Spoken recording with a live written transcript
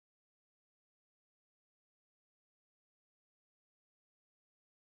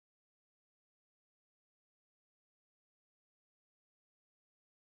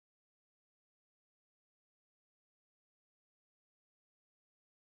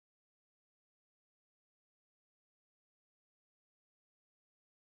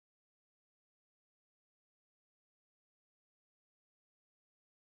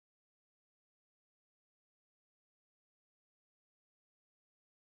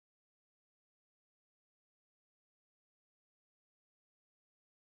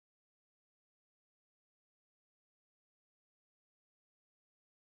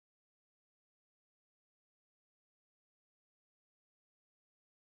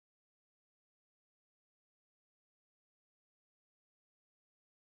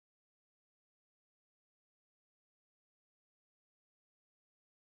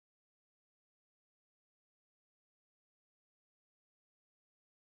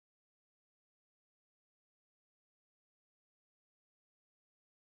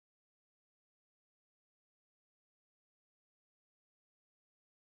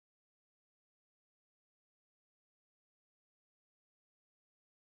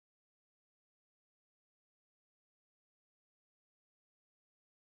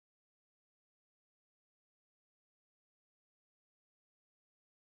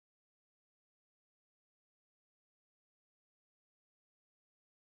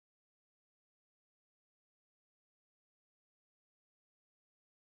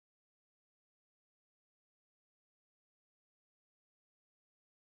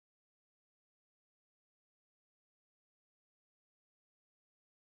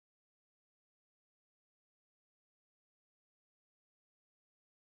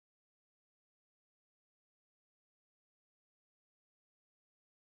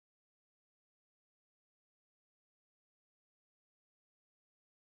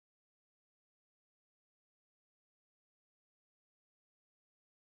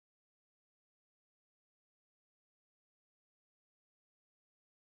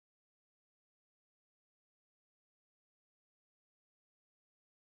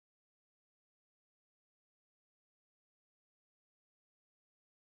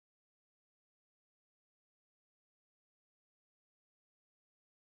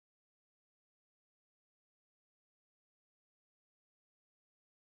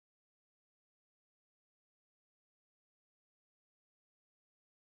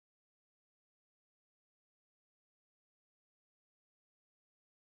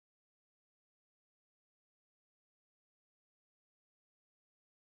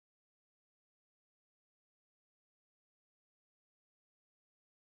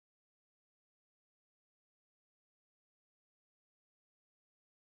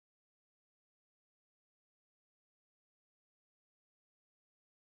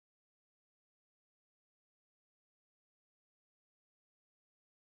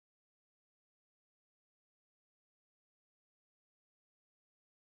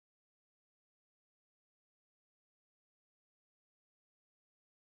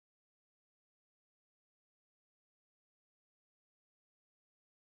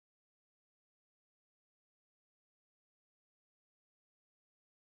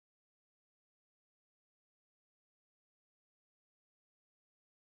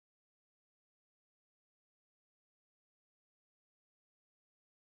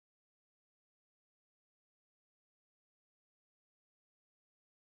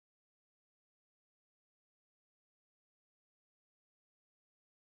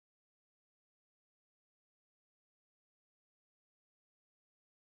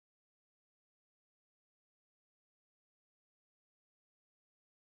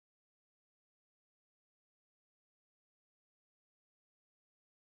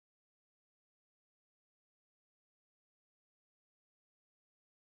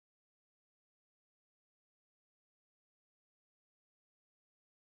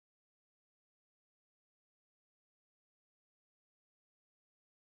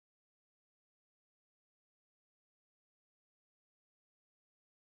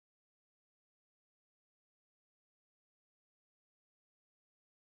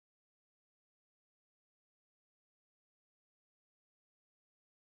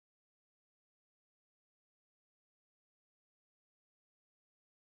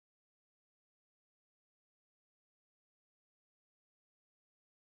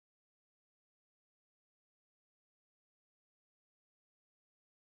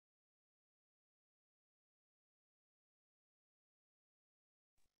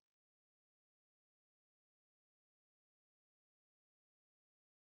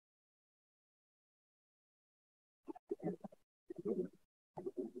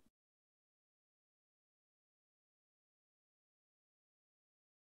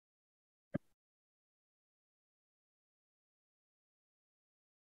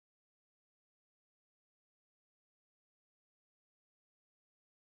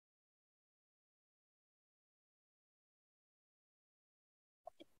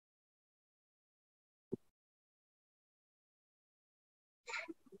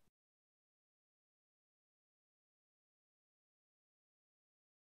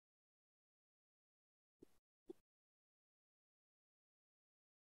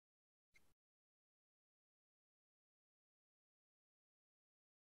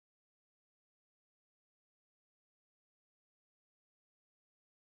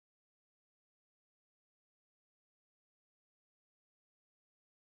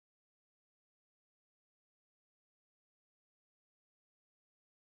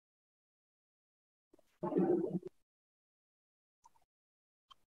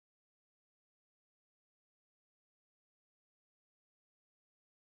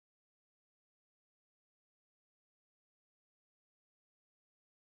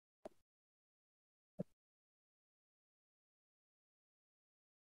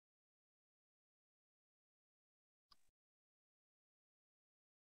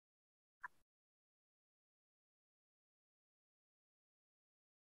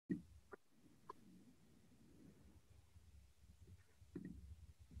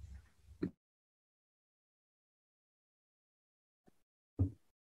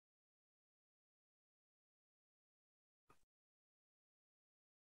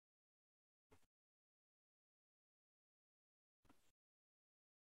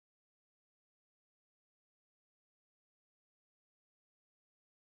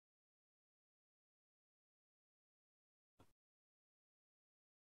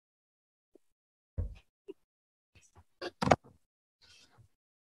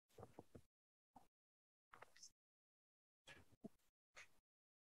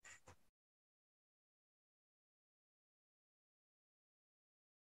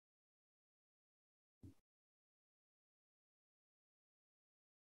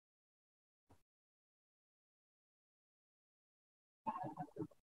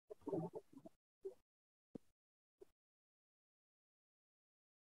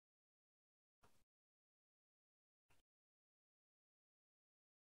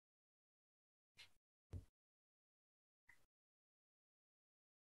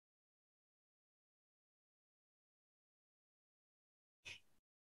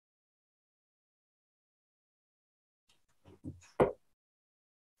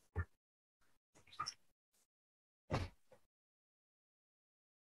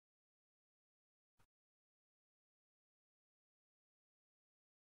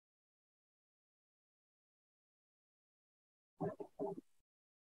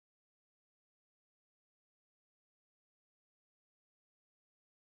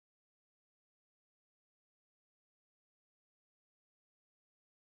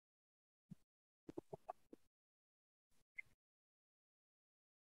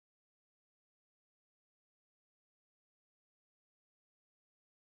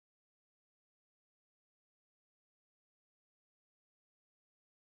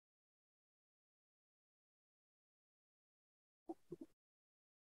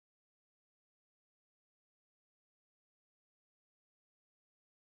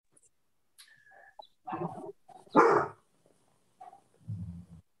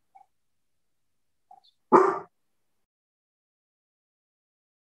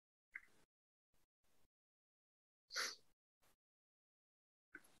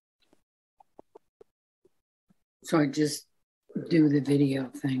So I just do the video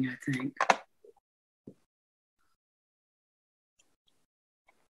thing, I think.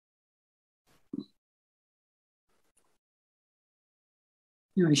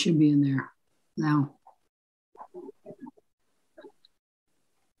 No, I should be in there now.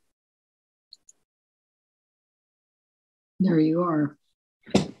 There you are.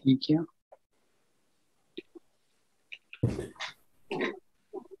 Thank you.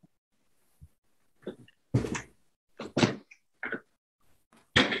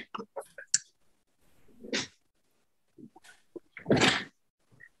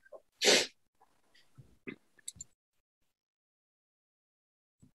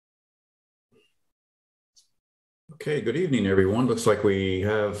 Okay, good evening, everyone. Looks like we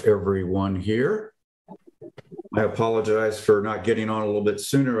have everyone here. I apologize for not getting on a little bit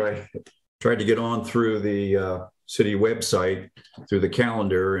sooner. I tried to get on through the city website, through the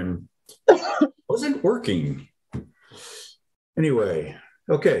calendar, and wasn't working. Anyway,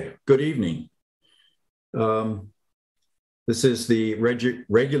 okay, good evening. This is the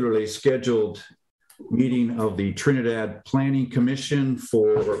regularly scheduled meeting of the Trinidad Planning Commission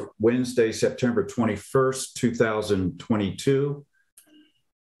for Wednesday, September 21st, 2022.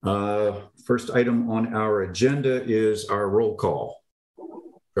 First item on our agenda is our roll call.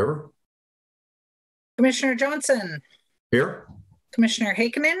 Trevor? Commissioner Johnson. Here. Commissioner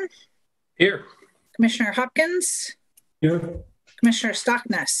Hakeman. Here. Commissioner Hopkins. Here. Commissioner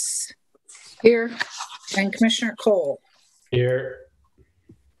Stockness. Here. And Commissioner Cole. Here.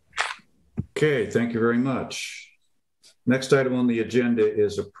 Okay, thank you very much. Next item on the agenda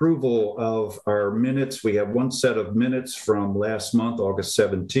is approval of our minutes. We have one set of minutes from last month, August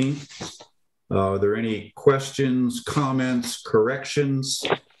 17th. Are there any questions, comments, corrections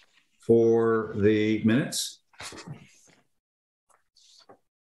for the minutes?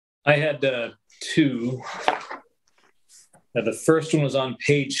 I had two. The first one was on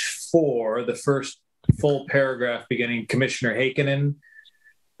page 4, the first full paragraph beginning Commissioner Heikkinen.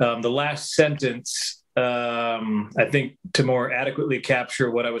 The last sentence, I think to more adequately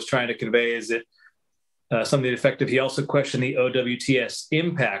capture what I was trying to convey is that something effective. He also questioned the OWTS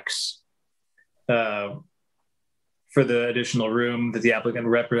impacts for the additional room that the applicant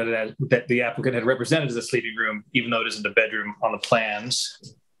had represented as a sleeping room, even though it isn't a bedroom on the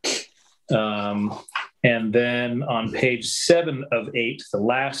plans. And then on page 7 of 8, the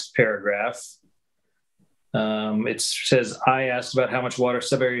last paragraph, it says, I asked about how much water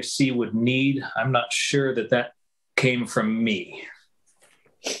subarea C would need. I'm not sure that came from me.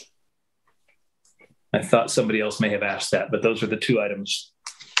 I thought somebody else may have asked that, but those are the 2 items.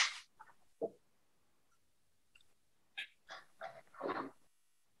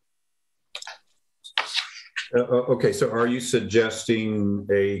 Okay, so are you suggesting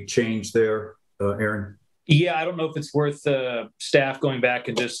a change there, Aaron? Yeah, I don't know if it's worth staff going back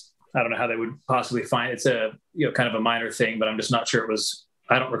and just, I don't know how they would possibly find it's a kind of a minor thing, but I'm just not sure it was.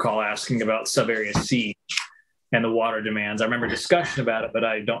 I don't recall asking about subarea C and the water demands. I remember discussion about it, but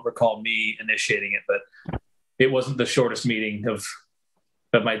I don't recall me initiating it. But it wasn't the shortest meeting of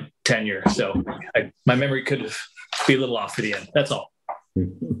my tenure, so my memory could be a little off at the end. That's all.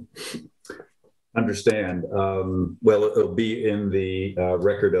 Understand. Well, it'll be in the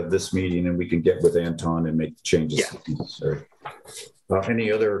record of this meeting, and we can get with Anton and make the changes necessary.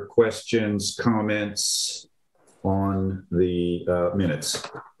 Any other questions, comments on the minutes?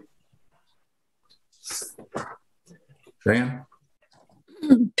 Diane?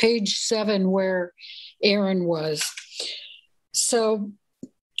 Page 7, where Aaron was. So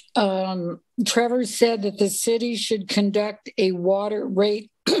Trevor said that the city should conduct a water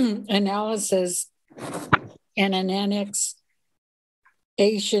rate analysis and an annexation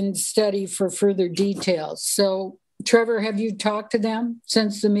study for further details. So, Trevor, have you talked to them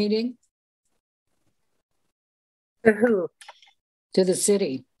since the meeting? To who? To the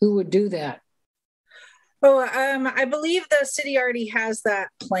city. Who would do that? Oh, I believe the city already has that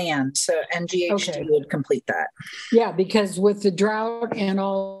planned, so NGHD would complete that. Yeah, because with the drought and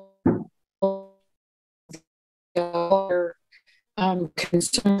all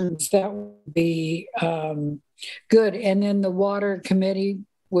concerns, that would be good. And then the water committee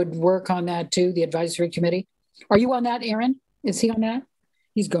would work on that too, the advisory committee. Are you on that, Aaron? Is he on that?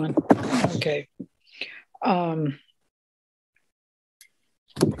 He's gone. Okay.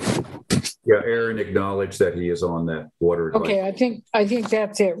 Yeah, Aaron acknowledged that he is on that water advice. Okay, I think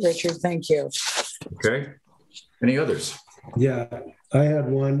that's it, Richard. Thank you. Okay. Any others? Yeah, I had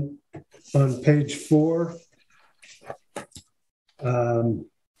one on page 4.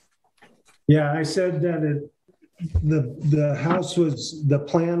 Yeah, I said that the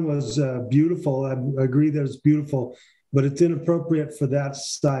plan was beautiful. I agree that it's beautiful, but it's inappropriate for that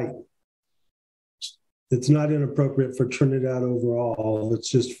site. It's not inappropriate for Trinidad overall. It's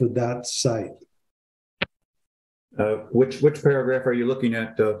just for that site. Which paragraph are you looking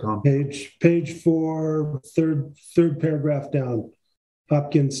at, Tom? Page 4, third paragraph down.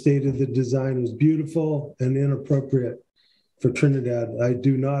 Hopkins stated the design was beautiful and inappropriate for Trinidad. I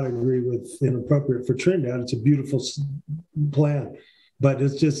do not agree with inappropriate for Trinidad. It's a beautiful plan, but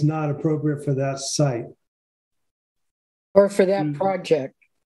it's just not appropriate for that site. Or for that project.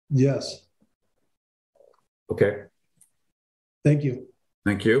 Yes. Okay. Thank you.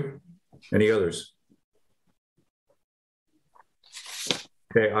 Thank you. Any others?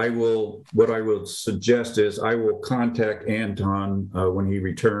 Okay, what I will suggest is I will contact Anton when he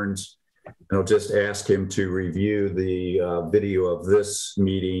returns, and I'll just ask him to review the video of this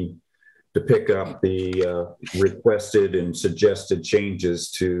meeting to pick up the requested and suggested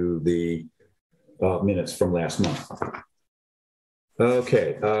changes to the minutes from last month.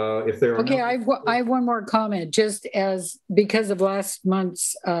 Okay, if there are I have one more comment, just because of last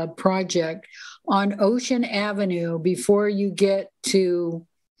month's project on Ocean Avenue, before you get to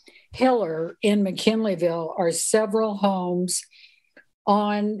Hiller in McKinleyville, are several homes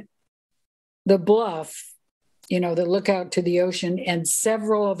on the bluff, that look out to the ocean, and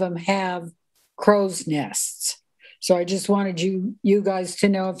several of them have crow's nests. So I just wanted you guys to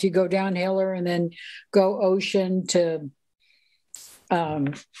know, if you go down Hiller and then go Ocean to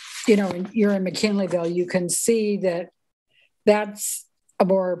you're in McKinleyville, you can see that that's a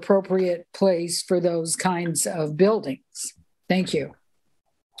more appropriate place for those kinds of buildings. Thank you.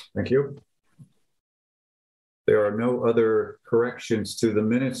 Thank you. There are no other corrections to the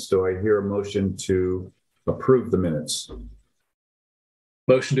minutes. Do I hear a motion to approve the minutes?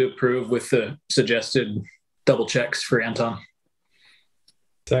 Motion to approve with the suggested double checks for Anton.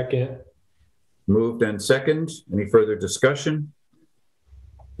 Second. Moved and second. Any further discussion?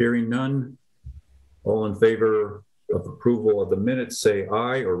 Hearing none. All in favor of approval of the minutes, say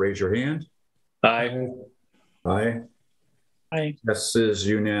aye or raise your hand. Aye. Aye. Aye. Passes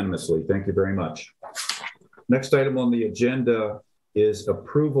unanimously. Thank you very much. Next item on the agenda is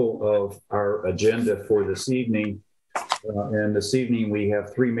approval of our agenda for this evening. And this evening we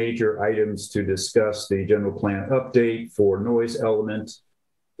have three major items to discuss: the general plan update for noise element,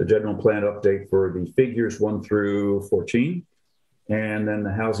 the general plan update for the figures 1 through 14, and then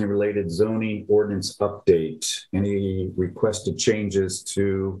the housing related zoning ordinance update. Any requested changes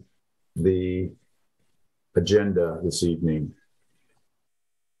to the agenda this evening?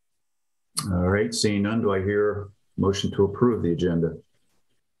 All right, seeing none, do I hear motion to approve the agenda?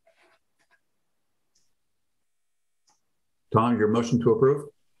 Tom, your motion to approve?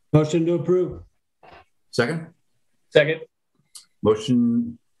 Motion to approve. Second? Second.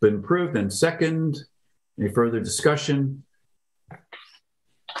 Motion been approved and second. Any further discussion?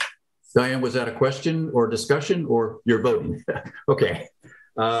 Diane, was that a question or discussion, or you're voting? Okay.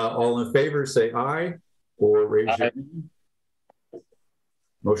 All in favor, say aye or raise your hand.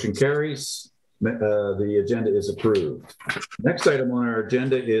 Motion carries. The agenda is approved. Next item on our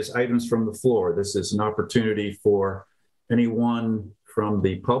agenda is items from the floor. This is an opportunity for anyone from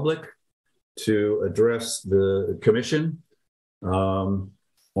the public to address the commission on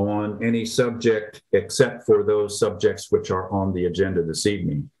any subject except for those subjects which are on the agenda this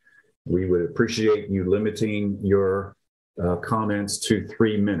evening. We would appreciate you limiting your comments to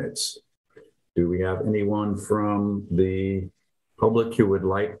 3 minutes. Do we have anyone from the public who would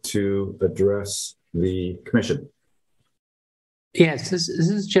like to address the commission? Yes, this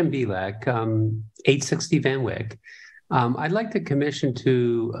is Jim Belak, 860 Van Wyck. I'd like the commission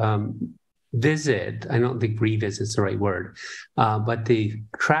to visit, I don't think revisit is the right word, but the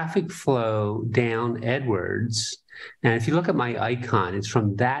traffic flow down Edwards. And if you look at my icon, it's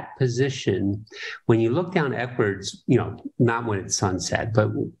from that position. When you look down Edwards, not when it's sunset, but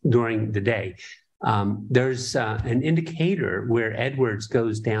during the day, there's an indicator where Edwards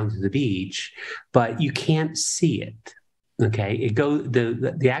goes down to the beach, but you can't see it. Okay,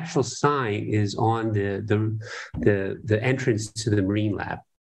 the actual sign is on the entrance to the Marine Lab.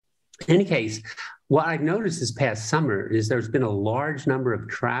 In any case, what I've noticed this past summer is there's been a large number of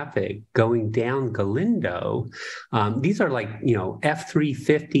traffic going down Galindo. These are like,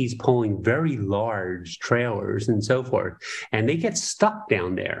 F-350s pulling very large trailers and so forth, and they get stuck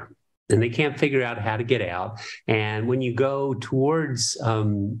down there. And they can't figure out how to get out. And when you go towards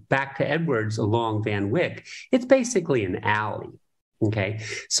back to Edwards along Van Wyck, it's basically an alley. Okay.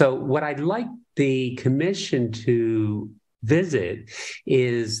 So what I'd like the commission to visit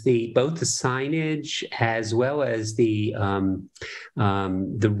is both the signage as well as the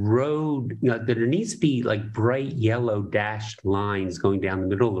road. There needs to be like bright yellow dashed lines going down the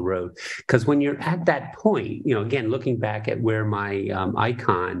middle of the road, because when you're at that point, again, looking back at where my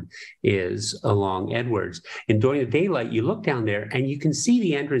icon is along Edwards, and during the daylight you look down there and you can see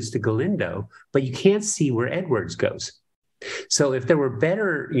the entrance to Galindo, but you can't see where Edwards goes. So if there were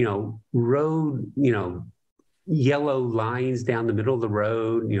better road yellow lines down the middle of the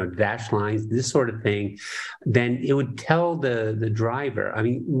road, dash lines, this sort of thing, then it would tell the driver. I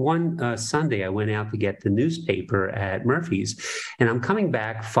mean, one Sunday I went out to get the newspaper at Murphy's, and I'm coming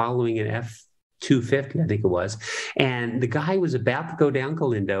back following an F-250, I think it was, and the guy was about to go down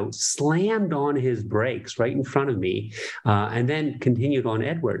Galindo, slammed on his brakes right in front of me, and then continued on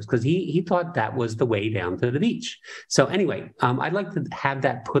Edwards, because he thought that was the way down to the beach. So anyway, I'd like to have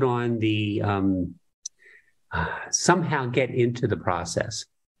that put on the somehow get into the process,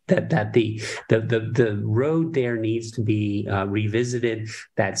 that the road there needs to be revisited,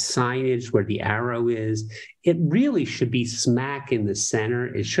 that signage where the arrow is, it really should be smack in the center.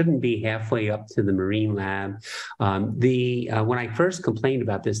 It shouldn't be halfway up to the Marine Lab. When I first complained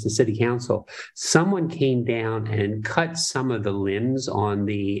about this to City Council, someone came down and cut some of the limbs on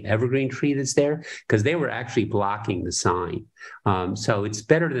the evergreen tree that's there, because they were actually blocking the sign. So it's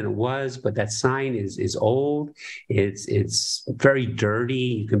better than it was, but that sign is old. It's very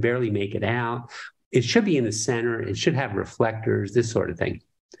dirty. You can barely make it out. It should be in the center. It should have reflectors, this sort of thing.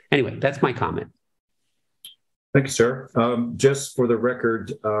 Anyway, that's my comment. Thank you, sir. Just for the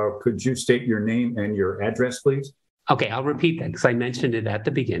record, could you state your name and your address, please? Okay, I'll repeat that because I mentioned it at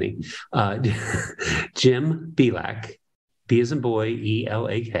the beginning. Jim Belak, B as in boy,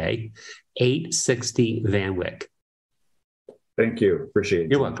 E-L-A-K, 860 Van Wyck. Thank you. Appreciate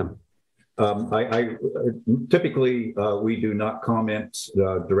it. You're welcome. I typically, we do not comment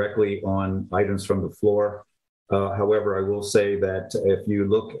directly on items from the floor. However, I will say that if you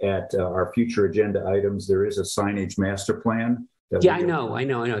look at our future agenda items, there is a signage master plan Yeah, I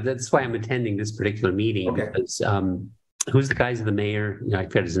know. That's why I'm attending this particular meeting. Okay. Because who's the guys of the mayor? I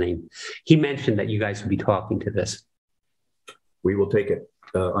forget his name. He mentioned that you guys would be talking to this. We will take it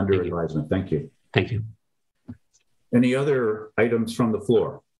under advisement. Thank you. Thank you. Any other items from the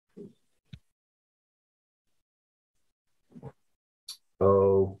floor?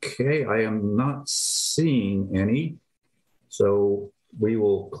 Okay, I am not seeing any. So we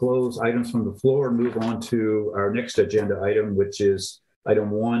will close items from the floor and move on to our next agenda item, which is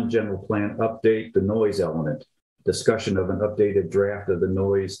item 1, general plan update, the noise element, discussion of an updated draft of the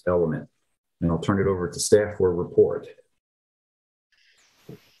noise element. And I'll turn it over to staff for a report.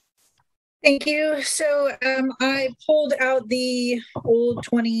 Thank you. So I pulled out the old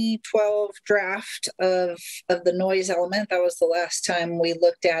 2012 draft of the noise element. That was the last time we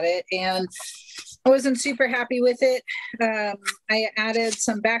looked at it, and I wasn't super happy with it. I added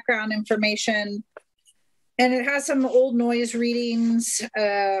some background information, and it has some old noise readings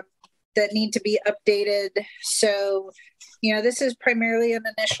that need to be updated. So, this is primarily an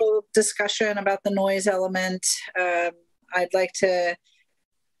initial discussion about the noise element. I'd like to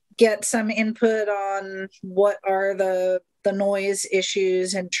get some input on what are the noise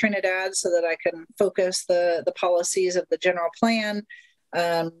issues in Trinidad so that I can focus the policies of the general plan,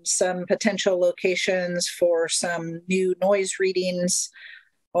 some potential locations for some new noise readings.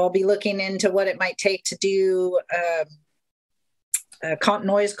 I'll be looking into what it might take to do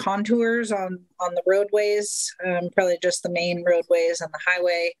noise contours on the roadways, probably just the main roadways and the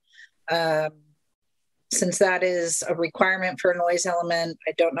highway. Since that is a requirement for a noise element,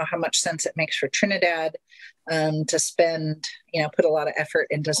 I don't know how much sense it makes for Trinidad to spend, put a lot of effort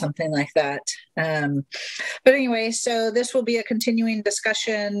into something like that. But anyway, so this will be a continuing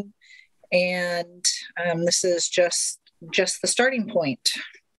discussion, and this is just the starting point.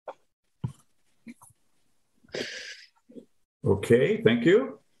 Okay, thank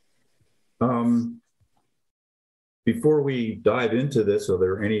you. Before we dive into this, are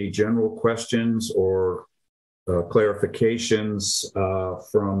there any general questions or clarifications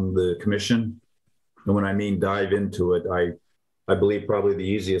from the commission? And when I mean dive into it, I believe probably the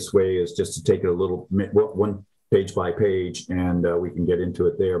easiest way is just to take it a little one page by page, and we can get into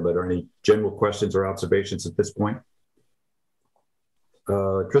it there. But are any general questions or observations at this point?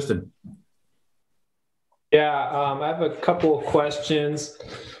 Tristan. Yeah, I have a couple of questions.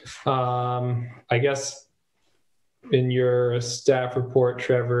 I guess in your staff report,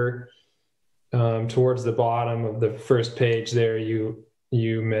 Trevor, towards the bottom of the first page there, you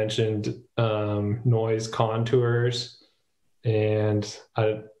mentioned noise contours, and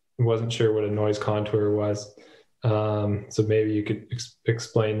I wasn't sure what a noise contour was. So maybe you could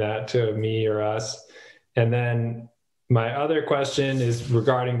explain that to me or us. And then my other question is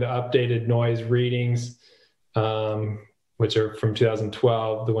regarding the updated noise readings, which are from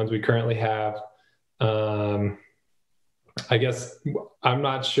 2012, the ones we currently have. I guess I'm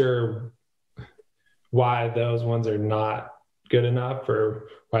not sure why those ones are not good enough, or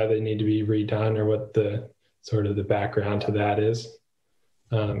why they need to be redone, or what the sort of the background to that is.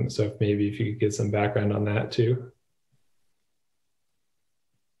 So maybe if you could get some background on that too.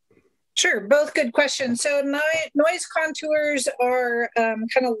 Sure, both good questions. So noise contours are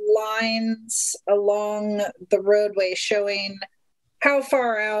kind of lines along the roadway showing how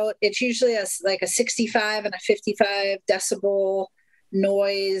far out. It's usually like a 65 and a 55 decibel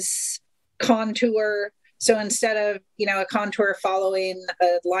noise contour. So instead of, a contour following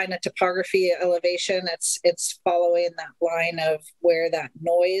a line of topography elevation, it's following that line of where that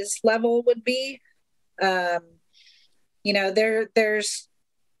noise level would be. There's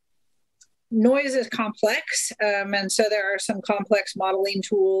noise is complex. And so there are some complex modeling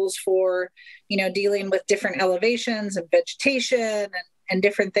tools for, dealing with different elevations and vegetation and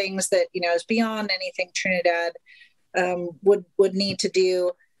different things that, is beyond anything Trinidad would need to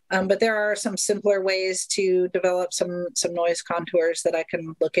do. But there are some simpler ways to develop some noise contours that I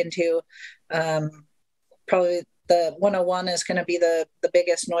can look into. Probably the 101 is going to be the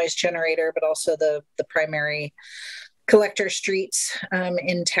biggest noise generator, but also the primary collector streets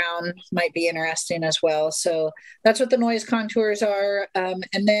in town might be interesting as well. So that's what the noise contours are.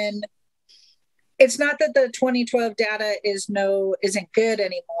 And then it's not that the 2012 data isn't good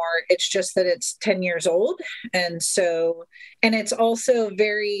anymore. It's just that it's 10 years old. And it's also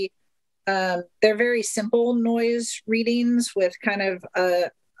they're very simple noise readings with kind of a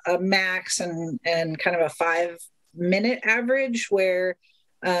max and kind of a 5-minute average, where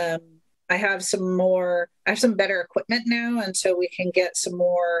I have some better equipment now. And so we can get some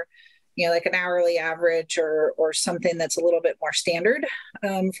more, like an hourly average or something that's a little bit more standard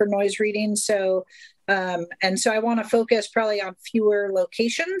for noise reading. So And so I want to focus probably on fewer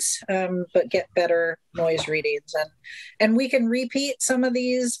locations, but get better noise readings. And we can repeat some of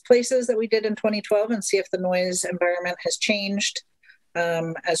these places that we did in 2012 and see if the noise environment has changed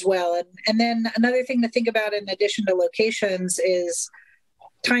as well. And then another thing to think about in addition to locations is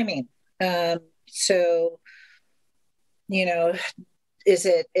timing. So, is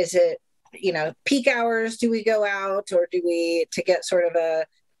it, peak hours, do we go out, or do we to get sort of a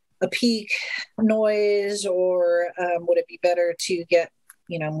peak noise, or would it be better to get,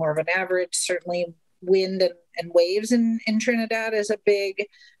 more of an average? Certainly wind and waves in Trinidad is a big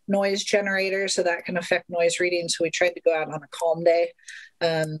noise generator, so that can affect noise readings. So we tried to go out on a calm day.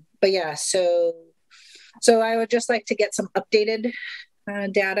 But yeah, so I would just like to get some updated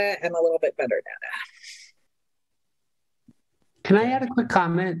data and a little bit better data. Can I add a quick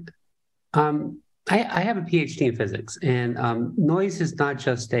comment? I have a PhD in physics, and noise is not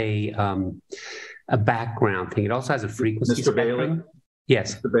just a background thing. It also has a frequency Mr. spectrum. Bailey?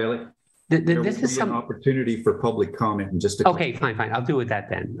 Yes. Mr. Bailey? This is an opportunity for public comment in just a Okay, fine. I'll do with that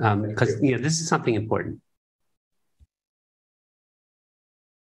then, because this is something important.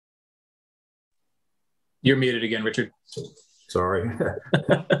 You're muted again, Richard. Sorry.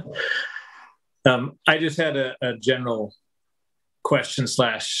 I just had a general question /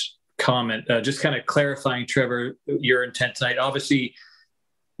 comment, just kind of clarifying, Trevor, your intent tonight. Obviously,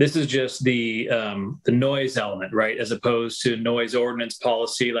 this is just the noise element, right? As opposed to noise ordinance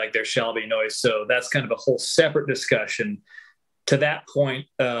policy, like there shall be noise. So that's kind of a whole separate discussion. To that point,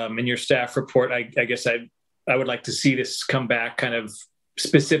 in your staff report, I guess I would like to see this come back kind of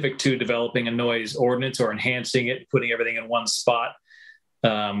specific to developing a noise ordinance or enhancing it, putting everything in one spot.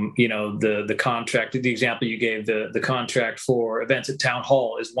 The contract, the example you gave, the contract for events at town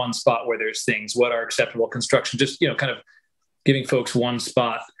hall is one spot where there's things. What are acceptable construction? Just, kind of giving folks one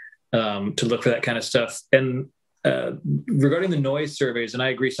spot to look for that kind of stuff. And regarding the noise surveys, and I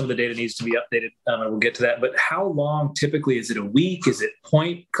agree some of the data needs to be updated, and we'll get to that, but how long typically? Is it a week? Is it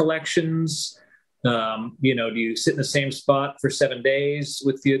point collections? Do you sit in the same spot for 7 days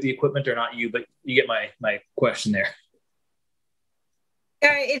with the equipment, or not you, but you get my question there.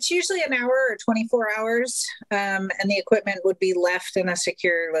 It's usually an hour or 24 hours, and the equipment would be left in a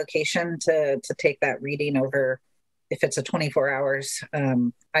secure location to take that reading over. If it's a 24 hours,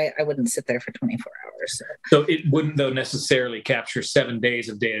 I wouldn't sit there for 24 hours. So it wouldn't, though, necessarily capture 7 days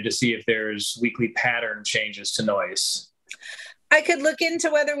of data to see if there's weekly pattern changes to noise. I could look into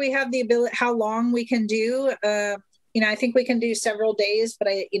whether we have the ability, how long we can do. I think we can do several days, but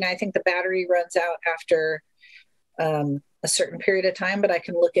I think the battery runs out after a certain period of time, but I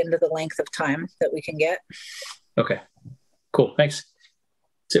can look into the length of time that we can get. Okay, cool. Thanks.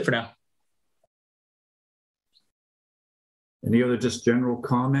 That's it for now. Any other just general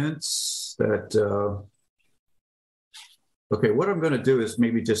comments that, okay, what I'm going to do is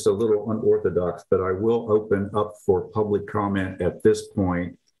maybe just a little unorthodox, but I will open up for public comment at this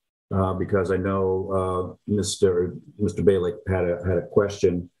point because I know Mr. Bailey had a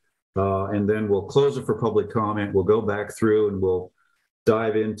question. And then we'll close it for public comment. We'll go back through and we'll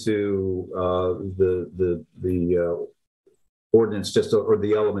dive into the ordinance or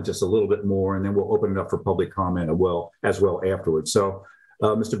the element just a little bit more, and then we'll open it up for public comment as well afterwards. So,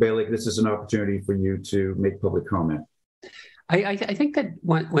 Mr. Bailey, this is an opportunity for you to make public comment. I think that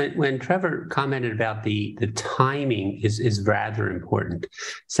when Trevor commented about the timing is rather important,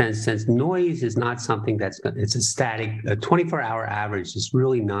 since noise is not something it's a static. A 24-hour average is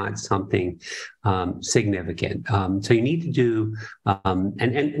really not something significant. So you need to do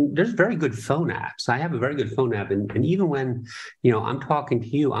and there's very good phone apps. I have a very good phone app, and even when I'm talking to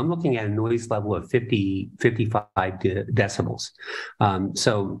you, I'm looking at a noise level of 55 decibels.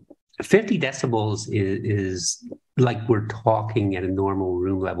 So 50 decibels is like we're talking at a normal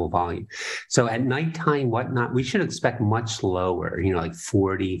room level volume. So at nighttime, whatnot, we should expect much lower, like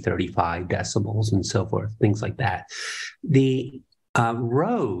 40, 35 decibels and so forth, things like that. The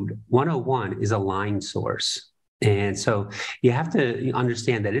road 101 is a line source. And so you have to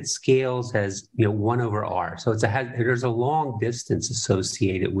understand that it scales as 1/R. So there's a long distance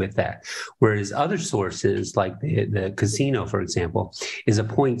associated with that. Whereas other sources, like the casino, for example, is a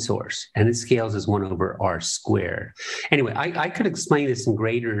point source, and it scales as 1/R². Anyway, I could explain this in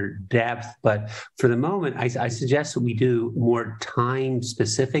greater depth, but for the moment, I suggest that we do more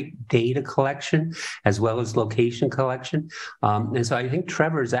time-specific data collection as well as location collection. And so I think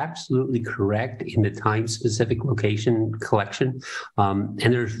Trevor is absolutely correct in the time-specific location collection. And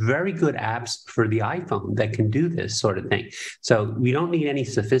there's very good apps for the iPhone that can do this sort of thing. So we don't need any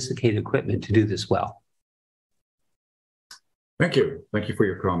sophisticated equipment to do this well. Thank you. Thank you for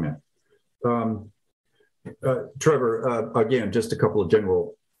your comment. Trevor, again, just a couple of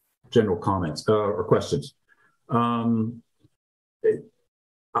general comments or questions.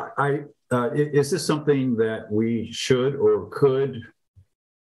 Is this something that we should or could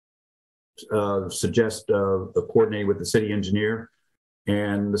suggest coordinate with the city engineer?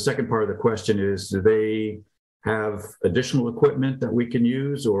 And the second part of the question is, do they have additional equipment that we can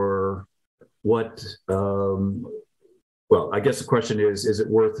use, or what? Well, I guess the question is it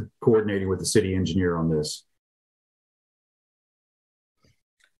worth coordinating with the city engineer on this?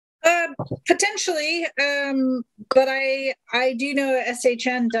 Potentially, but I do know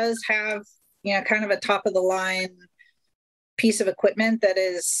SHN does have, kind of a top of the line piece of equipment that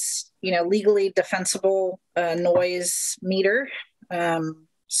is, legally defensible noise meter.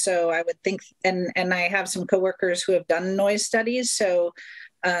 So I would think, and I have some coworkers who have done noise studies. So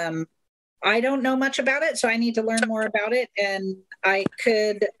I don't know much about it, so I need to learn more about it. And I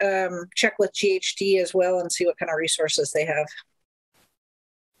could check with GHD as well and see what kind of resources they have.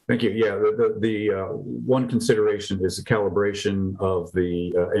 Thank you. Yeah, the one consideration is the calibration of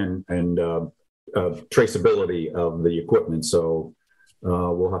the and traceability of the equipment. So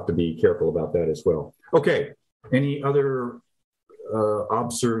we'll have to be careful about that as well. Okay. Any other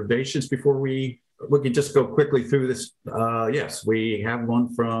observations before we can just go quickly through this? Yes, we have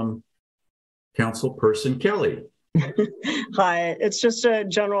one from Councilperson Kelly. Hi, it's just a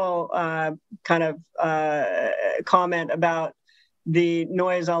general kind of comment about the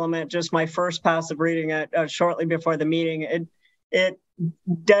noise element. Just my first pass of reading it shortly before the meeting. It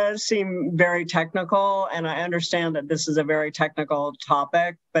does seem very technical, and I understand that this is a very technical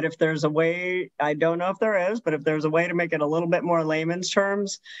topic, but if there's a way, I don't know if there is, but if there's a way to make it a little bit more layman's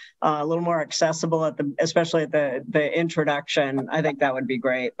terms, a little more accessible especially at the introduction, I think that would be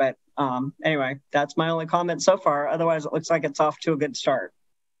great. But anyway, that's my only comment so far. Otherwise, it looks like it's off to a good start.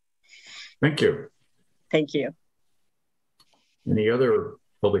 Thank you. Thank you. Any other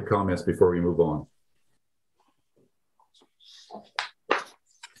public comments before we move on?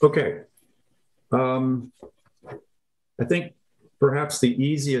 Okay. I think perhaps the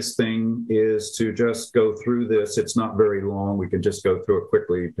easiest thing is to just go through this. It's not very long. We can just go through it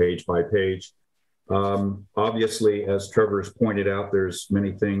quickly, page by page. Obviously, as Trevor's pointed out, there's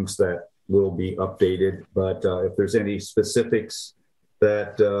many things that will be updated, but if there's any specifics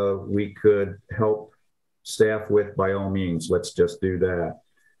that we could help staff with, by all means, let's just do that.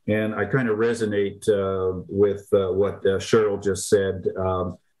 And I kind of resonate with what Cheryl just said.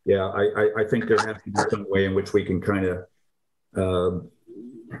 Yeah, I think there has to be some way in which we can kind of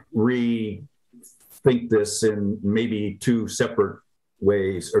rethink this in maybe two separate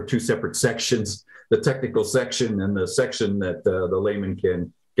ways or two separate sections, the technical section and the section that the layman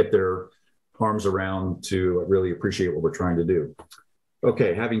can get their arms around to really appreciate what we're trying to do.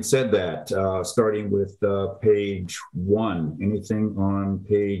 Okay, having said that, starting with page 1, anything on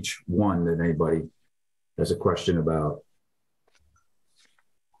page 1 that anybody has a question about?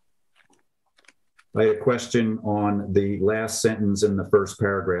 I had a question on the last sentence in the first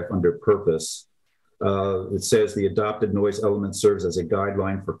paragraph under purpose. It says the adopted noise element serves as a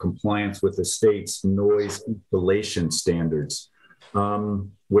guideline for compliance with the state's noise insulation standards.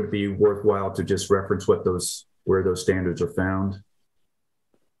 Would it be worthwhile to just reference where those standards are found?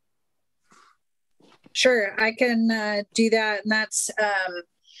 Sure, I can do that. And that's,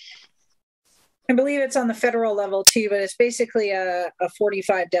 I believe it's on the federal level too, but it's basically a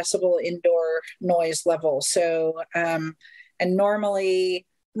 45 decibel indoor noise level. So, and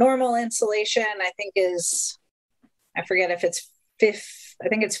normal insulation, I think is, I forget if it's I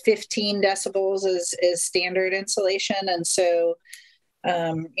think it's 15 decibels is standard insulation. And so,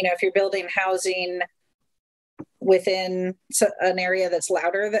 if you're building housing within an area that's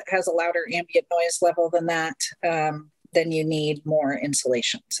louder, that has a louder ambient noise level than that, then you need more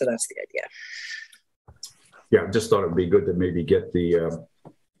insulation. So that's the idea. Yeah, I just thought it would be good to maybe get the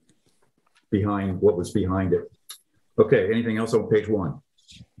behind what was behind it. Okay, anything else on page 1?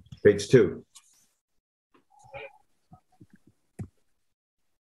 Page 2.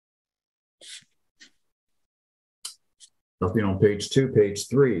 Nothing on page 2. Page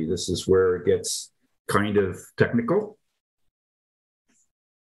 3, this is where it gets kind of technical.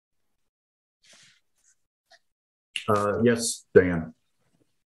 Yes, Dan.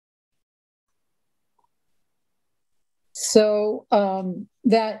 So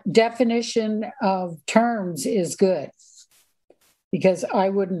that definition of terms is good, because I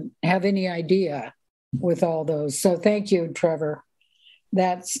wouldn't have any idea with all those. So thank you, Trevor.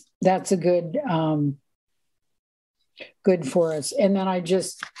 That's a good for us. And then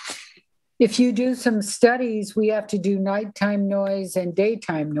if you do some studies, we have to do nighttime noise and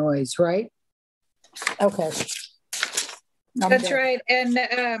daytime noise, right? Okay. That's right. And,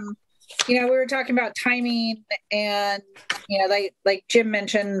 we were talking about timing and, like Jim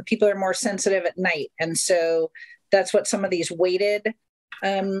mentioned, people are more sensitive at night. And so that's what some of these weighted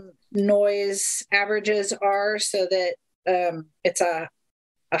noise averages are, so that it's a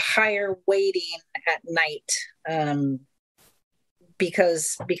higher weighting at night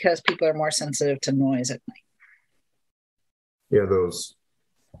because people are more sensitive to noise at night. Yeah, those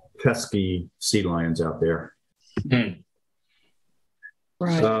pesky sea lions out there. Mm.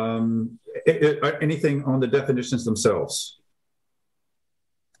 Right. Anything on the definitions themselves?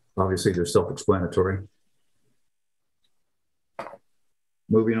 Obviously, they're self-explanatory.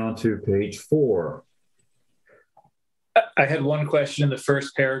 Moving on to page 4. I had one question in the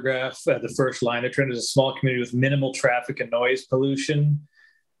first paragraph, the first line. Trinidad is a small community with minimal traffic and noise pollution.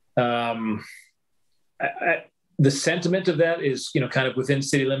 The sentiment of that is, kind of within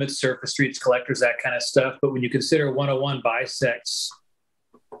city limits, surface streets, collectors, that kind of stuff. But when you consider 101 bisects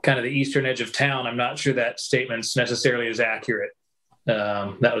kind of the eastern edge of town, I'm not sure that statement's necessarily as accurate.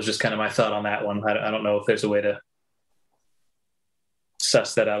 That was just kind of my thought on that one. I don't know if there's a way to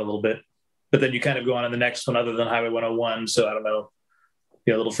suss that out a little bit. But then you kind of go on to the next one other than Highway 101. So I don't know,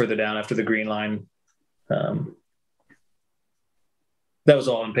 a little further down after the green line. That was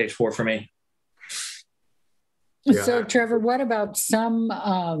all on page 4 for me. Yeah. So, Trevor, what about some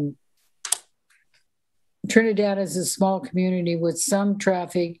Trinidad is a small community with some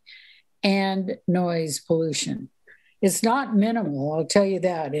traffic and noise pollution. It's not minimal, I'll tell you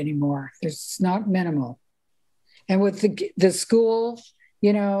that anymore. It's not minimal. And with the school,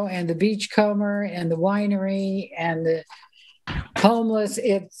 and the beachcomber and the winery and the homeless,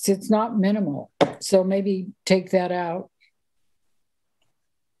 it's not minimal. So maybe take that out.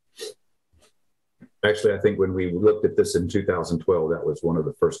 Actually, I think when we looked at this in 2012, that was one of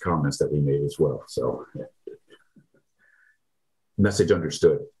the first comments that we made as well. So, message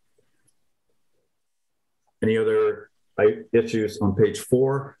understood. Any other issues on page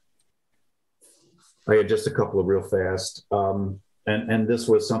 4? I had just a couple of real fast. And this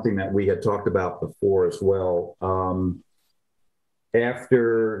was something that we had talked about before as well.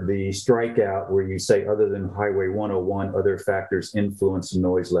 After the strikeout where you say, other than Highway 101, other factors influence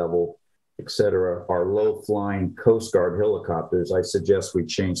noise level, etc., are low-flying Coast Guard helicopters. I suggest we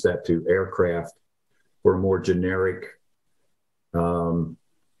change that to aircraft for a more generic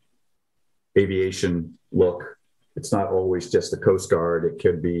aviation look. It's not always just the Coast Guard. It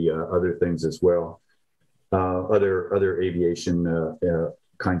could be other things as well, other aviation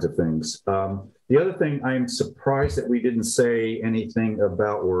kinds of things. The other thing I'm surprised that we didn't say anything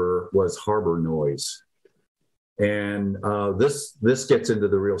about was harbor noise. And this gets into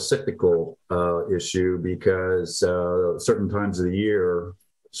the real cyclical issue because certain times of the year,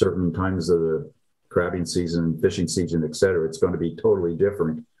 certain times of the crabbing season, fishing season, et cetera, it's going to be totally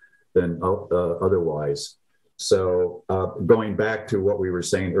different than otherwise. So going back to what we were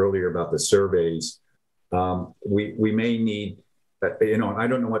saying earlier about the surveys, we may need, I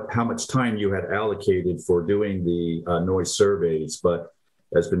don't know how much time you had allocated for doing the noise surveys, but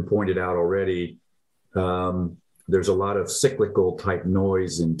as been pointed out already, there's a lot of cyclical type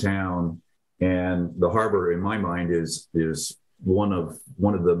noise in town, and the harbor, in my mind, is one of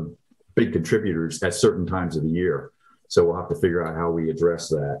the big contributors at certain times of the year. So we'll have to figure out how we address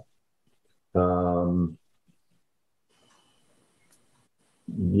that.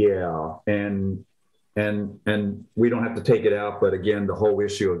 Yeah, and we don't have to take it out, but again, the whole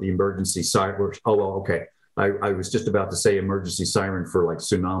issue of the emergency siren. Oh, well, okay. I was just about to say emergency siren for like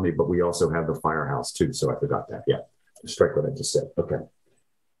tsunami, but we also have the firehouse too. So I forgot that. Yeah. Strike what I just said. Okay.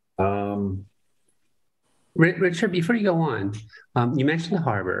 Richard, before you go on, you mentioned the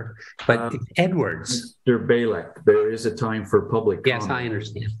harbor, but Edwards. Mr. Balek, there is a time for public comment. Yes, I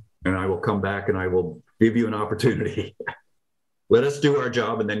understand. And I will come back and I will give you an opportunity. Let us do our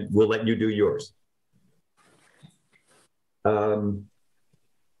job and then we'll let you do yours.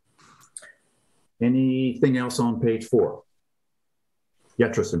 Anything else on page 4? Yeah,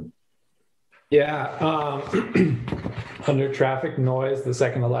 Tristan. Yeah, under traffic noise, the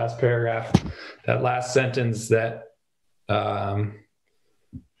second to last paragraph, that last sentence that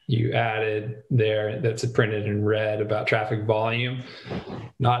you added there that's printed in red about traffic volume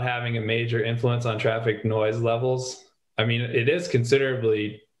not having a major influence on traffic noise levels. I mean, it is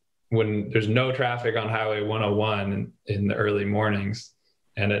considerably when there's no traffic on Highway 101 in the early mornings,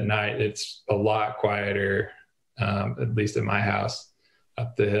 and at night it's a lot quieter, at least at my house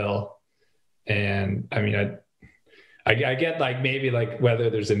up the hill. And I mean, I get like maybe like whether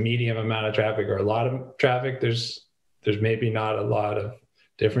there's a medium amount of traffic or a lot of traffic, there's maybe not a lot of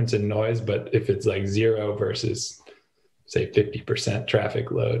difference in noise, but if it's like 0 versus say 50%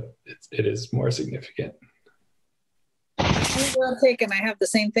 traffic load, it is more significant. Well taken. I have the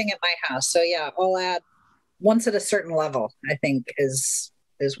same thing at my house. So yeah, I'll add once at a certain level, I think is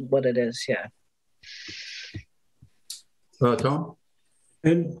what it is. Yeah. Tom?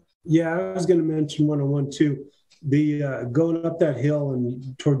 And yeah, I was going to mention 101 too. The going up that hill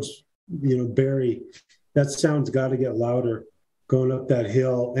and towards, Barry, that sound's got to get louder going up that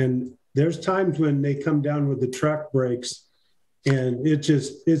hill. And there's times when they come down with the truck brakes, and it's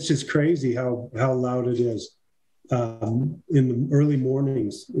just crazy how loud it is in the early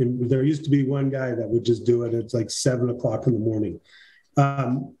mornings. And there used to be one guy that would just do it. It's like 7 o'clock in the morning.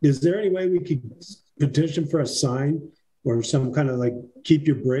 Is there any way we could petition for a sign or some kind of like keep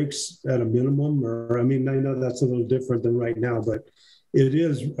your brakes at a minimum? Or, I mean, I know that's a little different than right now, but it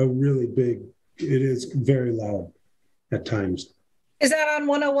is it is very loud at times. Is that on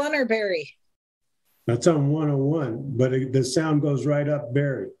 101 or Barry? That's on 101, but the sound goes right up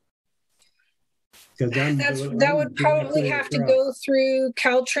Barry. That would probably have to go through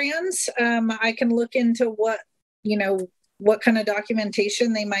Caltrans. I can look into what kind of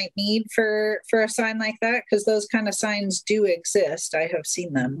documentation they might need for a sign like that, because those kind of signs do exist. I have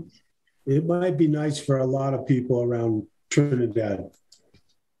seen them. It might be nice for a lot of people around Trinidad.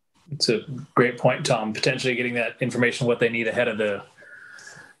 It's a great point, Tom. Potentially getting that information, what they need ahead of the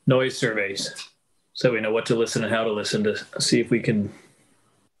noise surveys, so we know what to listen and how to listen, to see if we can.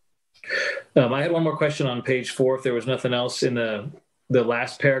 I had one more question on page 4. If there was nothing else in the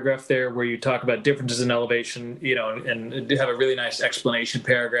last paragraph there, where you talk about differences in elevation, and have a really nice explanation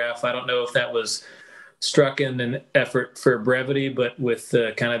paragraph. I don't know if that was struck in an effort for brevity, but with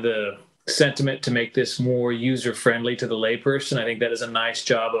kind of the sentiment to make this more user-friendly to the layperson. I think that is a nice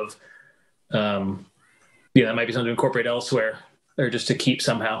job of, that might be something to incorporate elsewhere, or just to keep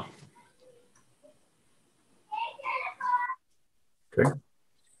somehow. Okay.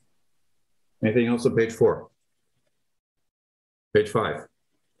 Anything else on page 4? Page 5.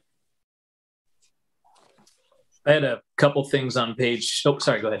 I had a couple things on page. Oh,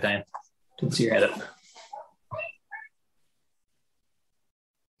 sorry. Go ahead, Diane. Didn't see your head up.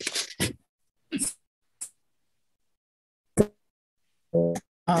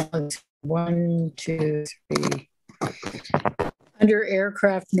 1, 2, 3. Under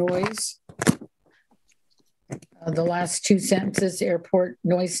aircraft noise, the last 2 sentences: airport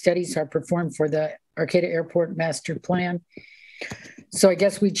noise studies are performed for the Arcata Airport Master Plan. So I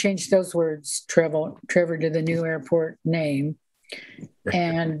guess we changed those words, Trevor, to the new airport name.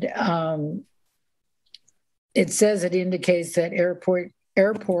 And it says it indicates that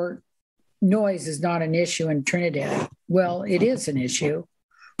airport noise is not an issue in Trinidad. Well, it is an issue.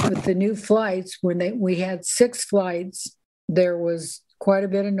 With the new flights, when we had 6 flights, there was quite a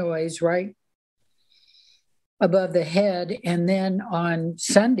bit of noise right above the head. And then on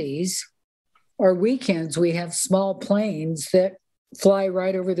Sundays or weekends, we have small planes that fly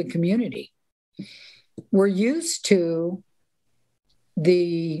right over the community. We're used to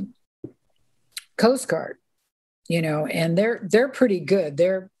the Coast Guard, and they're pretty good.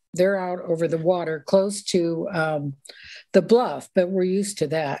 They're out over the water close to the bluff, but we're used to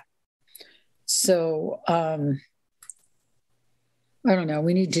that. So I don't know.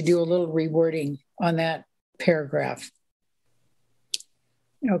 We need to do a little rewording on that paragraph.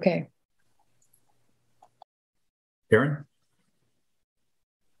 Okay. Aaron?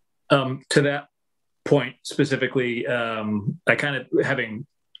 To that point specifically, I kind of, having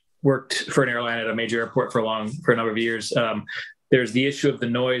worked for an airline at a major airport for a number of years, there's the issue of the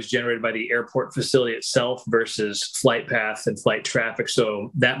noise generated by the airport facility itself versus flight path and flight traffic.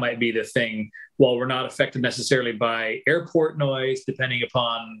 So that might be the thing. While we're not affected necessarily by airport noise, depending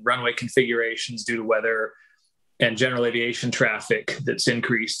upon runway configurations due to weather and general aviation traffic that's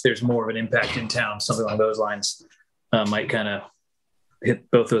increased, there's more of an impact in town. Something along those lines might kind of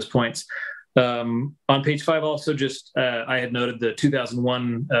hit both those points. On page 5, also, just I had noted the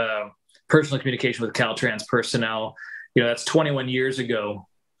 2001 personal communication with Caltrans personnel. That's 21 years ago,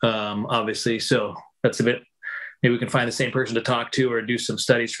 obviously. So that's a bit, maybe we can find the same person to talk to or do some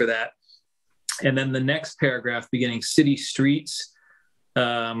studies for that. And then the next paragraph, beginning city streets,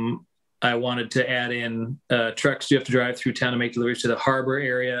 I wanted to add in trucks do have to drive through town to make deliveries to the harbor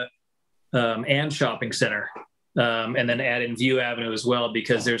area and shopping center. And then add in View Avenue as well,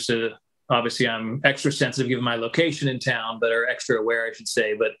 because obviously I'm extra sensitive given my location in town, or extra aware, I should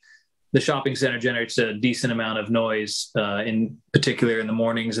say, but the shopping center generates a decent amount of noise, in particular in the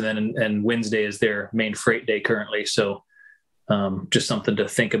mornings, and Wednesday is their main freight day currently. So just something to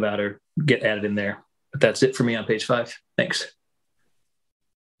think about or get added in there. But that's it for me on page 5. Thanks.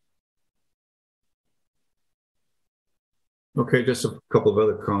 Okay, just a couple of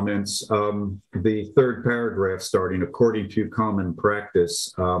other comments. The third paragraph starting, according to common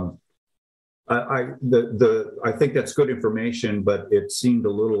practice. I think that's good information, but it seemed a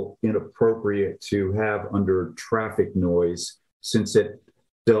little inappropriate to have under traffic noise since it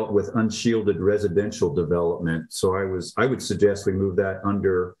dealt with unshielded residential development. So I would suggest we move that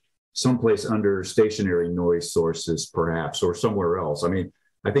under someplace under stationary noise sources, perhaps, or somewhere else. I mean,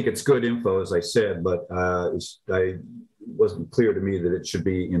 I think it's good info, as I said, but I wasn't clear to me that it should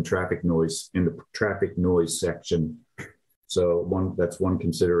be in traffic noise, in the traffic noise section. So that's one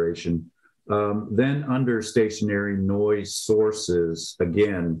consideration. Then under stationary noise sources,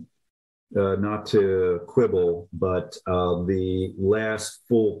 again, not to quibble, but the last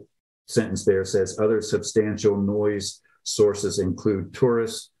full sentence there says other substantial noise sources include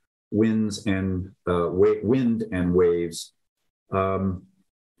tourists, winds, and wind and waves.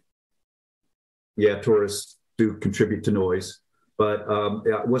 Yeah, tourists do contribute to noise, but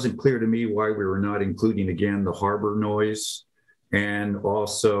it wasn't clear to me why we were not including again the harbor noise. And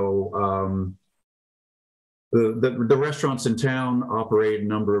also, the restaurants in town operate a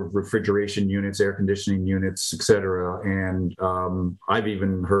number of refrigeration units, air conditioning units, et cetera. And I've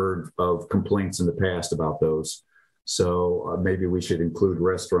even heard of complaints in the past about those. So maybe we should include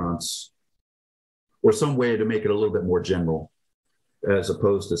restaurants or some way to make it a little bit more general as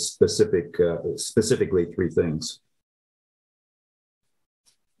opposed to specifically three things.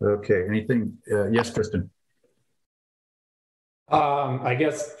 Okay, anything? Yes, Kristen. I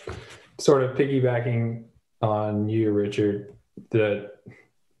guess sort of piggybacking on you, Richard, the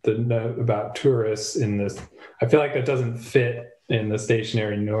note about tourists in this, I feel like that doesn't fit in the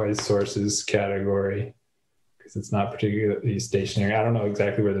stationary noise sources category because it's not particularly stationary. I don't know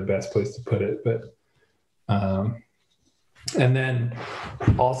exactly where the best place to put it, but and then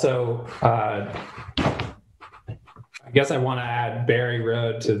also I guess I want to add Berry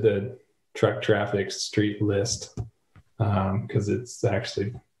Road to the truck traffic street list. Because there's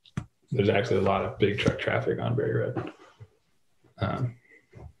actually a lot of big truck traffic on Berry Road,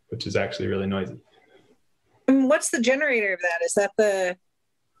 which is actually really noisy. And what's the generator of that? Is that the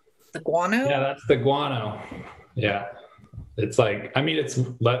guano? Yeah, that's the guano. Yeah, it's like, I mean, it's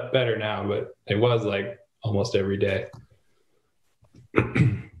better now, but it was like almost every day.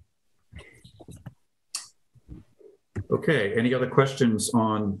 Okay, any other questions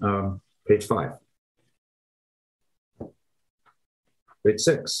on page 5? Page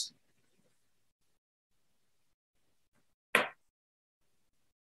 6.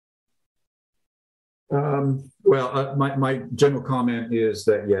 My general comment is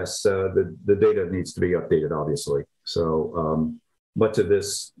that yes, the data needs to be updated, obviously. So, but to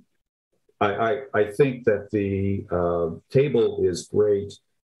this, I think that the table is great,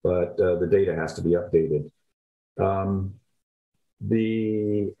 but the data has to be updated.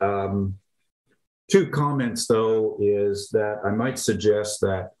 Two comments, though, is that I might suggest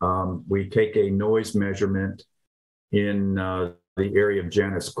that we take a noise measurement in the area of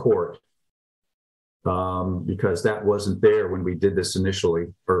Janus Court because that wasn't there when we did this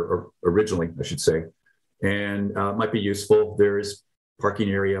initially, or originally, I should say. And it might be useful. There is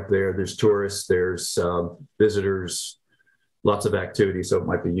parking area up there. There's tourists. There's visitors, lots of activity. So it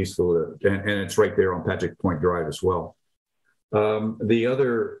might be useful. And it's right there on Patrick Point Drive as well. The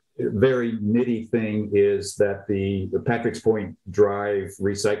other very nitty thing is that the Patrick's Point Drive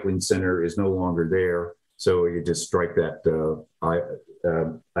Recycling Center is no longer there. So you just strike that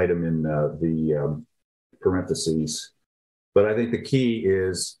item in the parentheses. But I think the key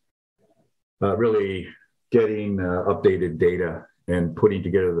is really getting updated data and putting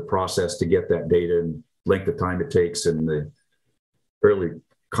together the process to get that data and length of time it takes and the fairly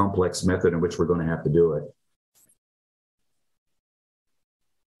complex method in which we're going to have to do it.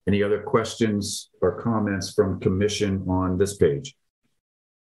 Any other questions or comments from commission on this page?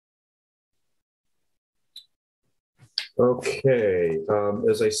 Okay,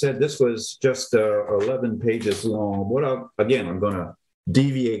 as I said, this was just 11 pages long. I'm going to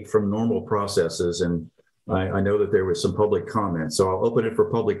deviate from normal processes, and I know that there was some public comment, so I'll open it for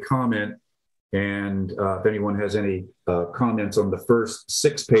public comment. And if anyone has any comments on the first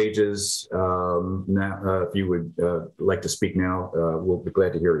 6 pages, now, if you would like to speak now, we'll be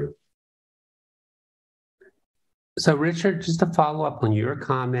glad to hear you. So Richard, just to follow up on your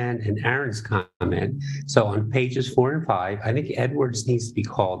comment and Aaron's comment, so on pages 4 and 5, I think Edwards needs to be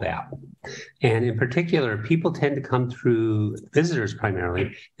called out. And in particular, people tend to come through, visitors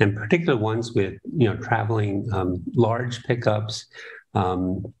primarily, and particular ones with, traveling large pickups,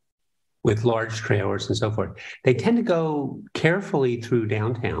 with large trailers and so forth. They tend to go carefully through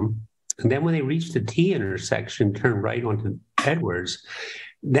downtown And then when they reach the T intersection, turn right onto Edwards,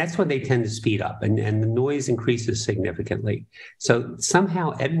 that's when they tend to speed up and the noise increases significantly. So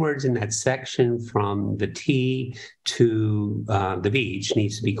somehow Edwards in that section from the T to the beach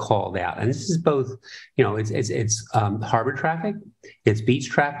needs to be called out. And this is both, it's harbor traffic, it's beach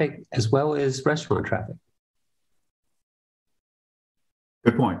traffic, as well as restaurant traffic.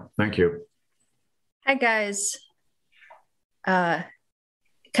 Good point. Thank you. Hi, guys. Can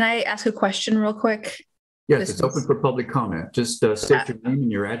I ask a question real quick? Yes, it's open for public comment. Just state your name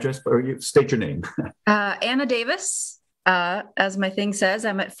and your address, or you state your name. Anna Davis, as my thing says,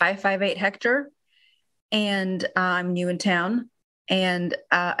 I'm at 558 Hector, and I'm new in town. And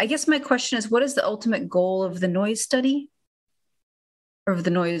I guess my question is, what is the ultimate goal of the noise study or of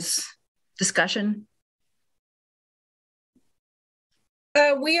the noise discussion?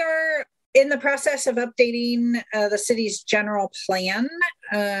 We are in the process of updating the city's general plan,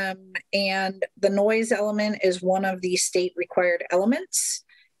 and the noise element is one of the state required elements.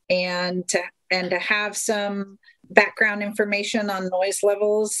 And to have some background information on noise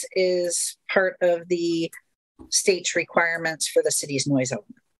levels is part of the state's requirements for the city's noise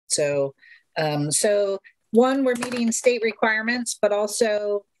element. So, one, we're meeting state requirements, but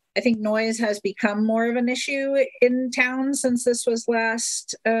also I think noise has become more of an issue in town since this was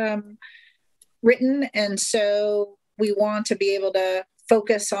last written. And so we want to be able to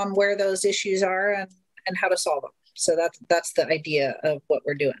focus on where those issues are and how to solve them. So that's the idea of what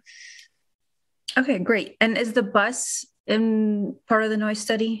we're doing. Okay, great. And is the bus in part of the noise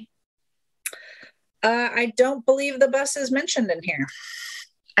study? I don't believe the bus is mentioned in here.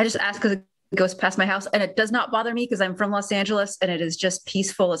 I just asked because it goes past my house, and it does not bother me because I'm from Los Angeles and it is just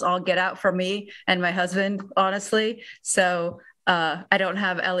peaceful as all get out for me and my husband, honestly. So I don't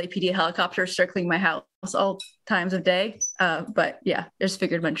have LAPD helicopters circling my house all times of day. But yeah, I just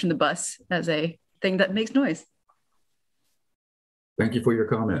figured mention the bus as a thing that makes noise. Thank you for your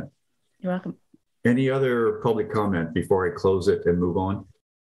comment. You're welcome. Any other public comment before I close it and move on?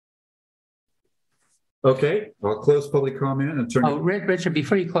 Okay, I'll close public comment and turn. Oh, Richard,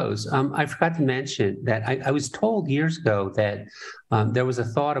 before you close, I forgot to mention that I was told years ago that there was a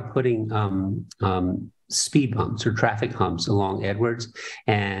thought of putting speed bumps or traffic humps along Edwards,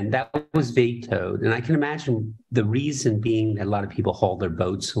 and that was vetoed. And I can imagine the reason being that a lot of people haul their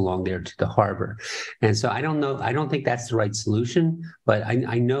boats along there to the harbor. And so I don't know, I don't think that's the right solution, but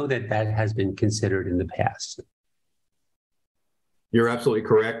I know that that has been considered in the past. You're absolutely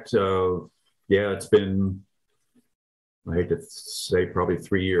correct. Yeah, it's been, I hate to say, probably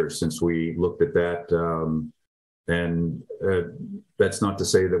 3 years since we looked at that. And that's not to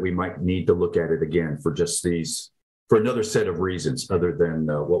say that we might need to look at it again for just these, for another set of reasons other than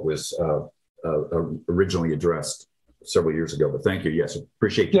what was originally addressed several years ago. But thank you. Yes,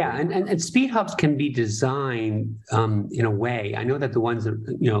 appreciate you. Yeah, and speed humps can be designed in a way. I know that the ones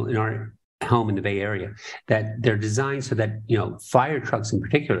that, in our home in the Bay Area, that they're designed so that, fire trucks in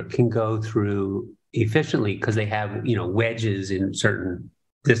particular can go through efficiently because they have, wedges in certain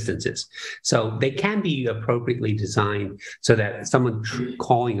distances. So they can be appropriately designed so that someone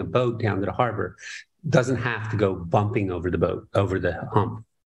calling a boat down to the harbor doesn't have to go bumping over the boat, over the hump.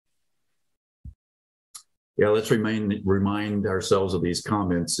 Yeah, let's remind ourselves of these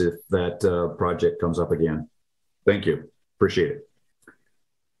comments if that project comes up again. Thank you. Appreciate it.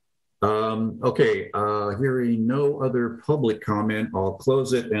 Okay, hearing no other public comment, I'll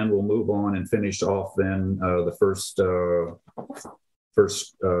close it and we'll move on and finish off then the first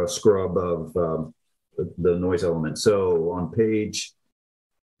scrub of the noise element. So on page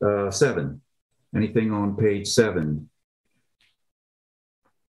 7, anything on page 7?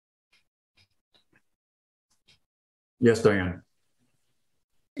 Yes, Diane.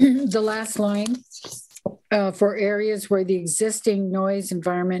 The last line. For areas where the existing noise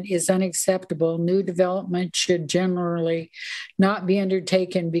environment is unacceptable, new development should generally not be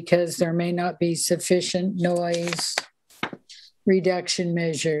undertaken because there may not be sufficient noise reduction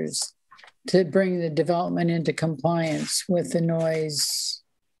measures to bring the development into compliance with the noise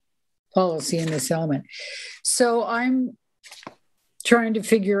policy in this element. So I'm trying to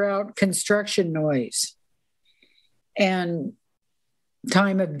figure out construction noise and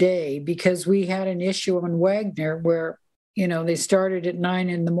time of day, because we had an issue on Wagner where, they started at 9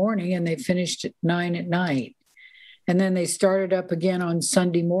 in the morning and they finished at 9 at night. And then they started up again on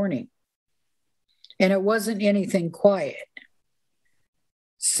Sunday morning. And it wasn't anything quiet.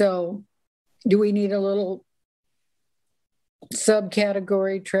 So do we need a little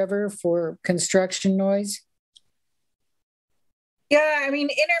subcategory, Trevor, for construction noise? Yeah, I mean,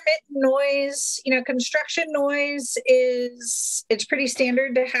 intermittent noise, construction noise it's pretty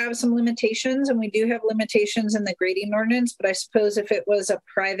standard to have some limitations, and we do have limitations in the grading ordinance, but I suppose if it was a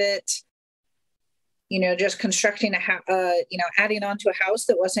private, just constructing adding on to a house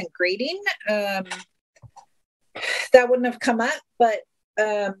that wasn't grading, that wouldn't have come up, but,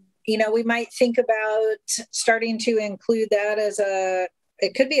 we might think about starting to include that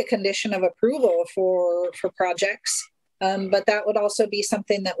it could be a condition of approval for projects. But that would also be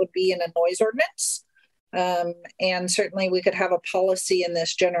something that would be in a noise ordinance. And certainly we could have a policy in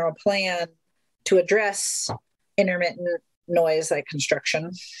this general plan to address intermittent noise like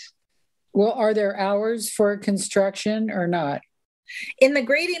construction. Well, are there hours for construction or not? In the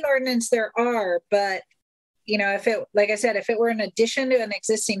grading ordinance, there are, but if it were an addition to an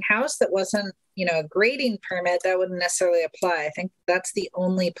existing house that wasn't, a grading permit, that wouldn't necessarily apply. I think that's the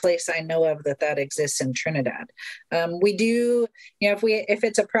only place I know of that exists in Trinidad. We do, if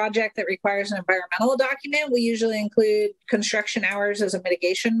it's a project that requires an environmental document, we usually include construction hours as a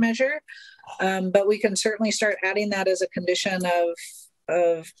mitigation measure. But we can certainly start adding that as a condition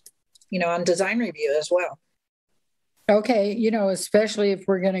of on design review as well. Okay, especially if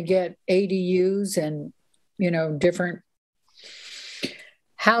we're going to get ADUs and different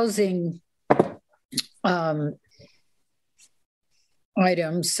housing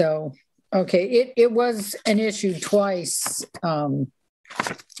items. So, okay, it was an issue twice,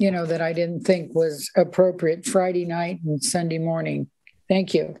 that I didn't think was appropriate, Friday night and Sunday morning.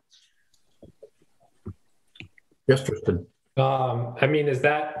 Thank you. Yes, Tristan. I mean,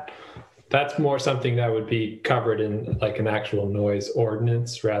 that's more something that would be covered in like an actual noise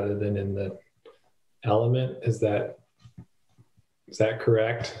ordinance rather than in the element. Is that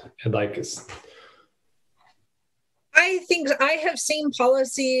correct? And I think I have seen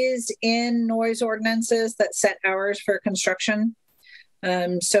policies in noise ordinances that set hours for construction.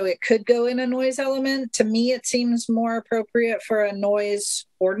 So it could go in a noise element. To me, it seems more appropriate for a noise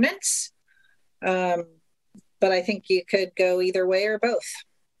ordinance. But I think you could go either way or both.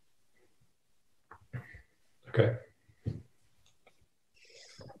 Okay.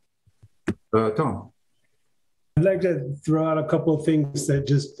 Tom. I'd like to throw out a couple of things that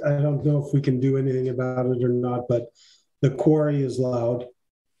I don't know if we can do anything about it or not, but the quarry is loud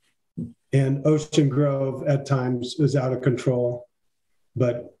and Ocean Grove at times is out of control,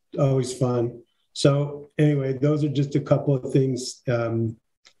 but always fun. So anyway, those are just a couple of things.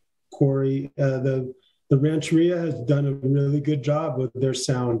 Quarry, the Rancheria has done a really good job with their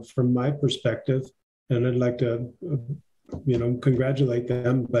sound from my perspective, and I'd like to, congratulate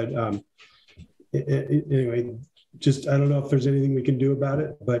them, but anyway, I don't know if there's anything we can do about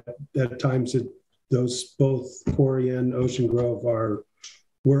it, but at times those both Quarry and Ocean Grove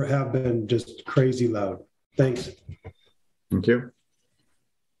have been just crazy loud. Thanks. Thank you.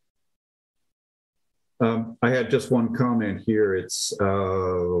 I had just one comment here. It's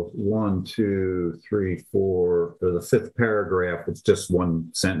 1, 2, 3, 4, the fifth paragraph. It's just one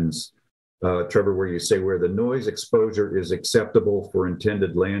sentence. Trevor, where you say where the noise exposure is acceptable for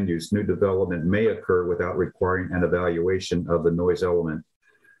intended land use, new development may occur without requiring an evaluation of the noise element.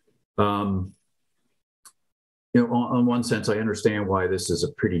 On one sense, I understand why this is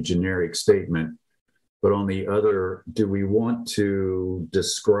a pretty generic statement, but on the other, do we want to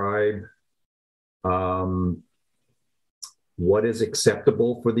describe what is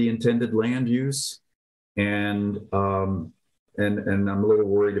acceptable for the intended land use? And I'm a little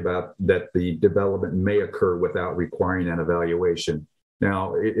worried about that the development may occur without requiring an evaluation.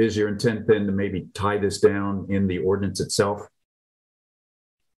 Now, is your intent then to maybe tie this down in the ordinance itself?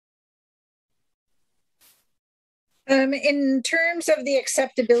 In terms of the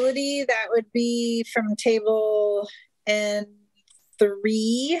acceptability, that would be from table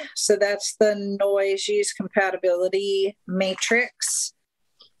N3. So that's the noise use compatibility matrix.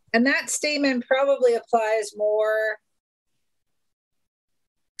 And that statement probably applies more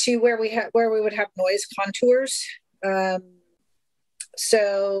to where we would have noise contours.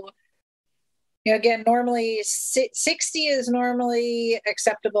 So, again, normally 60 is normally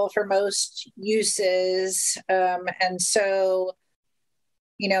acceptable for most uses. And so,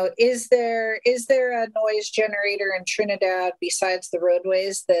 is there a noise generator in Trinidad besides the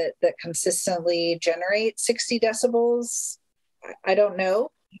roadways that consistently generate 60 decibels? I don't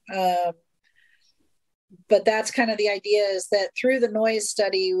know. But that's kind of the idea, is that through the noise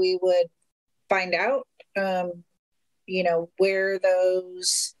study, we would find out, where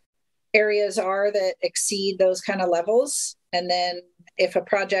those areas are that exceed those kind of levels. And then if a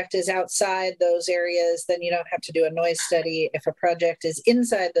project is outside those areas, then you don't have to do a noise study. If a project is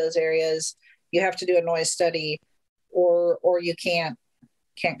inside those areas, you have to do a noise study. or you can't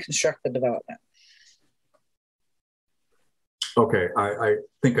construct the development. Okay, I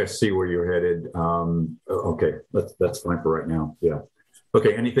think I see where you're headed. Okay, that's fine for right now. Yeah.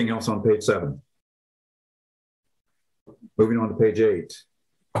 Okay, anything else on page 7? Moving on to page 8.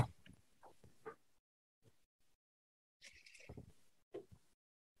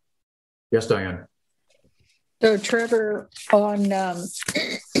 Yes, Diane. So Trevor, on the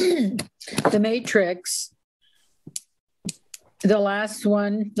matrix, the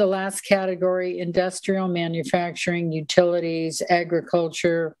last category, industrial, manufacturing, utilities,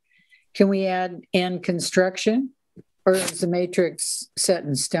 agriculture, can we add and construction? Or is the matrix set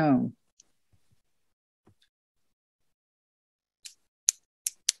in stone?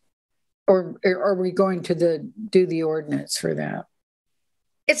 Or are we going to do the ordinance for that?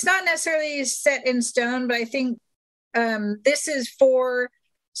 It's not necessarily set in stone, but I think this is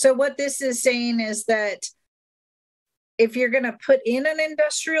so what this is saying is that if you're going to put in an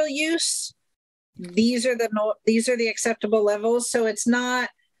industrial use, these are the acceptable levels. So it's not,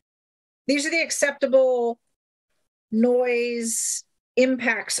 these are the acceptable noise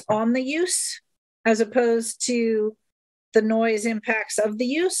impacts on the use, as opposed to the noise impacts of the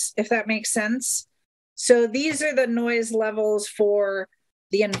use, if that makes sense. So these are the noise levels for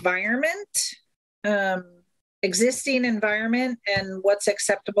the environment, existing environment, and what's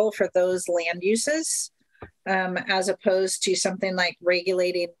acceptable for those land uses, as opposed to something like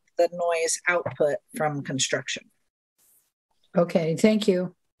regulating the noise output from construction. Okay, thank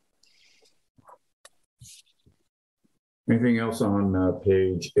you. Anything else on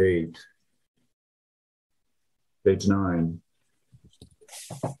page 8? Page 9.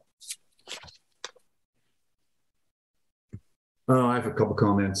 I have a couple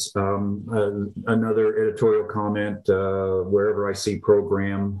comments. Another editorial comment, wherever I see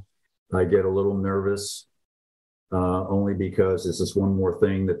program, I get a little nervous, only because this is one more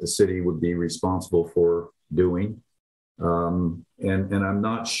thing that the city would be responsible for doing. And I'm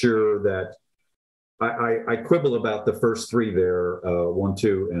not sure that, I quibble about the first 3 there, 1,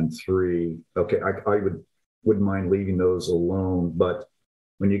 2, and 3. Okay, I wouldn't mind leaving those alone, but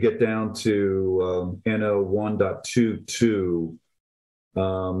when you get down to NO 1.22,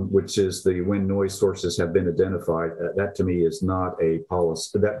 which is the when noise sources have been identified, that to me is not a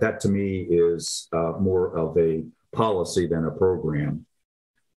policy. That to me is more of a policy than a program.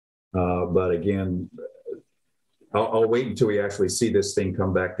 But again, I'll wait until we actually see this thing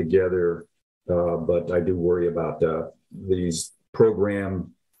come back together. But I do worry about these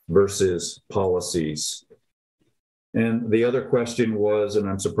program versus policies. And the other question was, and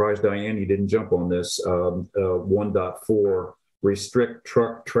I'm surprised, Diane, you didn't jump on this, 1.4, restrict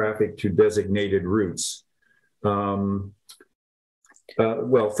truck traffic to designated routes. Well,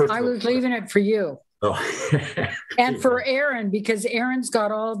 first I was leaving it for you. Oh. And for Aaron, because Aaron's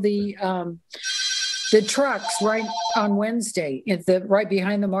got all the trucks right on Wednesday, right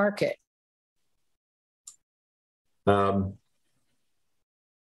behind the market.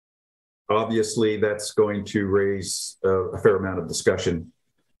 Obviously, that's going to raise a fair amount of discussion.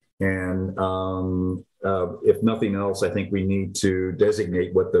 And if nothing else, I think we need to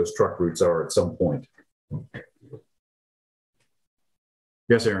designate what those truck routes are at some point.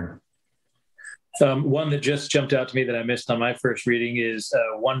 Yes, Aaron. One that just jumped out to me that I missed on my first reading is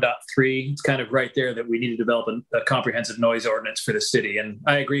 1.3. It's kind of right there that we need to develop a comprehensive noise ordinance for the city. And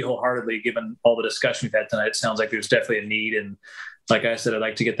I agree wholeheartedly, given all the discussion we've had tonight. It sounds like there's definitely a need. And like I said, I'd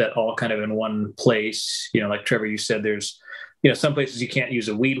like to get that all kind of in one place. You know, like Trevor, you said, there's, some places you can't use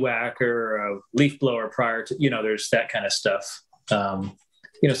a weed whacker or a leaf blower prior to, there's that kind of stuff.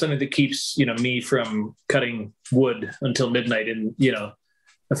 Something that keeps, me from cutting wood until midnight and,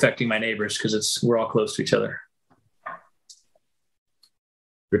 affecting my neighbors, because we're all close to each other.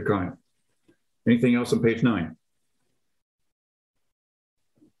 Good comment. Anything else on page 9?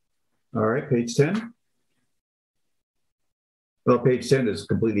 All right, page 10. Well, page 10 is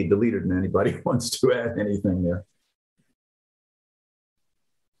completely deleted, and anybody wants to add anything there.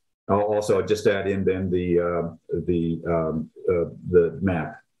 I'll also just add in then the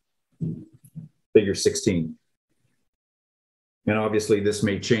map, figure 16. And obviously this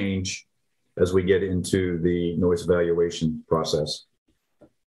may change as we get into the noise evaluation process.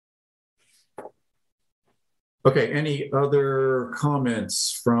 Okay, any other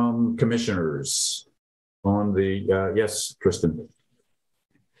comments from commissioners on the, yes, Tristan.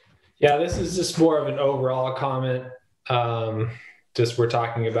 Yeah, this is just more of an overall comment. Just we're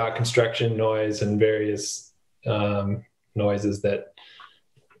talking about construction noise and various noises that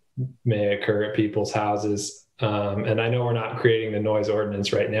may occur at people's houses. And I know we're not creating the noise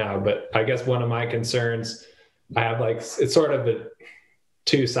ordinance right now, but I guess one of my concerns I have like, it's sort of a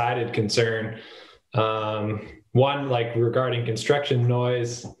two-sided concern. One, like regarding construction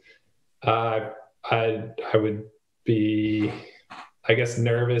noise, I would be, I guess,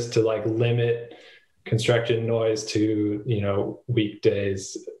 nervous to like limit construction noise to, you know,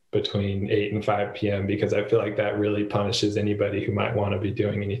 weekdays between 8 and 5 p.m. because I feel like that really punishes anybody who might want to be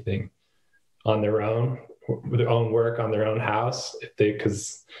doing anything on their own work on their own house.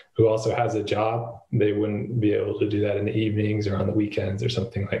 Because who also has a job, they wouldn't be able to do that in the evenings or on the weekends or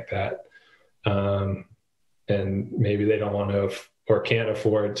something like that. And maybe they don't want to or can't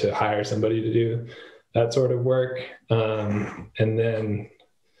afford to hire somebody to do that sort of work. And then,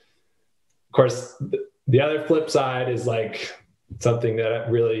 of course, the other flip side is like something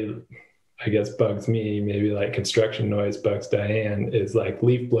that really, I guess, bugs me, maybe like construction noise bugs Diane, is like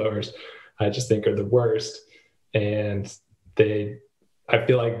leaf blowers. I just think are the worst. And I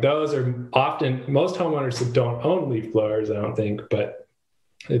feel like those are often, most homeowners that don't own leaf blowers, I don't think, but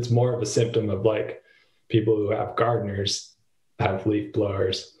it's more of a symptom of like people who have gardeners have leaf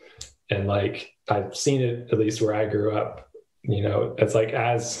blowers. And like, I've seen it, at least where I grew up, you know, it's like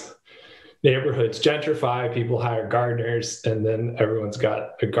as neighborhoods gentrify, people hire gardeners, and then everyone's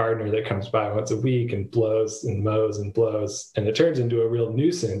got a gardener that comes by once a week and blows and mows and blows, and it turns into a real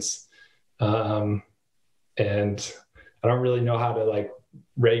nuisance. And I don't really know how to like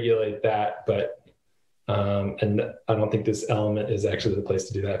regulate that, but and I don't think this element is actually the place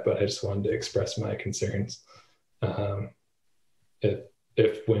to do that, but I just wanted to express my concerns.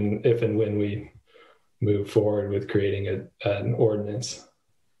 If and when we move forward with creating an ordinance.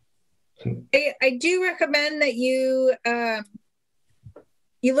 I do recommend that you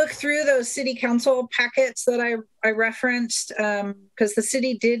look through those city council packets that I referenced, because the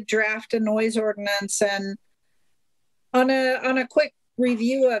city did draft a noise ordinance, and on a quick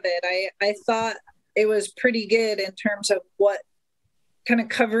review of it, I thought it was pretty good in terms of what kind of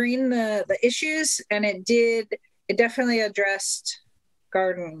covering the issues, and it definitely addressed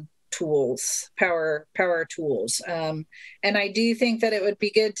garden tools, power tools. And I do think that it would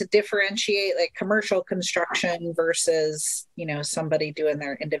be good to differentiate like commercial construction versus, you know, somebody doing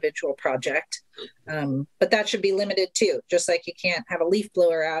their individual project. But that should be limited too. Just like you can't have a leaf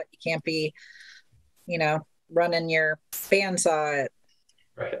blower out, you can't be, you know, running your bandsaw at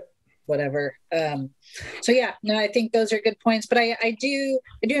whatever. So yeah, no, I think those are good points. But I do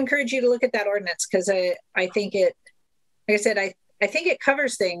encourage you to look at that ordinance, because I think it, like I said, I think it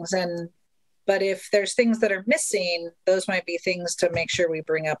covers things, but if there's things that are missing, those might be things to make sure we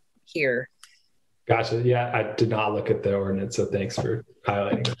bring up here. Gotcha. Yeah, I did not look at the ordinance, so thanks for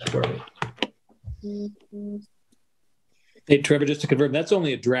highlighting that for me. Hey, Trevor, just to confirm, that's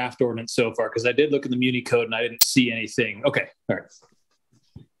only a draft ordinance so far, because I did look in the Muni code and I didn't see anything. Okay, all right.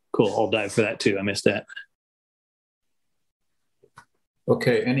 Cool, I'll dive for that too. I missed that.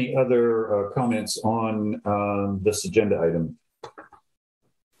 Okay, any other comments on this agenda item?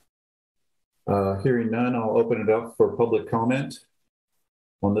 Hearing none, I'll open it up for public comment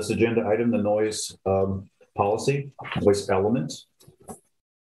on this agenda item, the noise policy, noise element.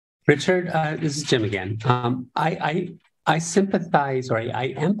 Richard, this is Jim again. I sympathize, or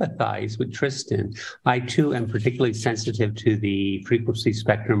I empathize with Tristan. I too am particularly sensitive to the frequency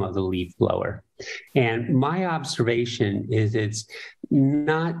spectrum of the leaf blower. And my observation is it's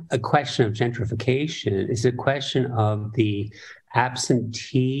not a question of gentrification, it's a question of the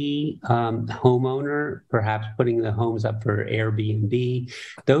absentee homeowner, perhaps putting the homes up for Airbnb.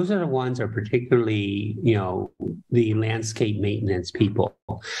 Those are the ones that are particularly, you know, the landscape maintenance people.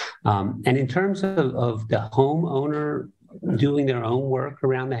 And in terms of the homeowner doing their own work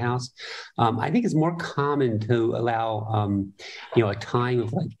around the house, I think it's more common to allow, you know, a time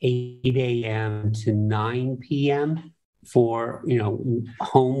of like 8 a.m. to 9 p.m. for, you know,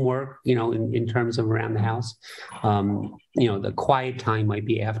 homework, you know, in terms of around the house. You know, the quiet time might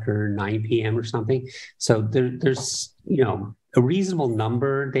be after 9 p.m. or something. So there's, you know, a reasonable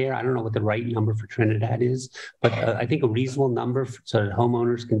number there. I don't know what the right number for Trinidad is, but I think a reasonable number so that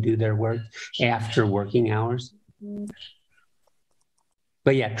homeowners can do their work after working hours.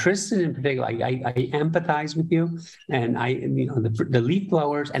 But yeah, Tristan in particular, I empathize with you, and you know, the leaf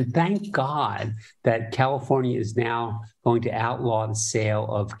blowers, and thank God that California is now going to outlaw the sale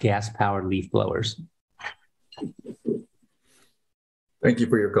of gas-powered leaf blowers. Thank you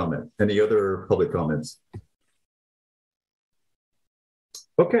for your comment. Any other public comments?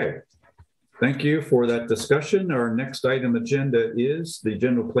 Okay, thank you for that discussion. Our next item agenda is the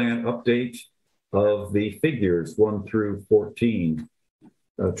general plan update of the figures 1 through 14.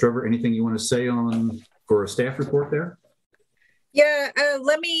 Trevor, anything you want to say for a staff report there? Yeah,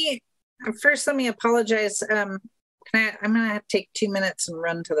 let me First, let me apologize. I'm going to have to take 2 minutes and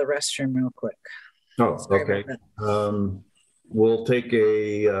run to the restroom real quick. Oh, Sorry okay. about that. We'll take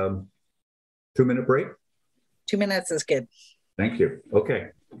a 2-minute break. 2 minutes is good. Thank you. Okay.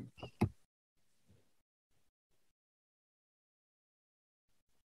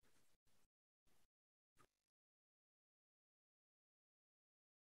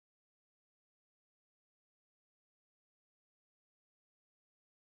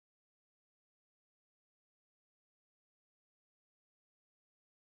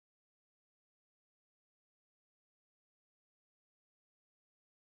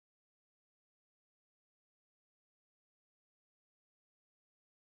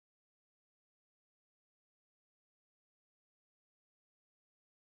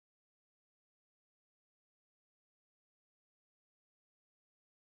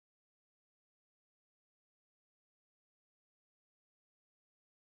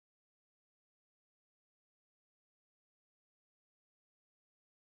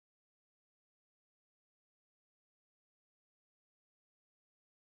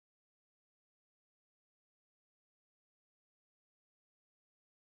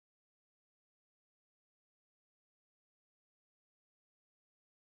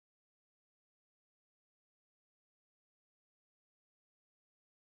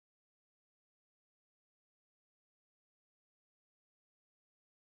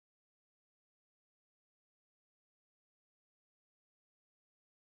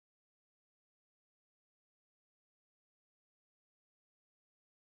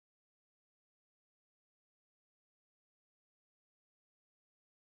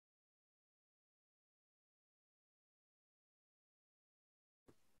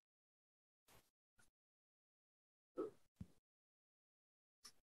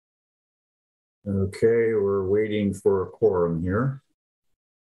 Okay, we're waiting for a quorum here.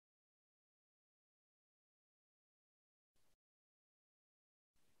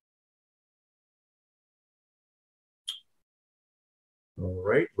 All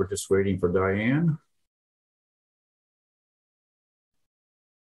right, we're just waiting for Diane.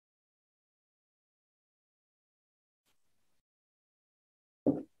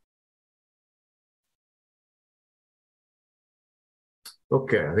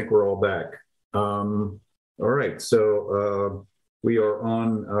 Okay, I think we're all back. All right, so we are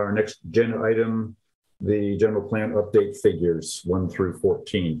on our next agenda item, the general plan update figures 1 through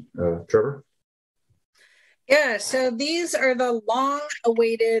 14. Trevor? Yeah, so these are the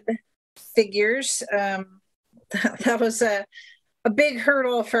long-awaited figures. That was a big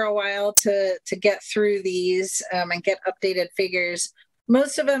hurdle for a while to get through these and get updated figures.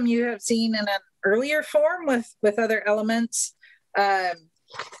 Most of them you have seen in an earlier form with other elements.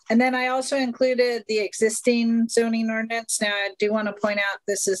 And then I also included the existing zoning ordinance. Now, I do want to point out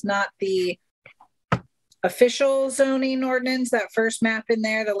this is not the official zoning ordinance, that first map in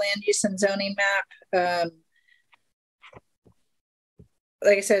there, the land use and zoning map.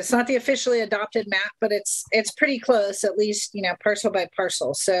 Like I said, it's not the officially adopted map, but it's pretty close, at least, parcel by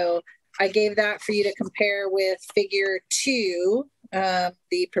parcel. So I gave that for you to compare with figure 2,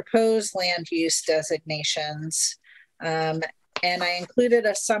 the proposed land use designations. And I included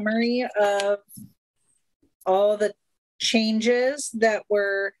a summary of all the changes that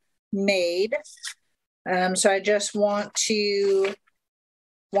were made. So I just want you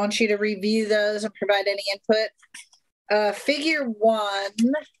to review those and provide any input. Figure 1,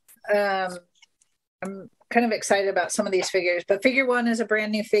 I'm kind of excited about some of these figures, but figure 1 is a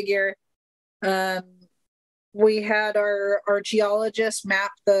brand new figure. We had our geologists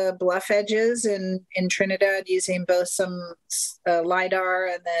map the bluff edges in Trinidad using both some LIDAR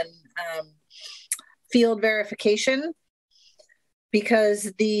and then field verification,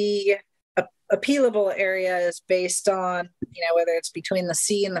 because the appealable area is based on, whether it's between the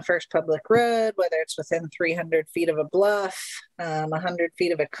sea and the first public road, whether it's within 300 feet of a bluff, 100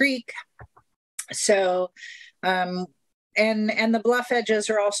 feet of a creek. So, and the bluff edges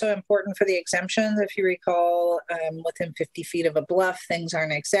are also important for the exemptions. If you recall, within 50 feet of a bluff, things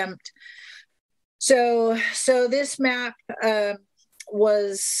aren't exempt. So this map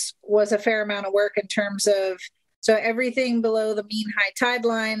was a fair amount of work in terms of, so everything below the mean high tide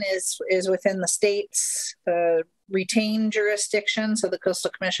line is within the state's retained jurisdiction. So the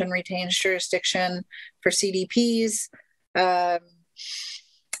Coastal Commission retains jurisdiction for CDPs.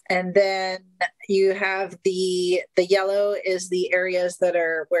 And then you have the yellow is the areas that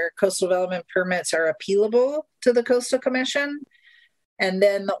are where coastal development permits are appealable to the Coastal Commission. And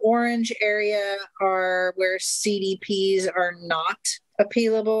then the orange area are where CDPs are not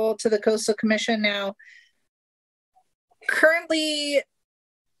appealable to the Coastal Commission. Now, currently,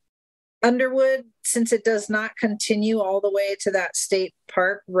 Underwood, since it does not continue all the way to that state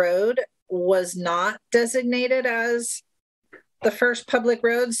park road, was not designated as the first public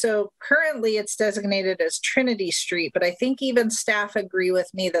road. So currently it's designated as Trinity Street, but I think even staff agree with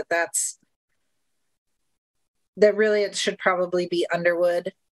me that really it should probably be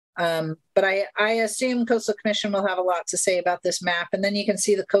Underwood. But I assume Coastal Commission will have a lot to say about this map. And then you can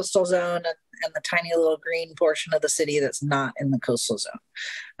see the coastal zone and the tiny little green portion of the city that's not in the coastal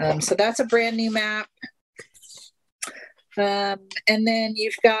zone. So that's a brand new map. And then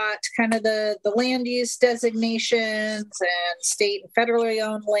you've got kind of the land use designations and state and federally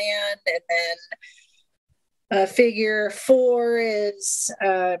owned land. And then figure 4 is,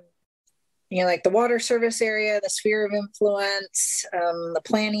 like the water service area, the sphere of influence, the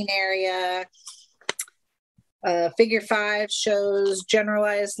planning area. Figure 5 shows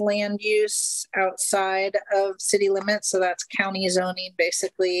generalized land use outside of city limits. So that's county zoning,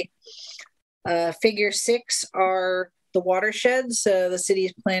 basically. Figure 6 are the watersheds. So the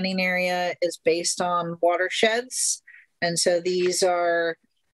city's planning area is based on watersheds. And so these are,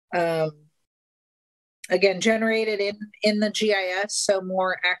 again, generated in the GIS, so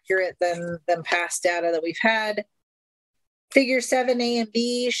more accurate than past data that we've had. Figure 7A and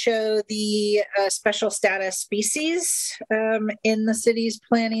B show the special status species in the city's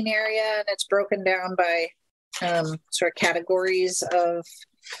planning area, and it's broken down by sort of categories of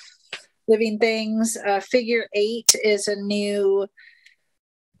living things. Figure 8 is a new,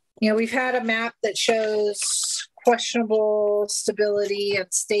 we've had a map that shows questionable stability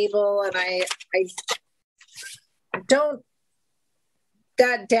and stable, and I don't,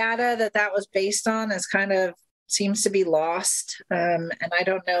 that data that was based on is kind of seems to be lost. And I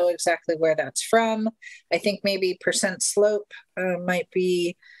don't know exactly where that's from. I think maybe percent slope might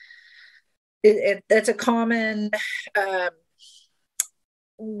be, that's a common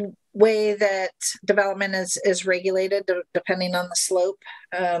way that development is regulated depending on the slope.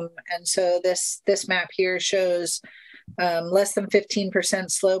 And so this map here shows less than 15%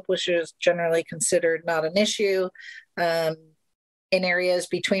 slope, which is generally considered not an issue. In areas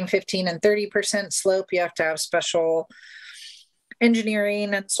between 15 and 30% slope, you have to have special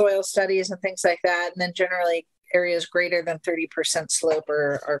engineering and soil studies and things like that. And then generally areas greater than 30% slope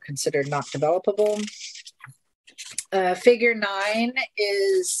are considered not developable. Figure 9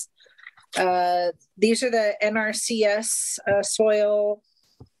 is, these are the NRCS soil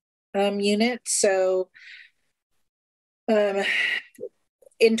units. So in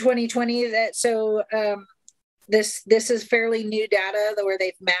 2020, this is fairly new data where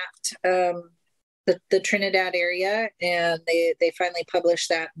they've mapped the Trinidad area, and they finally published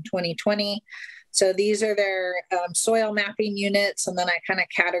that in 2020. So these are their soil mapping units, and then I kind of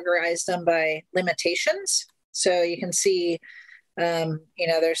categorized them by limitations. So you can see,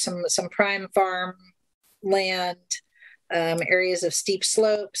 there's some prime farm land, areas of steep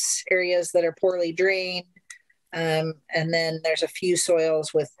slopes, areas that are poorly drained, and then there's a few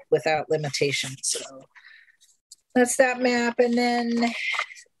soils without limitations. So that's that map. And then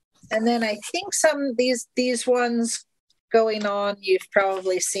I think some these ones going on, you've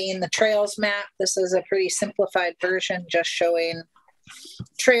probably seen the trails map. This is a pretty simplified version, just showing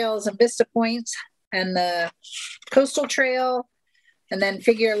trails and vista points and the coastal trail. And then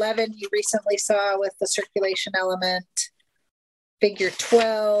figure 11 you recently saw with the circulation element. Figure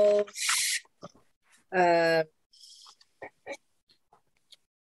 12.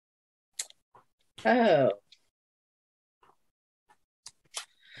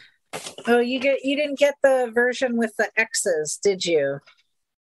 Oh, you didn't get the version with the X's, did you?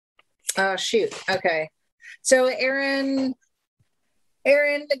 Oh, shoot. Okay. So Aaron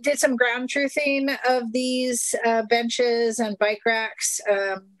did some ground truthing of these benches and bike racks.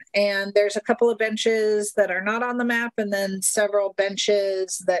 And there's a couple of benches that are not on the map, and then several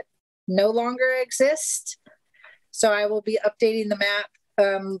benches that no longer exist. So I will be updating the map.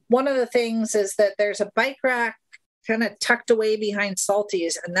 One of the things is that there's a bike rack kind of tucked away behind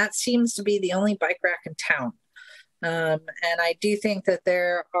Salty's, and that seems to be the only bike rack in town. And I do think that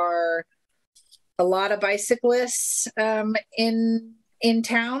there are a lot of bicyclists in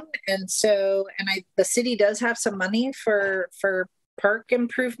town, and the city does have some money for park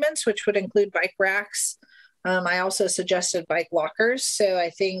improvements, which would include bike racks. I also suggested bike lockers. So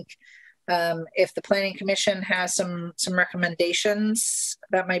I think if the Planning Commission has some recommendations,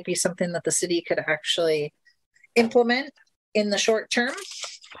 that might be something that the city could actually implement in the short term.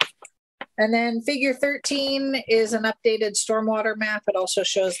 And then figure 13 is an updated stormwater map. It also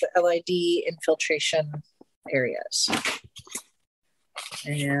shows the LID infiltration areas.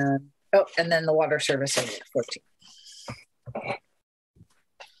 And then the water service area 14.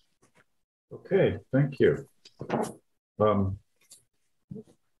 Okay, thank you. For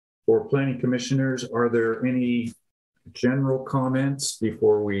planning commissioners, are there any general comments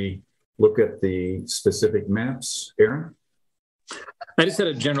before we look at the specific maps? Aaron? I just had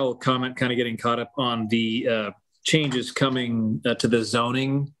a general comment, kind of getting caught up on the changes coming to the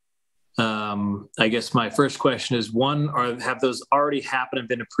zoning. I guess my first question is, one, have those already happened and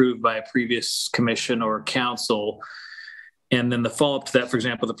been approved by a previous commission or council? And then the follow-up to that, for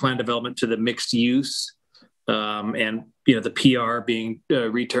example, the plan development to the mixed use, and the PR being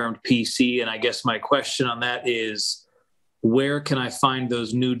retermed PC. And I guess my question on that is, where can I find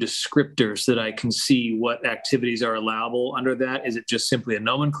those new descriptors that I can see what activities are allowable under that? Is it just simply a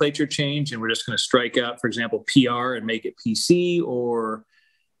nomenclature change and we're just going to strike out, for example, PR and make it PC? Or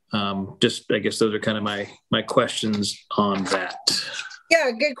I guess those are kind of my questions on that.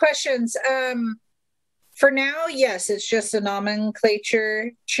 Yeah, good questions. For now, yes, it's just a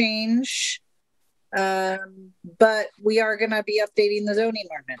nomenclature change. But we are going to be updating the zoning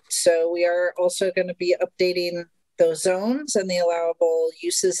ordinance. So we are also going to be updating those zones and the allowable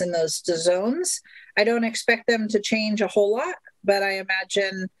uses in those zones. I don't expect them to change a whole lot, but I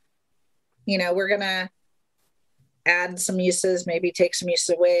imagine, we're going to add some uses, maybe take some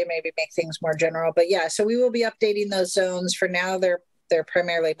uses away, maybe make things more general. But yeah, so we will be updating those zones. For now, they're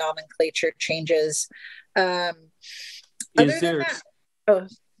primarily nomenclature changes. Go ahead.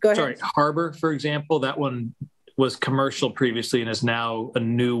 Sorry, Harbor, for example, that one was commercial previously and is now a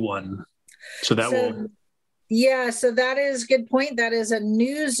new one. So that will... Yeah, so that is a good point. That is a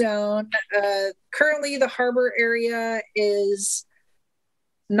new zone. Currently, the harbor area is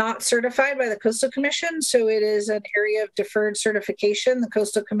not certified by the Coastal Commission, so it is an area of deferred certification. The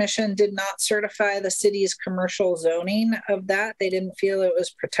Coastal Commission did not certify the city's commercial zoning of that. They didn't feel it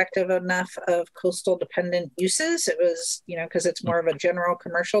was protective enough of coastal dependent uses. It was, because it's more of a general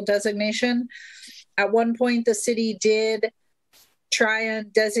commercial designation. At one point, the city did try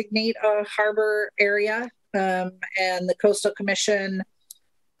and designate a harbor area, and the Coastal Commission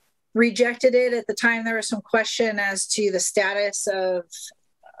rejected it. At the time, there was some question as to the status of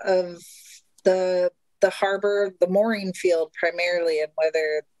the harbor, the mooring field primarily, and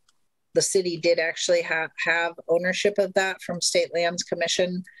whether the city did actually have ownership of that from State Lands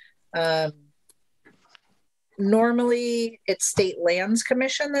Commission. Normally, it's State Lands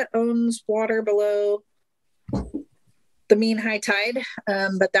Commission that owns water below the mean high tide,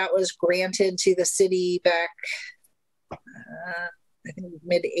 but that was granted to the city back, I think,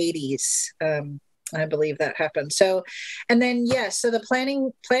 mid-'80s. I believe that happened. So, and then, yes, so the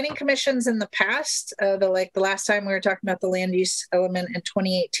planning commissions in the past, the last time we were talking about the land use element in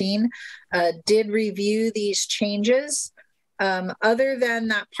 2018, did review these changes. Other than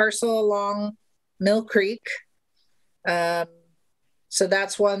that parcel along Mill Creek. So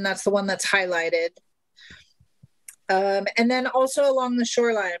that's the one that's highlighted. And then also along the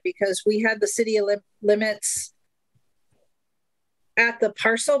shoreline, because we had the city limits at the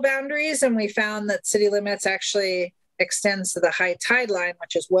parcel boundaries, and we found that city limits actually extends to the high tide line,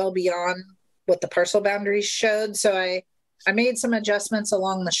 which is well beyond what the parcel boundaries showed. So I made some adjustments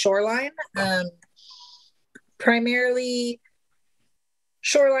along the shoreline. Primarily,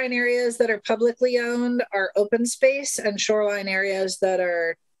 shoreline areas that are publicly owned are open space, and shoreline areas that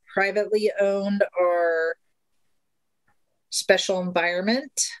are privately owned are special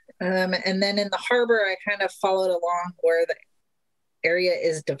environment. And then in the harbor, I kind of followed along where the area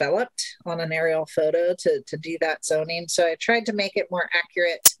is developed on an aerial photo to do that zoning. So I tried to make it more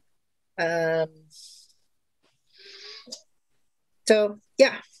accurate. So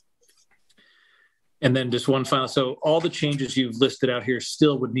yeah. And then just one final, so all the changes you've listed out here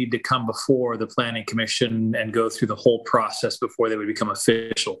still would need to come before the Planning Commission and go through the whole process before they would become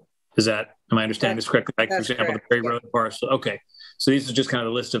official. Am I understanding this correctly? Like, for example, correct. The Prairie Road parcel. Okay. So these are just kind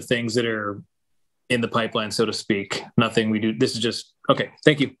of a list of things that are in the pipeline, so to speak. Nothing we do. This is just, okay.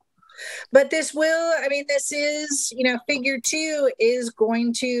 Thank you. But this is, figure 2 is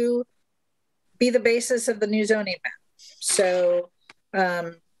going to be the basis of the new zoning map. So,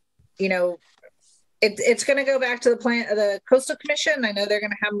 it's going to go back to the Coastal Commission. I know they're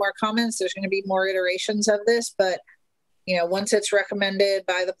going to have more comments. There's going to be more iterations of this, but once it's recommended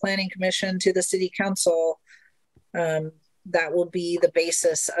by the Planning Commission to the City Council, that will be the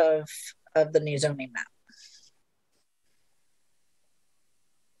basis of the new zoning map.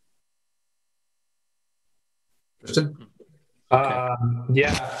 Kristen? I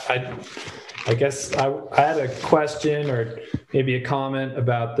guess I had a question or maybe a comment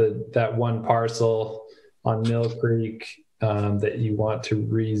about that one parcel on Mill Creek that you want to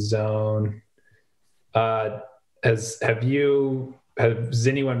rezone. Have you has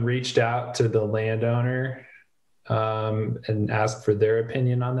anyone reached out to the landowner and asked for their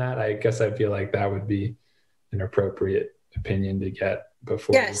opinion on that? I guess I feel like that would be an appropriate opinion to get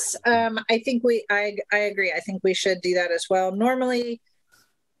before. Yes, I think I agree. I think we should do that as well. Normally,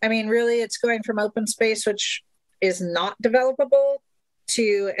 I mean, really, it's going from open space, which is not developable,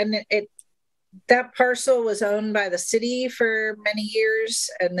 to, and that parcel was owned by the city for many years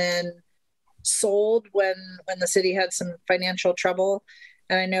and then sold when the city had some financial trouble.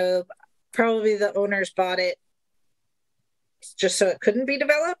 And I know probably the owners bought it just so it couldn't be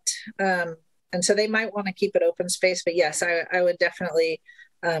developed. And so they might want to keep it open space. But yes, I would definitely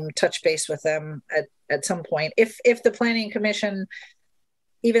touch base with them at some point. If the Planning Commission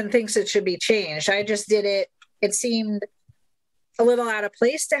even thinks it should be changed. I just did it. It seemed a little out of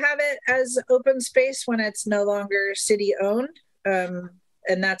place to have it as open space when it's no longer city owned. And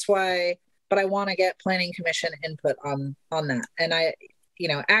that's why, but I want to get Planning Commission input on that. And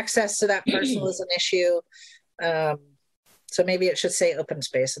access to that parcel is an issue. So maybe it should say open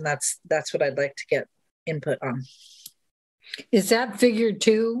space, and that's what I'd like to get input on. Is that figure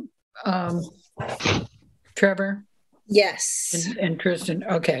 2, Trevor? Yes. And Kristen,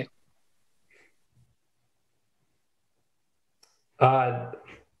 okay.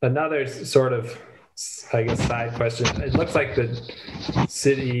 Another sort of, I guess, side question. It looks like the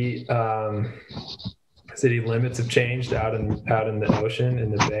city limits have changed out in the ocean,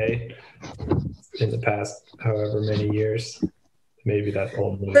 in the bay, in the past however many years. Maybe that's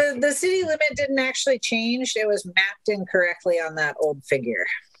old. The city limit didn't actually change. It was mapped incorrectly on that old figure.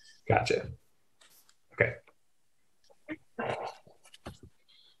 Gotcha. Okay.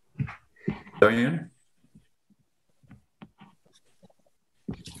 Diane?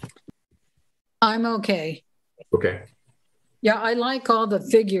 I'm okay. Okay. Yeah, I like all the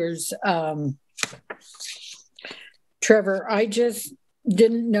figures, Trevor. I just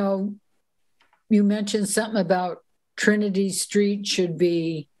didn't know, you mentioned something about Trinity Street should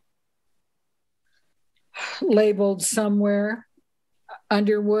be labeled somewhere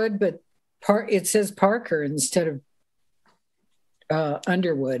Underwood, but it says Parker instead of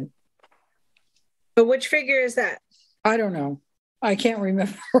Underwood. But which figure is that? I don't know. I can't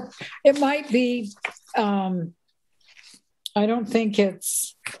remember. It might be, I don't think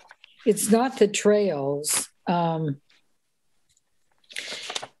it's not the trails.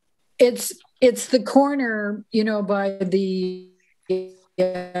 It's the corner, by the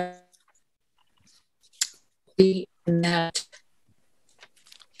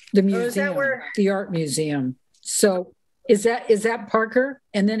museum, the art museum. So is that Parker?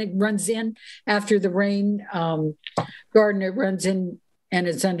 And then it runs in after the rain garden, it runs in and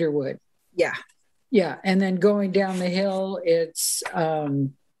it's Underwood. Yeah. Yeah. And then going down the hill, it's I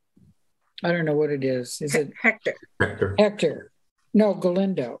don't know what it is. Is it Hector? Hector. No,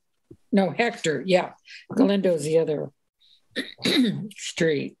 Galindo. No, Hector. Yeah. Galindo's the other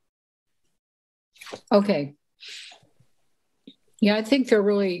street. Okay. Yeah, I think they're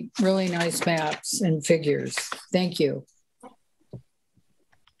really, really nice maps and figures. Thank you.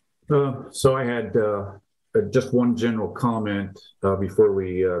 So I had just one general comment before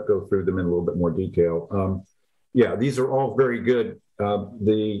we go through them in a little bit more detail. Yeah, these are all very good.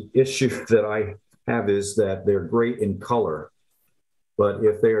 The issue that I have is that they're great in color, but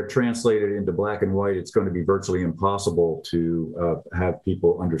if they are translated into black and white, it's going to be virtually impossible to have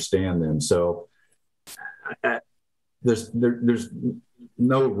people understand them. So there's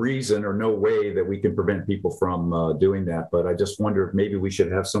no reason or no way that we can prevent people from doing that. But I just wonder if maybe we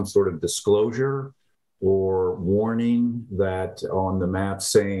should have some sort of disclosure or warning that on the map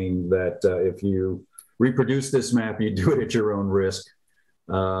saying that if you reproduce this map, you do it at your own risk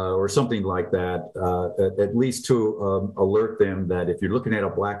or something like that, at least to alert them that if you're looking at a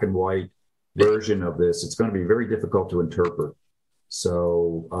black and white version of this, it's going to be very difficult to interpret.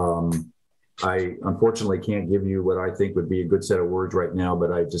 So I unfortunately can't give you what I think would be a good set of words right now,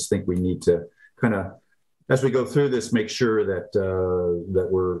 but I just think we need to kind of, as we go through this, make sure that that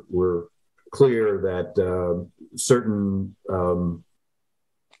we're clear that certain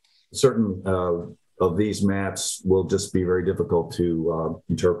of these maps will just be very difficult to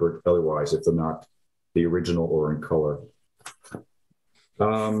interpret otherwise if they're not the original or in color.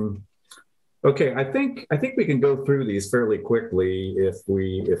 Okay, I think we can go through these fairly quickly if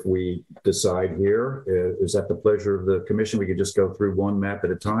we decide here. Is that the pleasure of the commission? We could just go through one map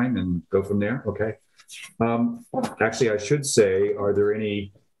at a time and go from there. Okay. Actually, I should say, are there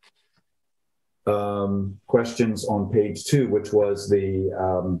any questions on page 2, which was the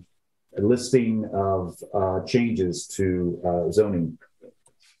listing of changes to zoning?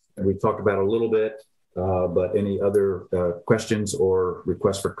 And we talked about a little bit. But any other questions or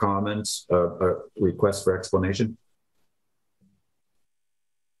requests for comments, requests for explanation?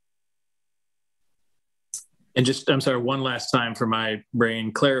 And just, I'm sorry, one last time for my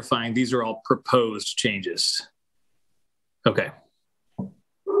brain, clarifying, these are all proposed changes. Okay.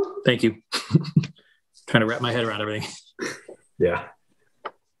 Thank you. Trying to wrap my head around everything. Yeah.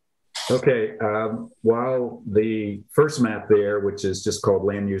 Okay. While the first map there, which is just called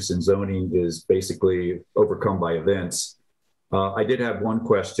land use and zoning, is basically overcome by events, I did have one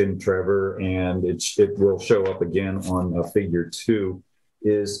question, Trevor, and it will show up again on figure 2.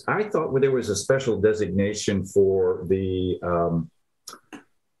 Is I thought there was a special designation for the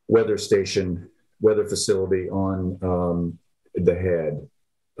weather facility on the head,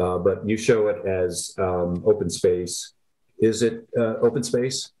 but you show it as open space. Is it open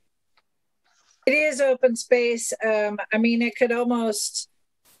space? It is open space. I mean, it should almost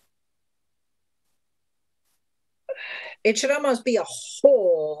be a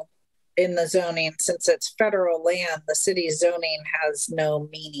whole in the zoning, since it's federal land. The city's zoning has no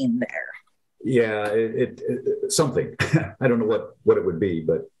meaning there. Yeah, it something. I don't know what it would be,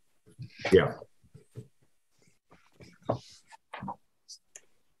 but yeah.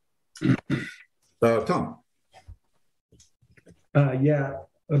 Tom. Yeah,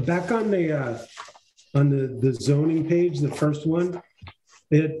 back on the zoning page, the first one,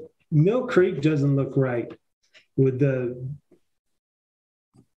 Mill Creek doesn't look right with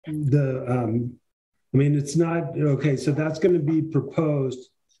I mean, it's not, okay, so that's going to be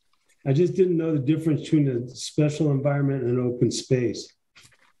proposed. I just didn't know the difference between a special environment and open space.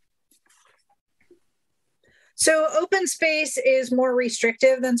 So open space is more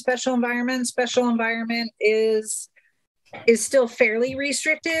restrictive than special environment. Special environment is still fairly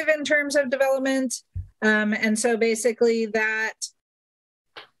restrictive in terms of development. And so basically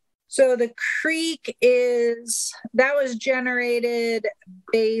so the creek that was generated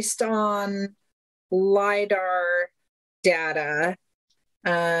based on LIDAR data.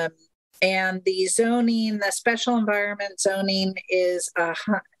 And the special environment zoning is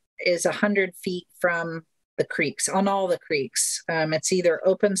 100 feet from the creeks, on all the creeks. It's either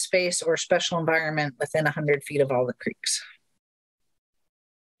open space or special environment within 100 feet of all the creeks.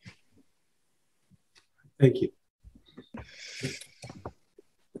 Thank you.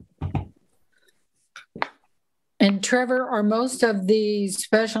 And Trevor, are most of the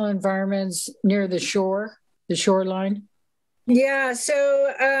special environments near the shoreline? Yeah,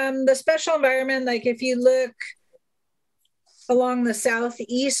 so the special environment, like if you look along the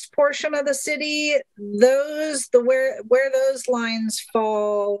southeast portion of the city, where those lines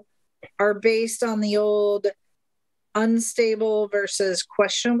fall are based on the old unstable versus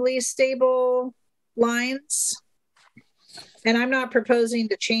questionably stable lines. And I'm not proposing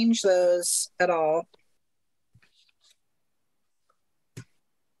to change those at all.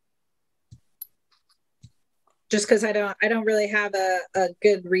 Just because I don't really have a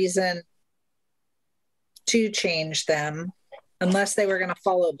good reason to change them, unless they were going to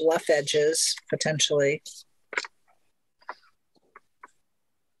follow bluff edges, potentially.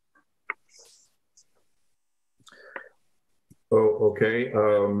 Oh, okay.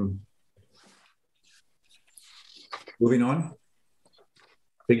 Moving on.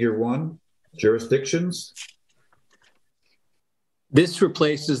 Figure 1, jurisdictions. This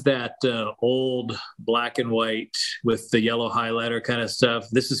replaces that old black and white with the yellow highlighter kind of stuff.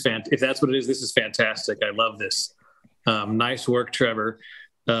 This is if that's what it is, this is fantastic. I love this. Nice work, Trevor.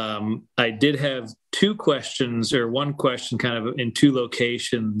 I did have 2 questions, or one question kind of in 2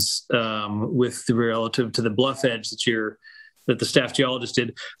 locations with relative to the bluff edge that the staff geologist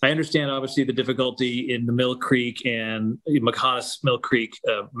did. I understand obviously the difficulty in the Mill Creek and McHonus Mill Creek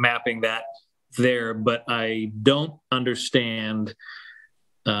mapping that there, but I don't understand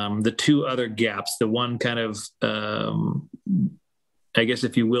the 2 other gaps. The one kind of, I guess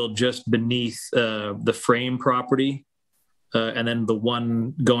if you will, just beneath the frame property, and then the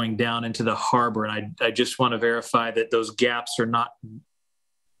one going down into the harbor. And I just want to verify that those gaps are not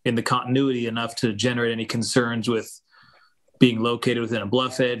in the continuity enough to generate any concerns with being located within a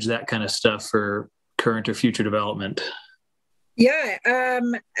bluff edge, that kind of stuff for current or future development. Yeah,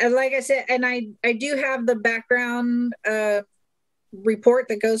 like I said, and I do have the background report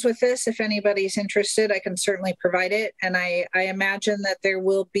that goes with this. If anybody's interested, I can certainly provide it. And I imagine that there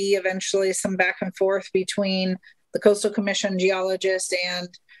will be eventually some back and forth between the Coastal Commission geologist and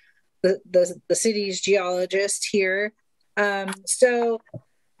the city's geologist here. So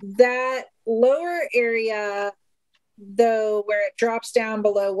that lower area, though, where it drops down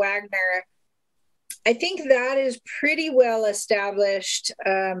below Wagner, I think that is pretty well established,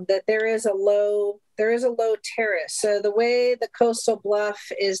 that there is a low terrace. So the way the coastal bluff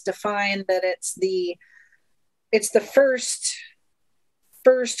is defined, that it's the first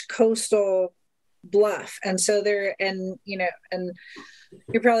coastal bluff. And so and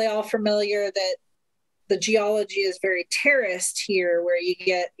you're probably all familiar that the geology is very terraced here, where you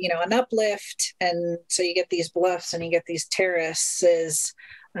get, an uplift. And so you get these bluffs and you get these terraces.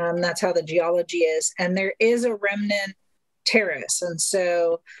 That's how the geology is. And there is a remnant terrace. And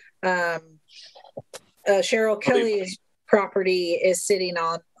so Cheryl Kelly's property is sitting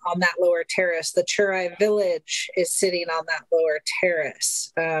on that lower terrace. The Churai village is sitting on that lower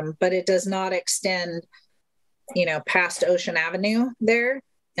terrace. But it does not extend, past Ocean Avenue there.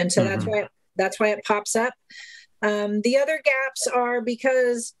 And so that's why it pops up. The other gaps are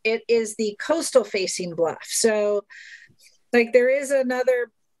because it is the coastal facing bluff. So like there is a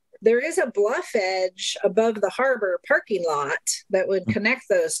bluff edge above the harbor parking lot that would connect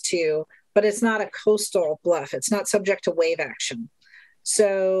those two, but it's not a coastal bluff. It's not subject to wave action.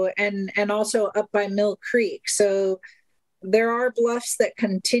 So, and also up by Mill Creek. So there are bluffs that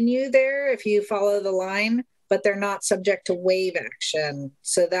continue there if you follow the line, but they're not subject to wave action.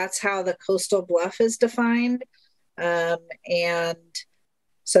 So that's how the coastal bluff is defined. And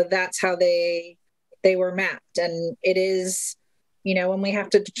so that's how they were mapped. And it is, when we have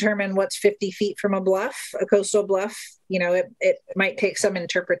to determine what's 50 feet from a coastal bluff, it might take some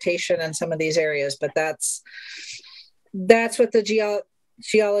interpretation in some of these areas, but that's what the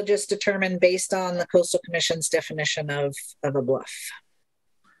geologists determined based on the Coastal Commission's definition of a bluff.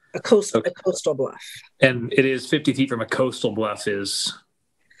 A coastal bluff. And it is 50 feet from a coastal bluff is?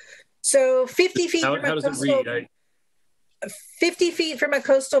 So 50 feet how does it read? 50 feet from a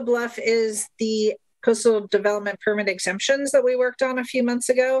coastal bluff is the coastal development permit exemptions that we worked on a few months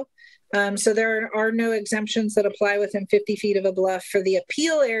ago. So there are no exemptions that apply within 50 feet of a bluff. For the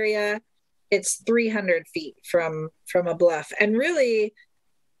appeal area, it's 300 feet from a bluff. And really,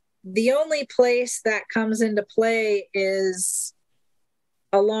 the only place that comes into play is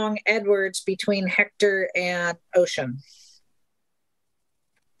along Edwards between Hector and Ocean.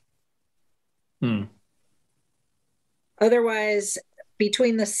 Otherwise,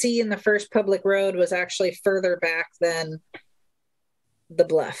 between the sea and the first public road was actually further back than the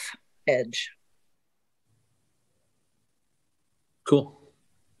bluff edge. Cool.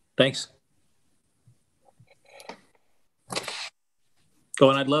 Thanks. Oh,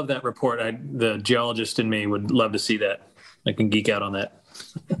 and I'd love that report. The geologist in me would love to see that. I can geek out on that.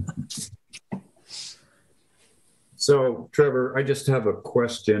 So, Trevor, I just have a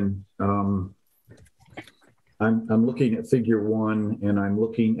question. I'm looking at figure 1, and I'm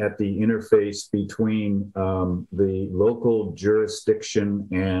looking at the interface between the local jurisdiction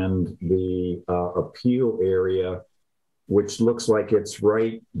and the appeal area, which looks like it's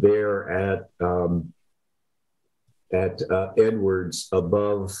right there at Edwards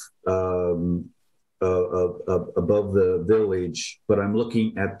above the village, but I'm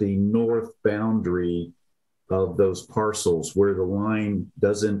looking at the north boundary of those parcels where the line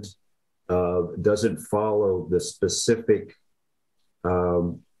doesn't follow the specific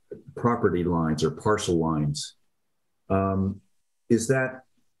property lines or parcel lines. Is that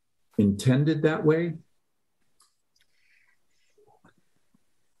intended that way?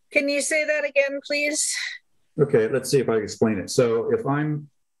 Can you say that again, please? Okay, let's see if I can explain it. So if I'm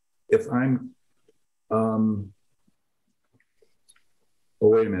oh,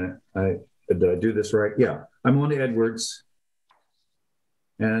 wait a minute. Did I do this right? Yeah, I'm on Edwards,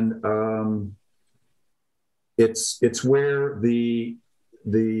 and it's where the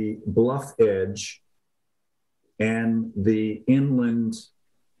bluff edge and the inland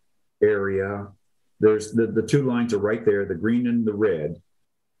area. There's the two lines are right there, the green and the red.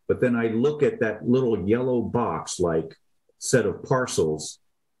 But then I look at that little yellow box like set of parcels,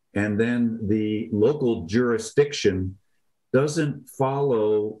 and then the local jurisdiction doesn't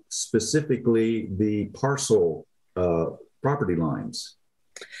follow specifically the parcel property lines.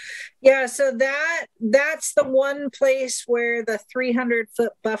 Yeah, so that's the one place where the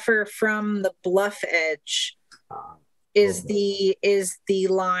 300-foot buffer from the bluff edge is the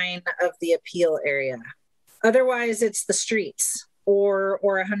line of the appeal area. Otherwise, it's the streets or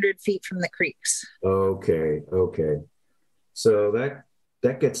 100 feet from the creeks. Okay. So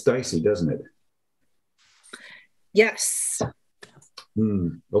that gets dicey, doesn't it? Yes.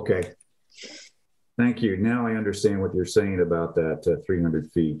 Okay. Thank you. Now I understand what you're saying about that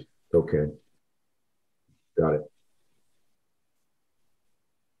 300 feet. Okay. Got it.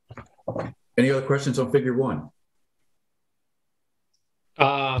 Any other questions on figure 1?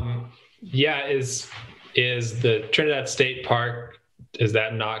 Yeah, is the Trinidad State Park, is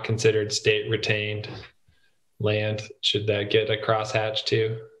that not considered state retained land? Should that get a crosshatch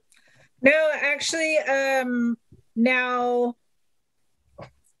too? No, actually, now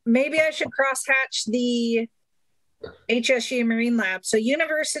maybe I should crosshatch the HSU Marine Lab. So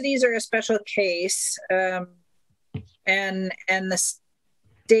universities are a special case, and the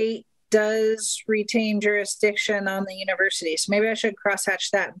state does retain jurisdiction on the university. So maybe I should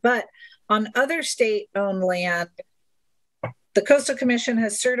crosshatch that. But on other state-owned land, the Coastal Commission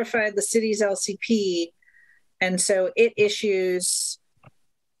has certified the city's LCP, and so it issues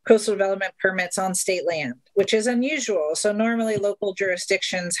coastal development permits on state land, which is unusual. So normally local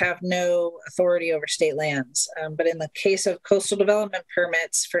jurisdictions have no authority over state lands. But in the case of coastal development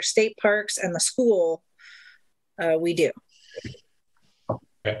permits for state parks and the school, we do.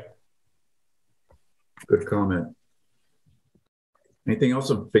 Okay. Good comment. Anything else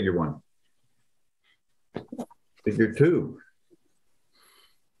on figure 1? Figure 2.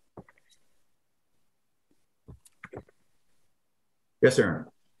 Yes, Aaron.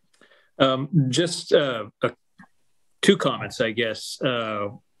 Just 2 comments, I guess.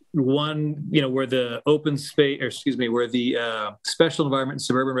 One, where the open space, where the special environment and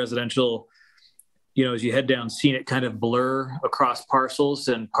suburban residential, as you head down, seeing it kind of blur across parcels,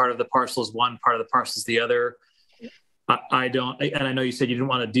 and part of the parcel is one, part of the parcel is the other. I don't, and I know you said you didn't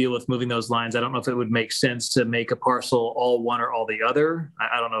want to deal with moving those lines. I don't know if it would make sense to make a parcel all one or all the other.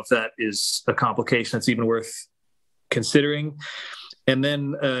 I don't know if that is a complication that's even worth considering. And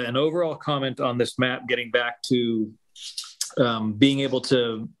then an overall comment on this map, getting back to being able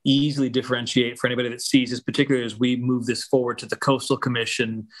to easily differentiate for anybody that sees this, particularly as we move this forward to the Coastal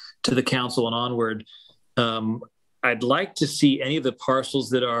Commission, to the council and onward. I'd like to see any of the parcels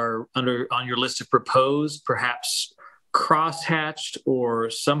that are on your list of proposed, perhaps crosshatched or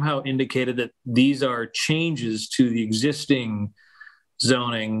somehow indicated that these are changes to the existing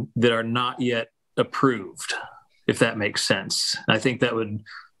zoning that are not yet approved, if that makes sense. I think that would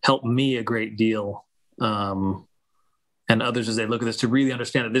help me a great deal, and others as they look at this, to really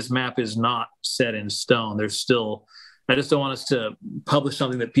understand that this map is not set in stone. There's still, I just don't want us to publish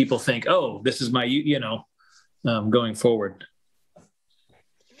something that people think, oh, this is my, going forward.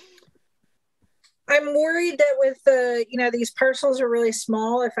 I'm worried that with these parcels are really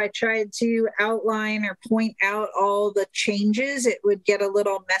small. If I tried to outline or point out all the changes, it would get a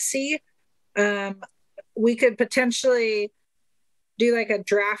little messy. We could potentially do like a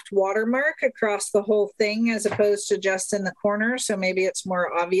draft watermark across the whole thing as opposed to just in the corner. So maybe it's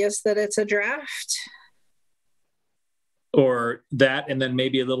more obvious that it's a draft. Or that, and then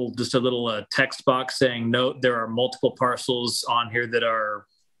maybe a little text box saying, note, there are multiple parcels on here that are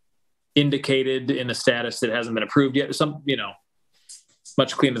indicated in a status that hasn't been approved yet. Some,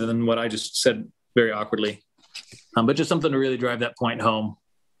 much cleaner than what I just said very awkwardly. But just something to really drive that point home.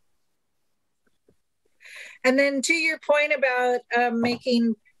 And then to your point about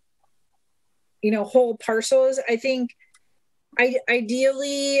making, whole parcels, I think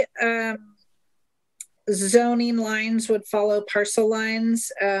ideally zoning lines would follow parcel lines.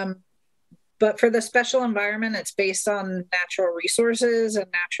 But for the special environment, it's based on natural resources and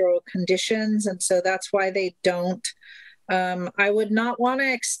natural conditions. And so that's why they don't. I would not want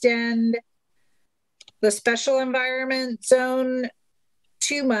to extend the special environment zone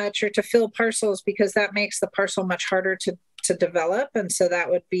too much or to fill parcels, because that makes the parcel much harder to develop. And so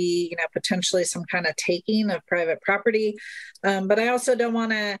that would be, potentially some kind of taking of private property. But I also don't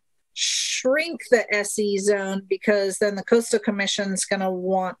want to shrink the SE zone, because then the Coastal Commission's going to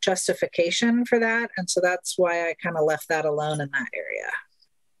want justification for that. And so that's why I kind of left that alone in that area.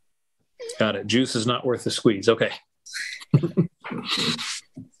 Got it. Juice is not worth the squeeze. Okay.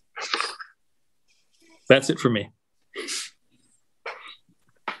 That's it for me.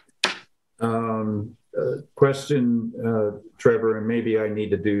 Question, Trevor, and maybe I need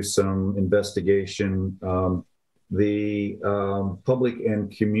to do some investigation. The public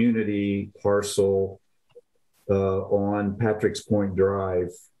and community parcel on Patrick's Point Drive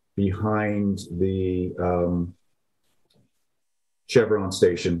behind the Chevron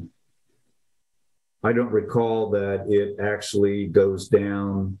station. I don't recall that it actually goes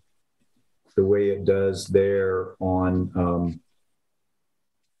down the way it does there on,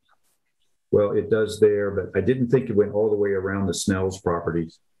 well, it does there, but I didn't think it went all the way around the Snell's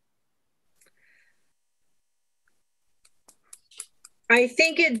properties. I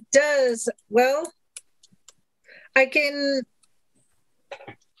think it does. Well, I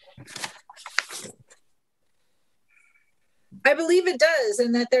believe it does,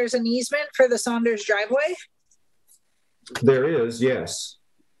 and that there's an easement for the Saunders driveway. There is, yes.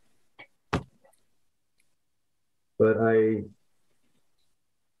 but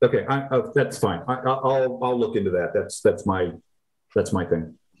that's fine. I'll look into that. That's my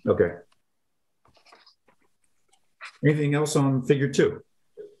thing. Okay. Anything else on figure 2?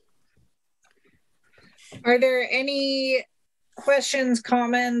 Are there any questions,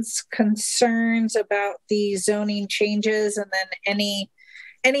 comments, concerns about the zoning changes, and then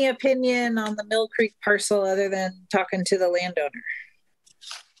any opinion on the Mill Creek parcel other than talking to the landowner?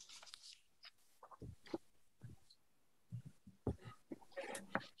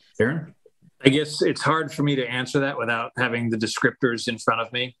 Aaron? I guess it's hard for me to answer that without having the descriptors in front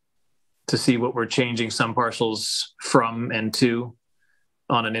of me to see what we're changing some parcels from and to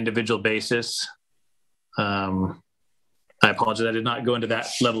on an individual basis. I apologize. I did not go into that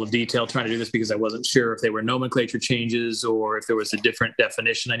level of detail trying to do this because I wasn't sure if they were nomenclature changes or if there was a different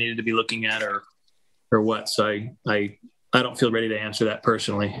definition I needed to be looking at or what. So I don't feel ready to answer that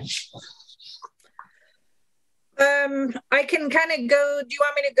personally. I can kind of go, do you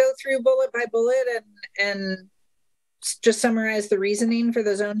want me to go through bullet by bullet and just summarize the reasoning for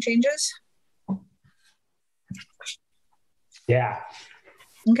the zone changes? Yeah.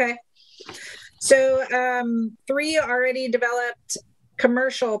 Okay. So 3 already developed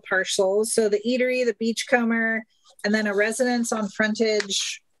commercial parcels. So the eatery, the beachcomber, and then a residence on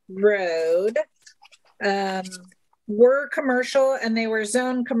frontage road were commercial, and they were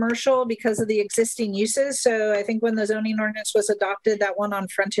zoned commercial because of the existing uses. So I think when the zoning ordinance was adopted, that one on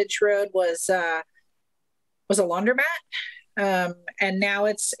frontage road was a laundromat, and now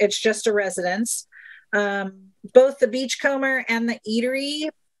it's just a residence. Both the beachcomber and the eatery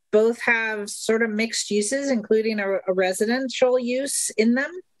both have sort of mixed uses, including a residential use in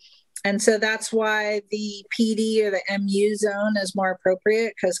them. And so that's why the PD or the MU zone is more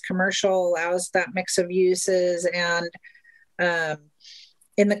appropriate, because commercial allows that mix of uses. And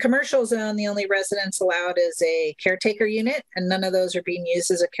in the commercial zone, the only residence allowed is a caretaker unit, and none of those are being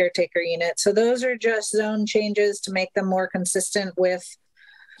used as a caretaker unit. So those are just zone changes to make them more consistent with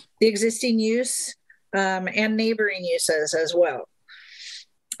the existing use and neighboring uses as well.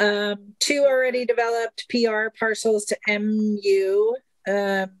 2 already developed PR parcels to MU.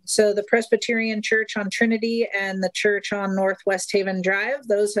 So the Presbyterian Church on Trinity and the church on Northwest Haven Drive,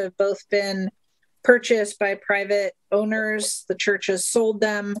 those have both been purchased by private owners. The church has sold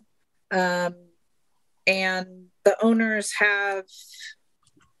them, and the owners have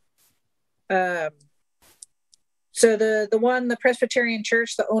so the Presbyterian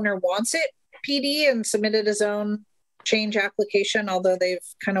Church, the owner wants it PD and submitted his own change application, although they've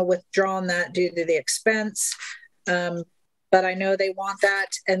kind of withdrawn that due to the expense. But I know they want that.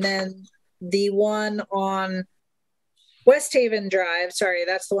 And then the one on West Haven Drive,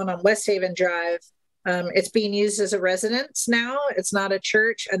 that's the one on West Haven Drive. It's being used as a residence now. It's not a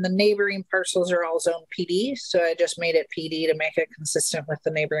church, and the neighboring parcels are all zone PD. So I just made it PD to make it consistent with the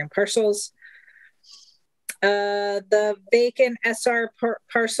neighboring parcels. The vacant SR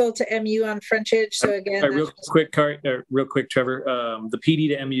parcel to MU on frontage. So again, real quick, Trevor. The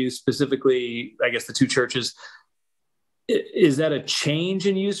PD to MU specifically, I guess the 2 churches. Is that a change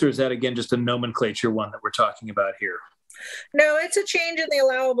in use, or is that again just a nomenclature one that we're talking about here? No, it's a change in the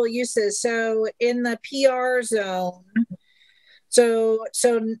allowable uses. So in the PR zone, so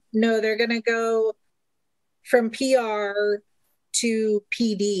no, they're going to go from PR to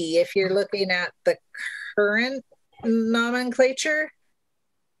PD if you're looking at the current nomenclature.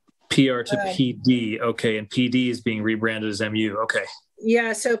 PR to PD, okay, and PD is being rebranded as MU, okay.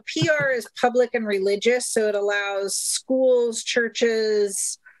 Yeah, so PR is public and religious, so it allows schools,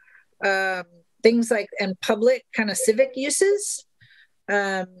 churches, things like, and public kind of civic uses,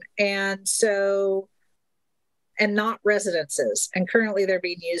 and not residences. And currently they're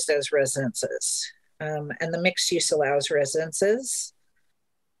being used as residences, and the mixed use allows residences.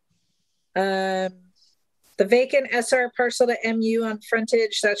 The vacant SR parcel to MU on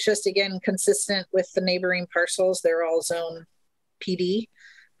frontage, that's just, again, consistent with the neighboring parcels. They're all zone PD.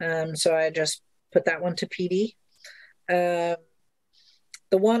 So I just put that one to PD. The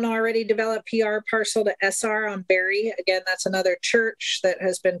one already developed PR parcel to SR on Berry, again, that's another church that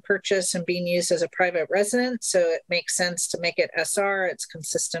has been purchased and being used as a private residence. So it makes sense to make it SR. It's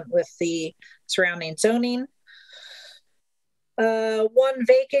consistent with the surrounding zoning. One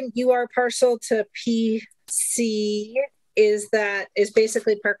vacant UR parcel to PC is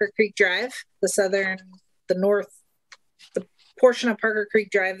basically Parker Creek Drive, the portion of Parker Creek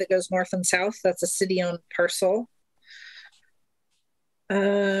Drive that goes north and south. That's a city-owned parcel.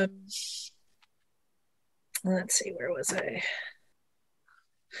 Let's see, where was I?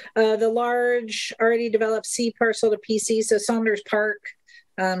 The large already developed C parcel to PC, so Saunders Park.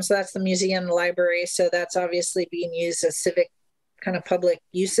 So that's the museum, the library. So that's obviously being used as civic kind of public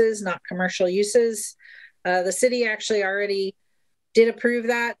uses, not commercial uses. The city actually already did approve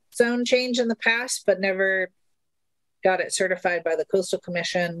that zone change in the past, but never got it certified by the Coastal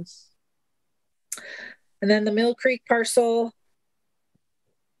Commission. And then the Mill Creek parcel.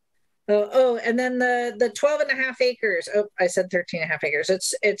 And then the 12 and a half acres. Oh, I said 13 and a half acres.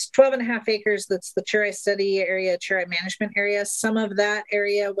 It's 12 and a half acres. That's the Churai study area, Churai management area. Some of that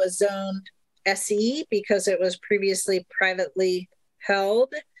area was zoned SE because it was previously privately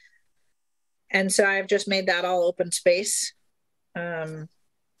held. And so I've just made that all open space.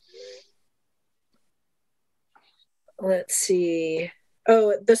 Let's see.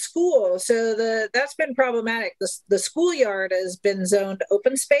 Oh, the school. So that's been problematic. The schoolyard has been zoned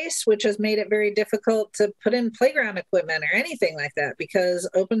open space, which has made it very difficult to put in playground equipment or anything like that because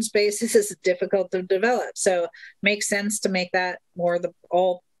open space is difficult to develop. So it makes sense to make that more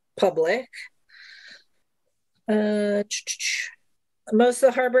all public. Most of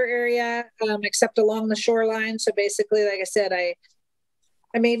the harbor area, except along the shoreline. So basically, like I said, I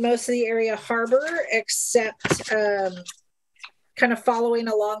made most of the area harbor, except kind of following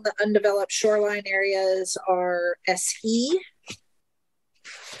along the undeveloped shoreline areas are SE.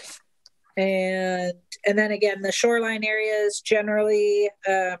 And then again, the shoreline areas generally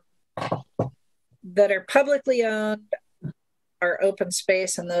that are publicly owned are open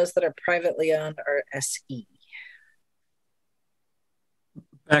space, and those that are privately owned are SE.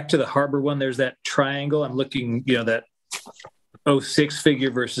 Back to the harbor one, there's that triangle. I'm looking, that 06 figure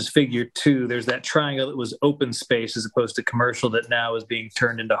versus figure 2. There's that triangle that was open space as opposed to commercial that now is being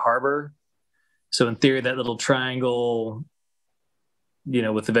turned into harbor. So in theory, that little triangle,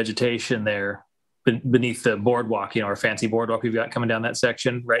 with the vegetation there beneath the boardwalk, our fancy boardwalk we've got coming down that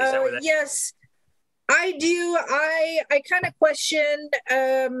section, right? Is that where that- Yes, I do. I kind of questioned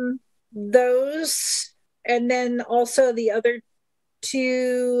those, and then also the other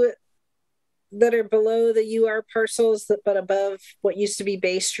two that are below the UR parcels, but above what used to be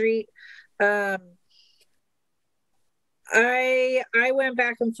Bay Street. I went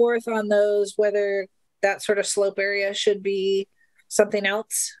back and forth on those, whether that sort of slope area should be something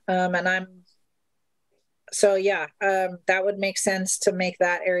else. That would make sense to make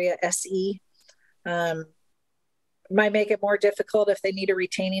that area SE. Might make it more difficult if they need a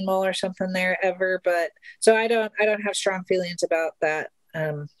retaining wall or something there ever, but so I don't have strong feelings about that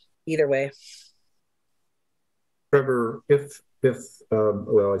either way. Trevor, if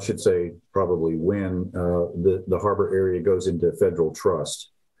I should say probably when the harbor area goes into federal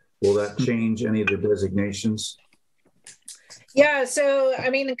trust, will that change any of the designations? Yeah, so I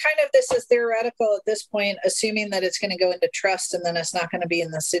mean, kind of this is theoretical at this point, assuming that it's going to go into trust and then it's not going to be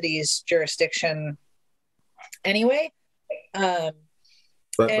in the city's jurisdiction anyway. But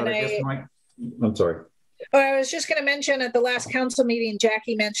I guess I'm sorry. I was just going to mention at the last council meeting,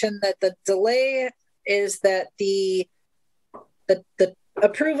 Jackie mentioned that the delay is that the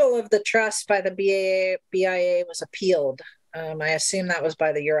approval of the trust by the BIA was appealed. I assume that was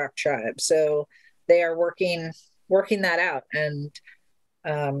by the Yurok tribe. So they are working that out, and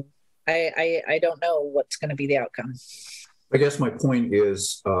I don't know what's going to be the outcome. I guess my point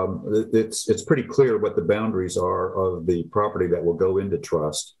is it's pretty clear what the boundaries are of the property that will go into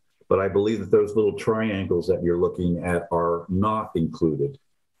trust, but I believe that those little triangles that you're looking at are not included.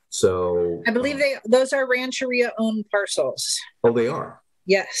 So I believe those are Rancheria owned parcels. Oh, they are?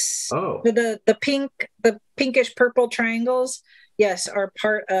 Yes. Oh. The pinkish purple triangles, yes, are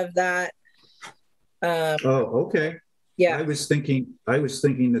part of that. Okay. Yeah. I was thinking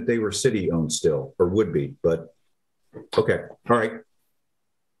that they were city owned still, or would be, but okay. All right.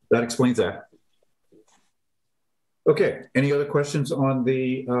 That explains that. Okay. Any other questions on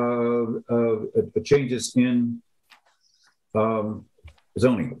the changes in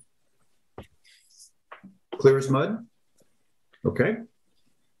zoning? Clear as mud? Okay.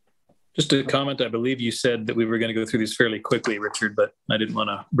 Just a comment. I believe you said that we were going to go through these fairly quickly, Richard, but I didn't want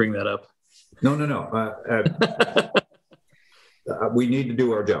to bring that up. No. We need to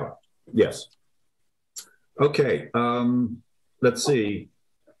do our job. Yes. Okay. Let's see.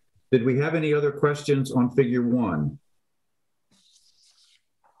 Did we have any other questions on figure 1?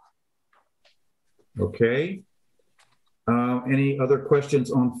 Okay. Any other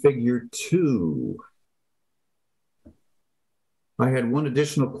questions on figure 2? I had one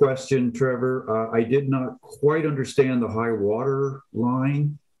additional question, Trevor. I did not quite understand the high water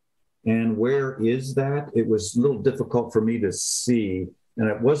line. And where is that? It was a little difficult for me to see. And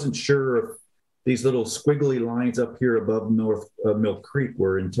I wasn't sure if these little squiggly lines up here above North Mill Creek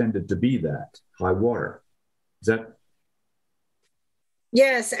were intended to be that high water. Is that?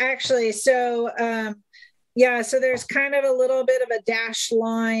 Yes, actually. So, yeah, so there's kind of a little bit of a dash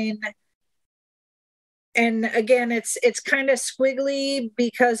line. And again, it's kind of squiggly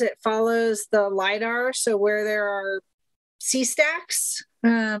because it follows the LIDAR. So where there are sea stacks,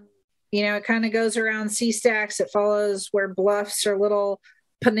 it kind of goes around sea stacks. It follows where bluffs or little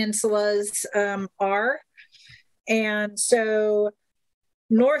peninsulas are. And so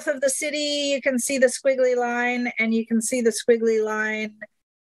north of the city, you can see the squiggly line, and you can see the squiggly line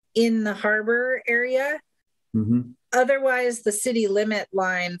in the harbor area. Mm-hmm. Otherwise, the city limit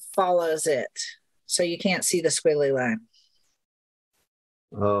line follows it. So you can't see the squiggly line.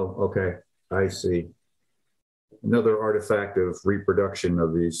 Oh, okay. I see. Another artifact of reproduction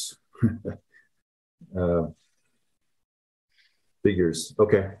of these figures.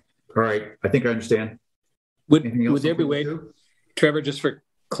 Okay. All right. I think I understand. Would there be a way, Trevor, just for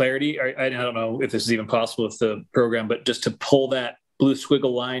clarity, I don't know if this is even possible with the program, but just to pull that blue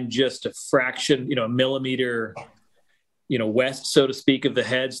squiggle line just a fraction, a millimeter, west, so to speak, of the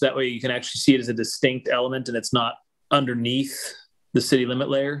hedge. That way you can actually see it as a distinct element and it's not underneath the city limit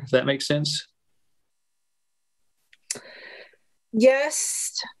layer. If that makes sense.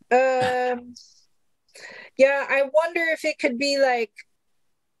 Yes. Yeah, I wonder if it could be like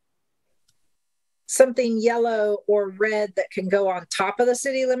something yellow or red that can go on top of the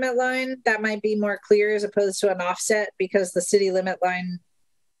city limit line. That might be more clear as opposed to an offset, because the city limit line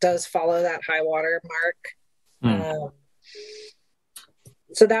does follow that high water mark.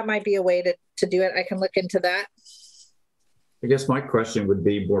 So that might be a way to do it. I can look into that. I guess my question would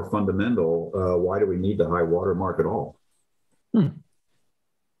be more fundamental. Why do we need the high water mark at all? I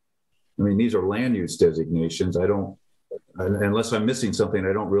mean, these are land use designations. Unless I'm missing something,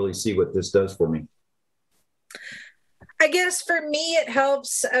 I don't really see what this does for me. I guess for me, it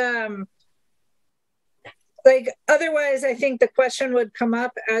helps. Otherwise, I think the question would come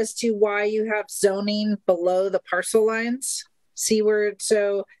up as to why you have zoning below the parcel lines, seaward.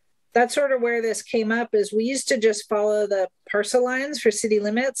 So that's sort of where this came up, is we used to just follow the parcel lines for city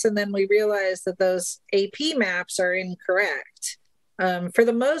limits. And then we realized that those AP maps are incorrect. For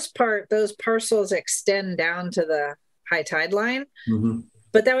the most part, those parcels extend down to the high tide line,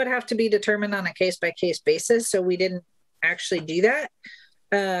 but that would have to be determined on a case-by-case basis. So we didn't actually do that.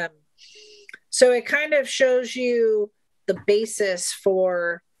 So it kind of shows you the basis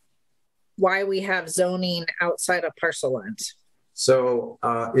for why we have zoning outside of parcel lines. So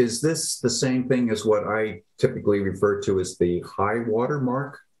is this the same thing as what I typically refer to as the high water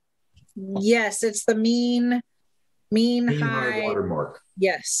mark? Yes, it's the mean high water mark.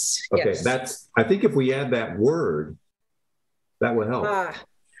 Yes. Okay, yes. I think if we add that word, that would help.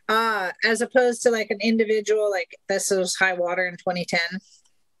 As opposed to like an individual, like this was high water in 2010.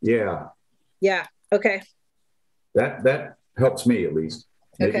 Yeah. Yeah. Okay. That helps me at least.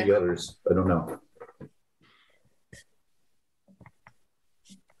 Maybe others, I don't know.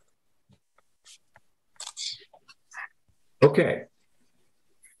 Okay.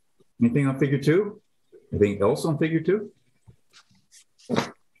 Anything on figure 2? Anything else on figure 2?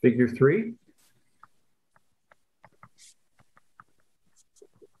 Figure 3?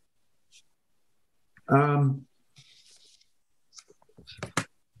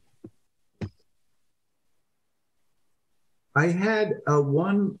 I had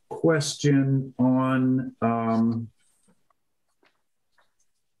one question on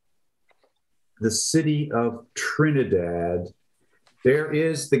the city of Trinidad. There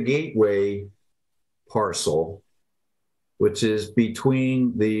is the gateway parcel, which is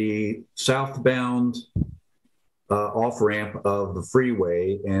between the southbound off-ramp of the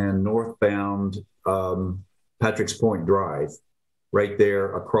freeway and northbound Patrick's Point Drive, right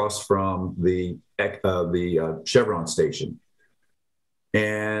there across from the Chevron station.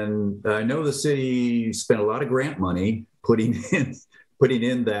 And I know the city spent a lot of grant money putting in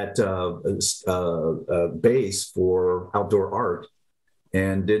that base for outdoor art,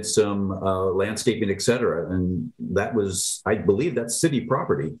 and did some landscaping, et cetera. And that was, I believe that's city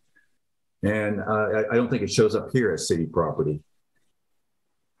property. And I don't think it shows up here as city property.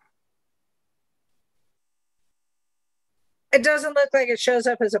 It doesn't look like it shows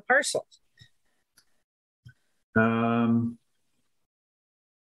up as a parcel.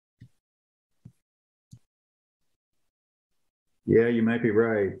 Yeah, you might be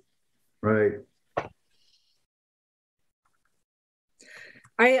right. Right.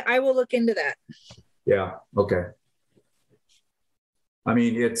 I will look into that. Yeah. Okay. I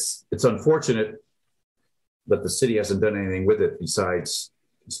mean, it's unfortunate that the city hasn't done anything with it besides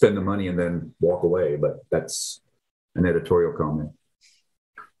spend the money and then walk away, but that's an editorial comment.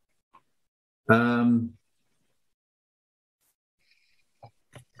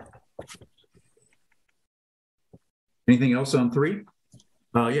 Anything else on 3?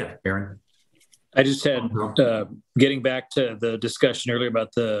 Yeah, Aaron. I just had, getting back to the discussion earlier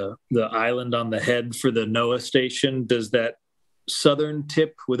about the island on the head for the NOAA station, does that southern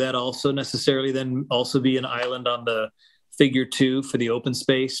tip, would that also necessarily then also be an island on the figure 2 for the open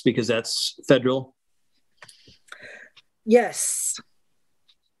space because that's federal? Yes.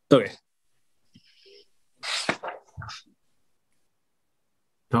 Okay.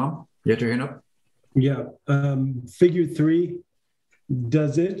 Tom, you had your hand up? Yeah. Figure 3,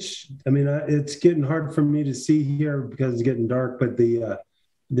 does it? I mean, it's getting hard for me to see here because it's getting dark, but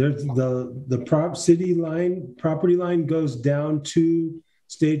there's the city line, property line goes down to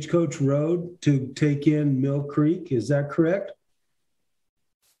Stagecoach Road to take in Mill Creek. Is that correct?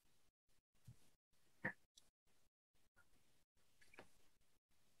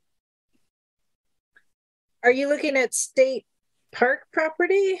 Are you looking at state park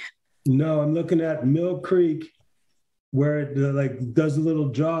property? No, I'm looking at Mill Creek, where it like does a little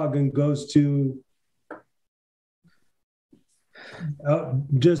jog and goes to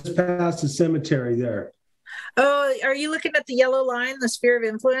just past the cemetery there. Oh, are you looking at the yellow line, the sphere of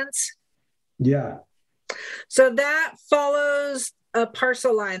influence? Yeah. So that follows a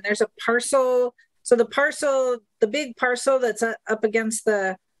parcel line. There's a parcel. So the big parcel that's up against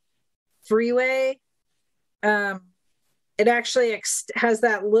the freeway, it actually has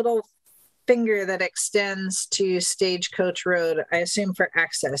that little finger that extends to Stagecoach Road, I assume for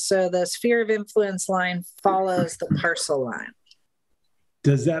access. So the sphere of influence line follows the parcel line.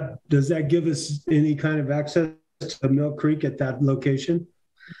 Does that give us any kind of access to Mill Creek at that location?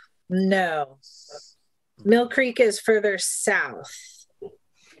 No. Mill Creek is further south.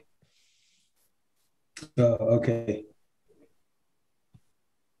 Oh, okay.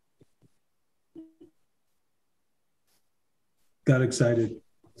 Got excited.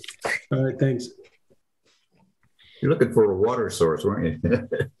 All right, thanks. You're looking for a water source, weren't you?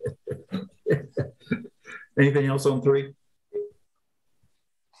 Anything else on 3?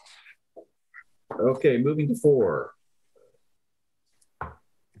 Okay, moving to 4.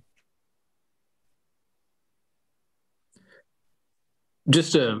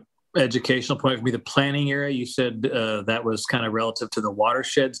 Just a educational point for me, the planning area, you said that was kind of relative to the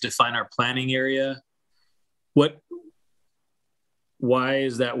watersheds. Define our planning area. Why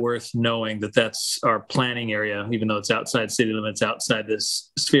is that worth knowing that that's our planning area, even though it's outside city limits, outside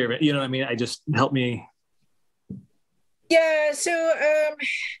this sphere? You know what I mean? Help me. Yeah, so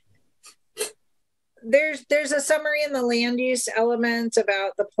there's a summary in the land use element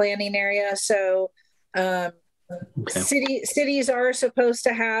about the planning area. So cities are supposed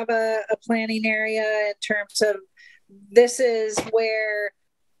to have a planning area in terms of this is where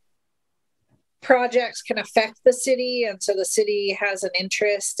projects can affect the city, and so the city has an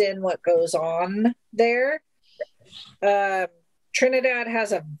interest in what goes on there. Trinidad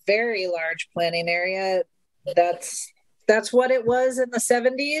has a very large planning area. That's what it was in the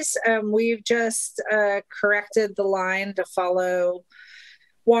 70s. We've just corrected the line to follow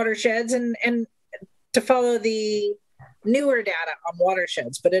watersheds and to follow the newer data on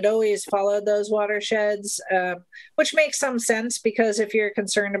watersheds, but it always followed those watersheds, which makes some sense because if you're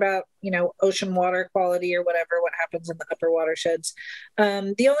concerned about, ocean water quality or whatever, what happens in the upper watersheds.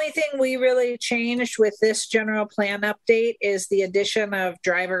 The only thing we really changed with this general plan update is the addition of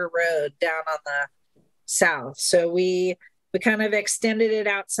Driver Road down on the south. So we kind of extended it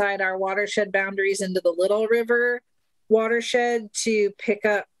outside our watershed boundaries into the Little River watershed to pick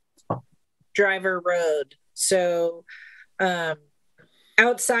up Driver Road. So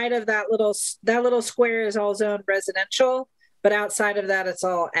outside of that little square is all zoned residential, but outside of that, it's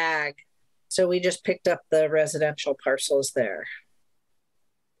all ag. So we just picked up the residential parcels there.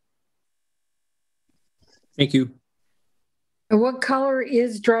 Thank you. And what color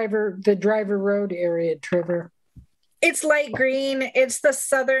is the Driver Road area, Trevor? It's light green. It's the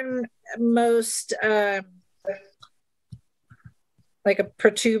southernmost, like a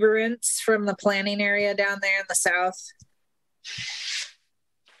protuberance from the planning area down there in the south.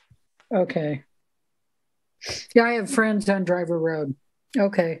 Okay. Yeah, I have friends on Driver Road.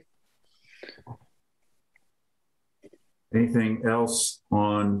 Okay. Anything else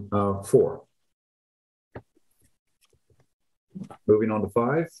on 4? Moving on to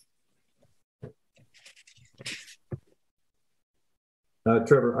 5.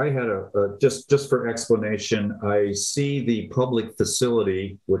 Trevor, I had just for explanation, I see the public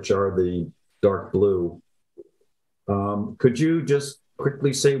facility, which are the dark blue. Could you just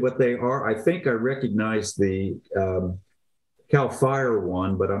quickly say what they are? I think I recognize the CAL FIRE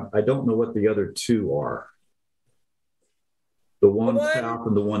one, but I don't know what the other 2 are. The one south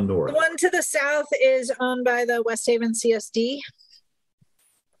and the one north. The one to the south is owned by the West Haven CSD.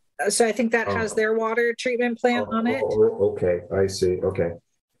 So I think that has their water treatment plant on it. Okay, I see. Okay.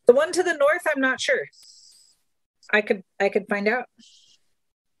 The one to the north, I'm not sure. I could find out.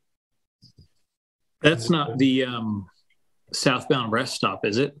 That's not the southbound rest stop,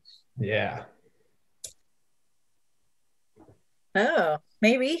 is it? Yeah. Oh,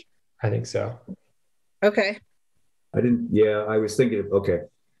 maybe. I think so. Okay. I was thinking of,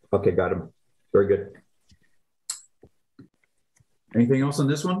 okay, got him. Very good. Anything else on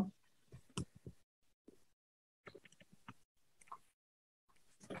this one?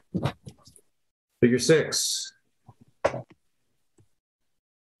 Figure 6.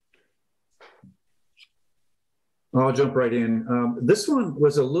 I'll jump right in. This one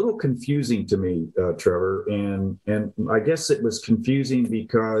was a little confusing to me, Trevor, and I guess it was confusing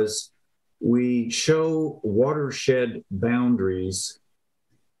because we show watershed boundaries,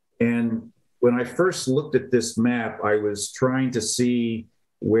 and when I first looked at this map, I was trying to see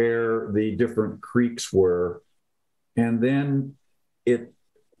where the different creeks were, and then it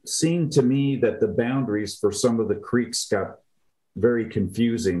seemed to me that the boundaries for some of the creeks got very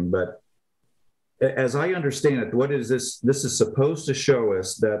confusing. But as I understand it, what is this? This is supposed to show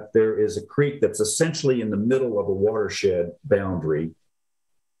us that there is a creek that's essentially in the middle of a watershed boundary.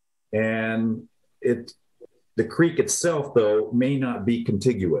 And the creek itself, though, may not be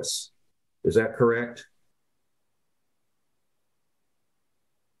contiguous. Is that correct?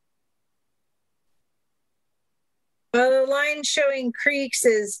 Well, the line showing creeks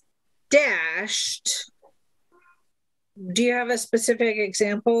is dashed. Do you have a specific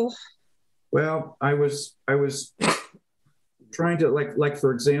example? Well, I was trying to like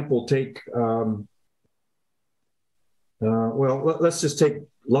for example, take let's just take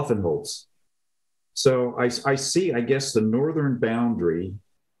Luffenholtz. So I see, I guess, the northern boundary,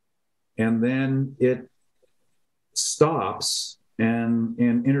 and then it stops and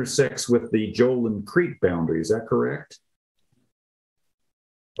intersects with the Jolin Creek boundary. Is that correct?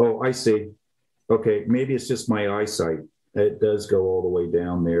 Oh, I see. Okay, maybe it's just my eyesight. It does go all the way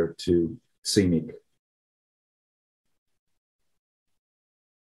down there to Scenic.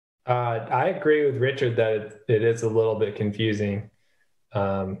 I agree with Richard that it is a little bit confusing,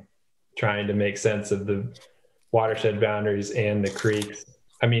 trying to make sense of the watershed boundaries and the creeks.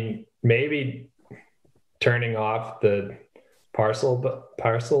 I mean, maybe turning off the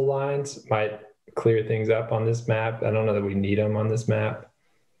parcel lines might clear things up on this map. I don't know that we need them on this map.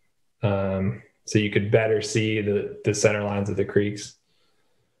 So you could better see the center lines of the creeks.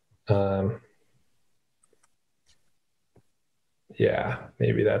 Yeah,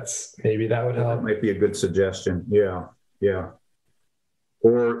 maybe that would help. That might be a good suggestion. Yeah.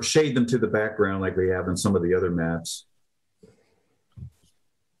 Or shade them to the background like we have in some of the other maps.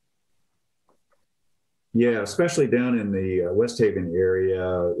 Yeah, especially down in the West Haven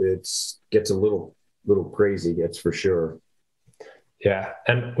area, it gets a little crazy, that's for sure. Yeah,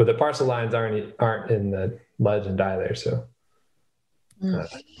 and with the parcel lines aren't in the legend either, so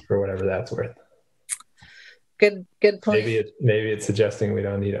for whatever that's worth. Good point. Maybe it's suggesting we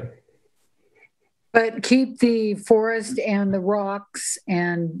don't need them. But keep the forest and the rocks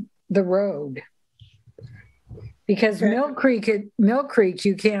and the road. Because Mill Creek,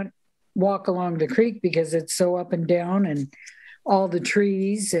 you can't walk along the creek because it's so up and down and all the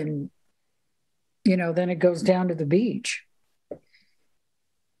trees, and then it goes down to the beach.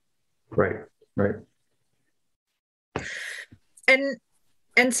 Right.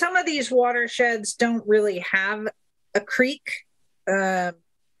 And some of these watersheds don't really have a creek.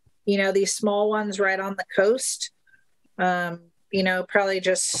 These small ones right on the coast, probably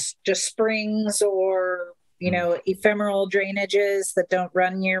just springs or, ephemeral drainages that don't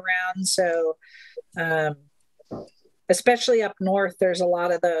run year round. So, especially up north, there's a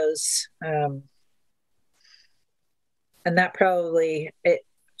lot of those. And that probably, it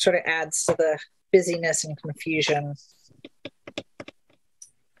sort of adds to the busyness and confusion.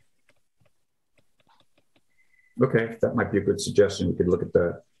 Okay, that might be a good suggestion. We could look at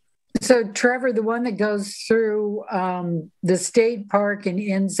that. So, Trevor, the one that goes through the state park and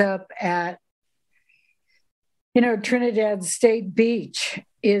ends up at, Trinidad State Beach,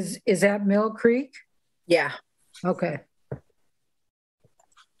 is that Mill Creek? Yeah. Okay.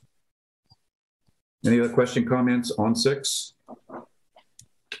 Any other comments on 6?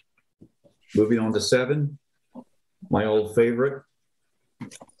 Moving on to 7, my old favorite.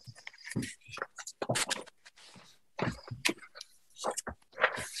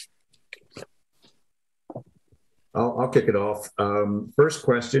 I'll kick it off. First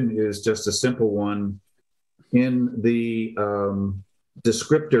question is just a simple one. in the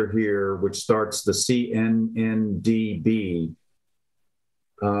descriptor here, which starts the CNNDB,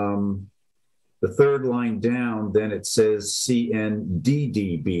 the third line down, then it says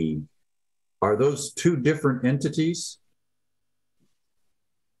CNDDB. Are those two different entities?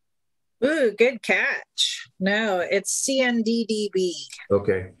 Ooh, good catch. No, it's CNDDB.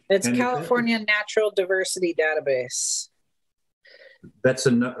 Okay. It's California Natural Diversity Database. That's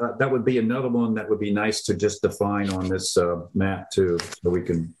that would be another one that would be nice to just define on this map too, so we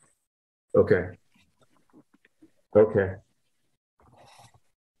can. Okay. Okay.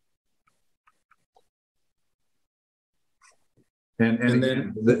 And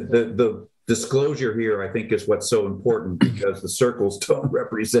then the disclosure here, I think, is what's so important, because the circles don't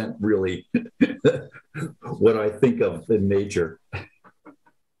represent really what I think of in nature.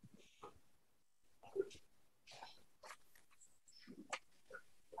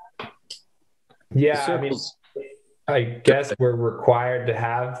 Yeah, I mean, I guess we're required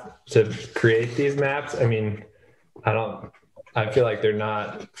to create these maps. I mean, I feel like they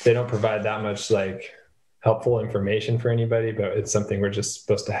don't provide that much like helpful information for anybody, but it's something we're just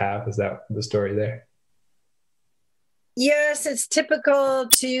supposed to have. Is that the story there? Yes, it's typical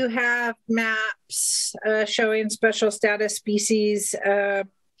to have maps showing special status species. Not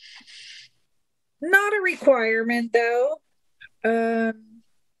a requirement, though.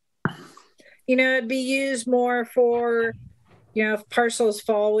 It'd be used more for, if parcels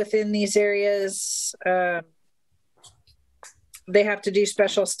fall within these areas, they have to do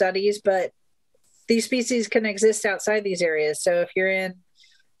special studies, but these species can exist outside these areas. So if you're in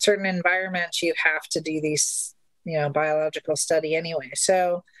certain environments, you have to do these, biological study anyway.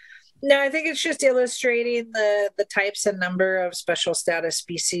 So no, I think it's just illustrating the types and number of special status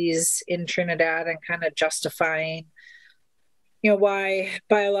species in Trinidad and kind of justifying, why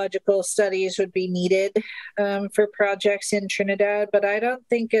biological studies would be needed for projects in Trinidad. But I don't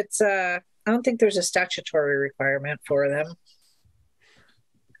think there's a statutory requirement for them.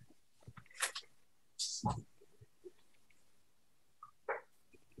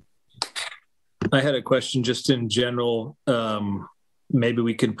 I had a question just in general. Maybe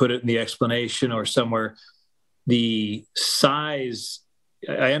we can put it in the explanation or somewhere. The size,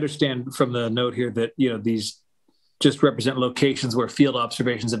 I understand from the note here that, these just represent locations where field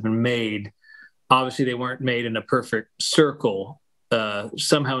observations have been made. Obviously, they weren't made in a perfect circle,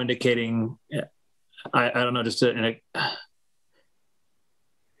 somehow indicating, I don't know, just is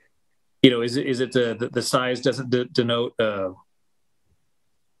it the size doesn't denote a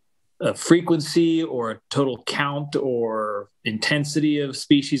frequency or a total count or intensity of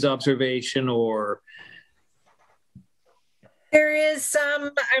species observation, or? There is some,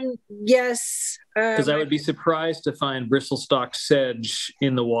 yes. Because I would be surprised to find bristle-stalk sedge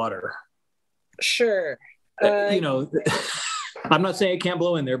in the water. Sure. I'm not saying it can't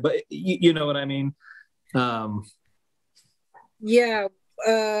blow in there, but you know what I mean? Yeah.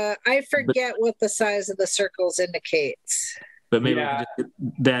 I forget what the size of the circles indicates. But maybe we can just get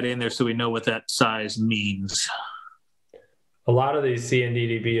that in there so we know what that size means. A lot of these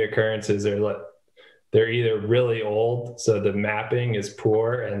CNDDB occurrences they're either really old, so the mapping is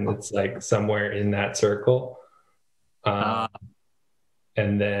poor and it's like somewhere in that circle. And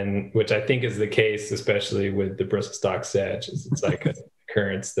then, which I think is the case, especially with the bristle-stalk sedge, it's like an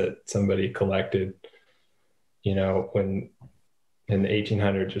occurrence that somebody collected, when in the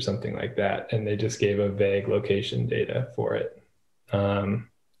 1800s or something like that, and they just gave a vague location data for it. I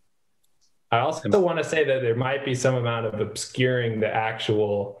also want to say that there might be some amount of obscuring the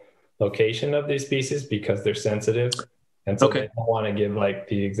actual location of these species because they're sensitive, and so they don't want to give like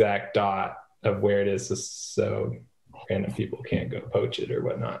the exact dot of where it is, so random people can't go poach it or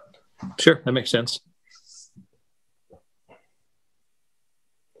whatnot. Sure, that makes sense.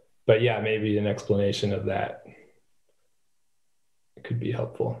 But yeah, maybe an explanation of that could be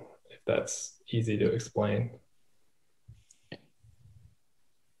helpful if that's easy to explain.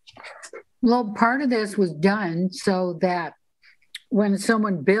 Well, part of this was done so that when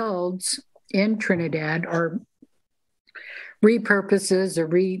someone builds in Trinidad or repurposes or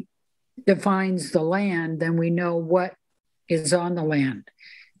redefines the land, then we know what is on the land,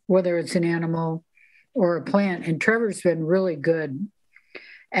 whether it's an animal or a plant. And Trevor's been really good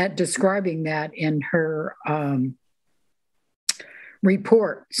at describing that in her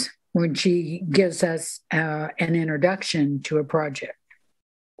reports when she gives us an introduction to a project.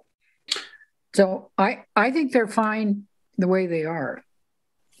 So I think they're fine the way they are.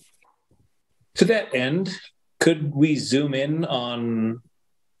 To that end, could we zoom in on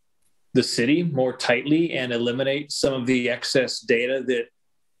the city more tightly and eliminate some of the excess data that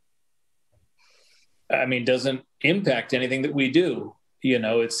I mean, doesn't impact anything that we do. You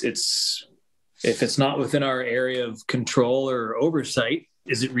know, it's if it's not within our area of control or oversight,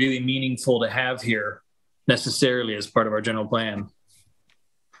 is it really meaningful to have here necessarily as part of our general plan?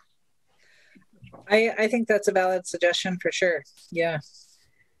 I think that's a valid suggestion for sure. Yeah.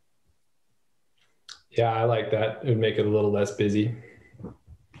 Yeah, I like that. It would make it a little less busy.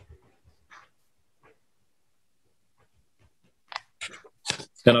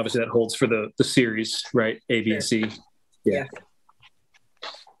 And obviously that holds for the series, right? A, B, and C. Yeah.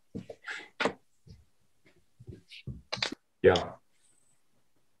 Yeah.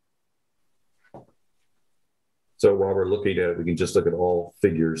 So while we're looking at it, we can just look at all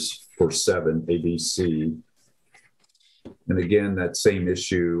figures for 7, A, B, C. And again, that same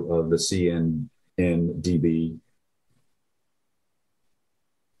issue of the CNDB.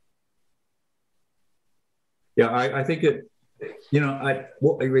 Yeah, I think it, we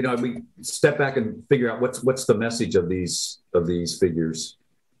step back and figure out what's the message of these figures.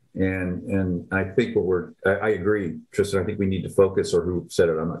 And I think I agree, Tristan, I think we need to focus, or who said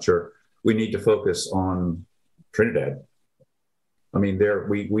it, I'm not sure. We need to focus on Trinidad. I mean,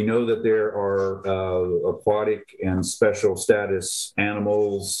 we know that there are aquatic and special status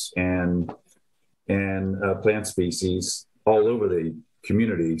animals and plant species all over the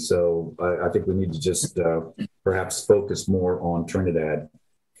community. So I think we need to just perhaps focus more on Trinidad.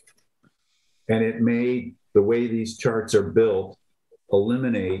 And it may, the way these charts are built,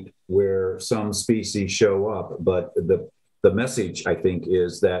 eliminate where some species show up. But the message, I think,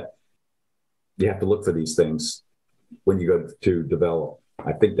 is that you have to look for these things when you go to develop.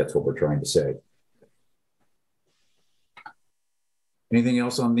 I think that's what we're trying to say. Anything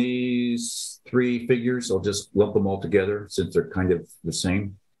else on these 3 figures? I'll just lump them all together since they're kind of the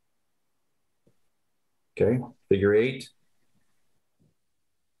same. Okay, figure 8.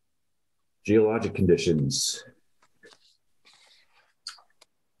 Geologic conditions.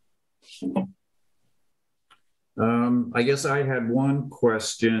 I guess I had one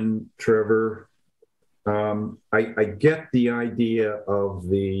question, Trevor. I get the idea of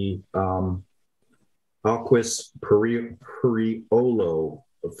the Alquist Periolo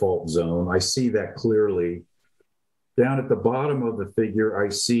fault zone. I see that clearly. Down at the bottom of the figure, I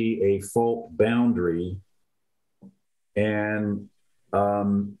see a fault boundary. And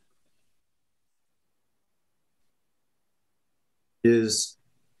is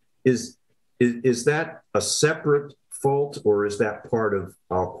that a separate fault, or is that part of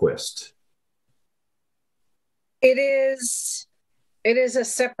Alquist? It is a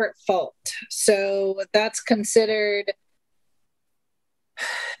separate fault. So that's considered,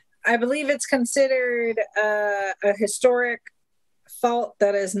 I believe it's considered a historic fault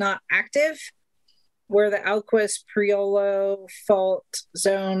that is not active, where the Alquist Priolo fault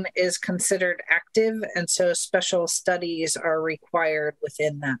zone is considered active. And so special studies are required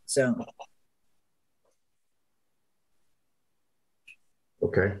within that zone.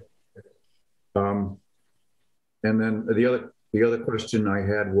 Okay. And then the other question I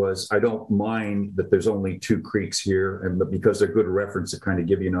had was, I don't mind that there's only 2 creeks here, and because they're good reference to kind of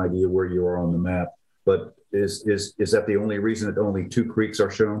give you an idea where you are on the map. But is that the only reason that only 2 creeks are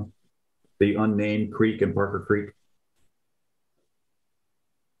shown? The unnamed creek and Parker Creek?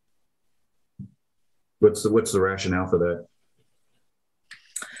 What's the rationale for that?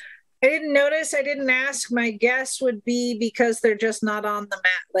 I didn't notice, I didn't ask. My guess would be because they're just not on the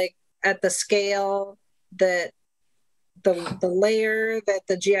map, like at the scale that the layer that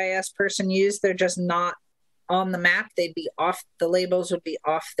the GIS person used, they're just not on the map. They'd be off, the labels would be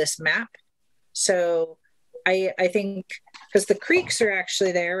off this map. So I think, because the creeks are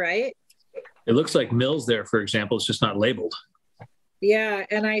actually there, right? It looks like Mills there, for example. It's just not labeled. Yeah,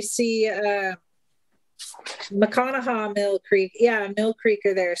 and I see McConaughey, Mill Creek. Yeah, Mill Creek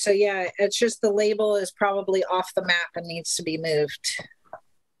are there. So yeah, it's just the label is probably off the map and needs to be moved.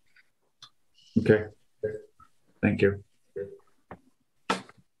 Okay. Thank you.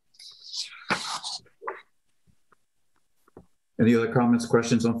 Any other comments,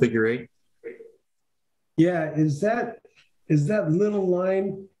 questions on figure 8? Yeah, is that little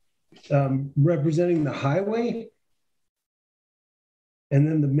line representing the highway? And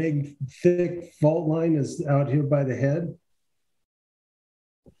then the big thick fault line is out here by the head?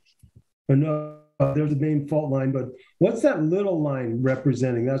 Or no, there's the main fault line, but what's that little line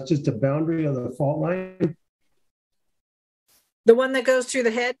representing? That's just a boundary of the fault line? The one that goes through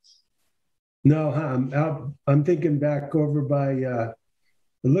the head? No, I'm thinking back over by, it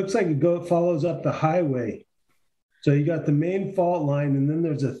looks like it follows up the highway. So you got the main fault line, and then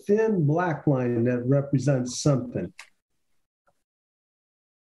there's a thin black line that represents something.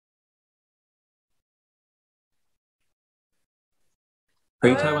 Are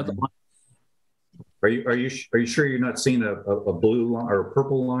you talking about the one? Are you sure you're not seeing a blue line or a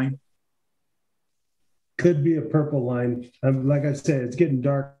purple line? Could be a purple line. Like I said, it's getting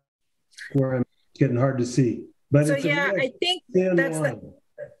dark where I'm getting hard to see. But So it's yeah, I think that's line.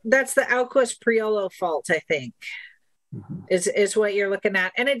 that's the Alquist Priolo fault, I think, is what you're looking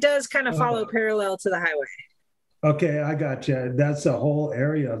at. And it does kind of follow parallel to the highway. Okay, I got you. That's the whole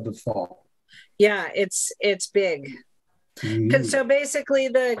area of the fault. Yeah, it's big. So basically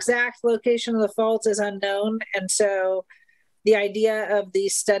the exact location of the fault is unknown. And so the idea of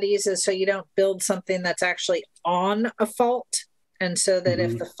these studies is so you don't build something that's actually on a fault. And so that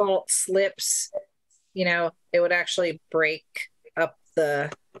if the fault slips, you know, it would actually break up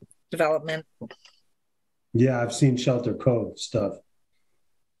the development. Yeah, I've seen Shelter Cove stuff.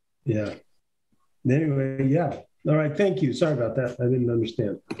 Yeah. Anyway, yeah. All right, thank you. Sorry about that. I didn't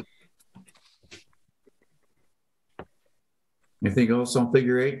understand. Anything else on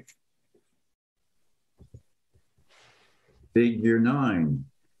figure 8? Figure 9.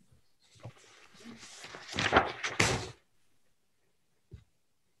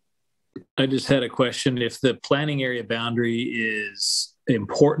 I just had a question. If the planning area boundary is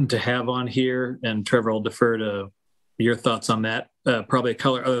important to have on here, and Trevor, I'll defer to your thoughts on that, probably a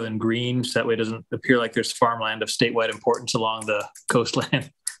color other than green, so that way it doesn't appear like there's farmland of statewide importance along the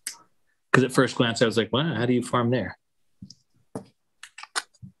coastline. Because at first glance, I was like, wow, how do you farm there?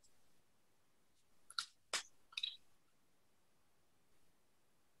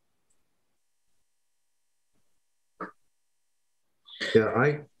 Yeah,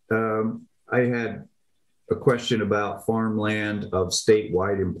 I had a question about farmland of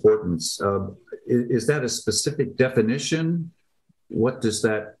statewide importance. Is that a specific definition? What does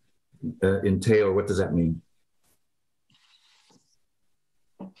that entail? What does that mean?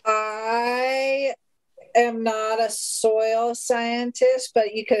 I am not a soil scientist, but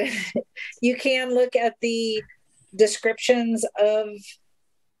you can look at the descriptions of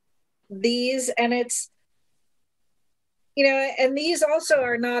these, and it's, you know, and these also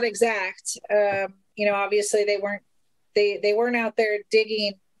are not exact. You know, obviously they weren't out there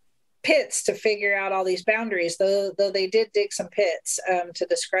digging pits to figure out all these boundaries, though they did dig some pits to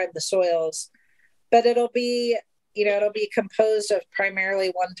describe the soils. But it'll be composed of primarily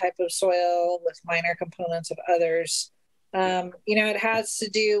one type of soil with minor components of others. You know, it has to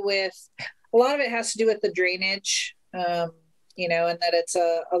do with, a lot of it has to do with the drainage. You know, and that it's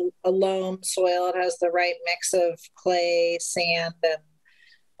a loam soil. It has the right mix of clay, sand,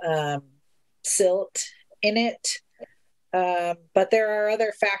 and silt in it. But there are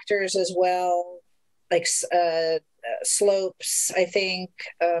other factors as well, like slopes, I think,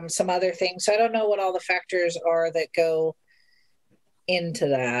 some other things. So I don't know what all the factors are that go into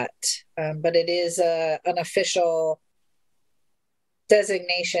that, but it is an official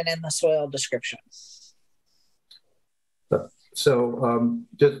designation in the soil description. So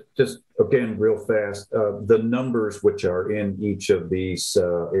just again, real fast, the numbers which are in each of these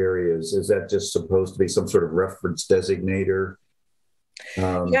areas, is that just supposed to be some sort of reference designator?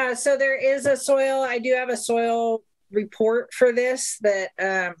 Yeah, so there is a soil, I do have a soil report for this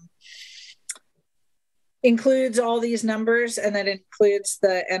that includes all these numbers, and that includes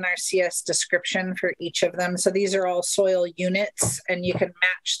the NRCS description for each of them. So these are all soil units, and you can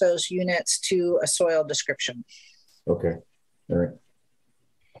match those units to a soil description. Okay. All right.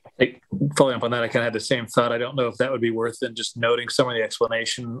 Hey, following up on that, I kind of had the same thought. I don't know if that would be worth than just noting some of the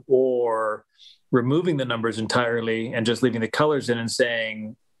explanation, or removing the numbers entirely and just leaving the colors in and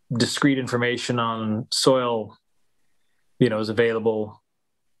saying discrete information on soil, you know, is available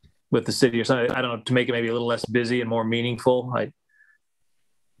with the city or something. I don't know, to make it maybe a little less busy and more meaningful. I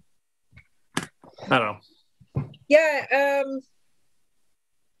don't know. Yeah.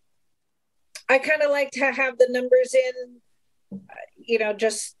 I kind of like to have the numbers in, you know,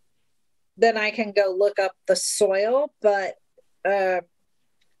 just then I can go look up the soil, but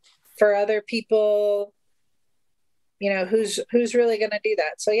for other people, you know, who's really going to do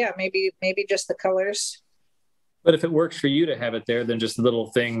that? So yeah, maybe just the colors. But if it works for you to have it there, then just a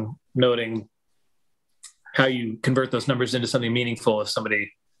little thing noting how you convert those numbers into something meaningful if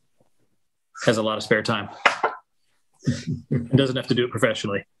somebody has a lot of spare time. It doesn't have to do it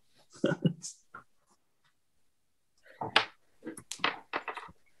professionally.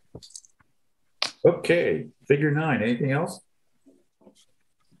 Okay, figure 9, anything else?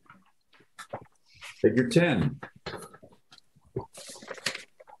 Figure 10.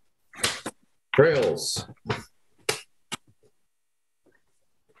 Trails.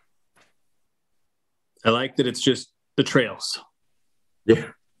 I like that it's just the trails. Yeah.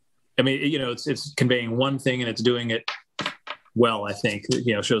 I mean, you know, it's conveying one thing and it's doing it well, I think,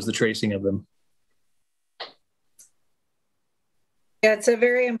 shows the tracing of them. Yeah, it's a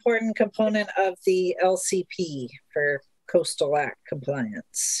very important component of the LCP for Coastal Act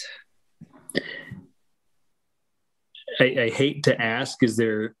compliance. I hate to ask,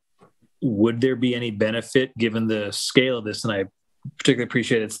 would there be any benefit given the scale of this? And I particularly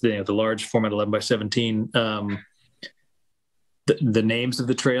appreciate it's the large format 11 by 17. The names of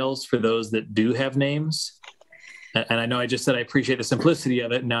the trails for those that do have names. And I know I just said I appreciate the simplicity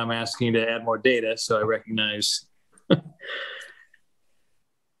of it. Now I'm asking you to add more data, so I recognize.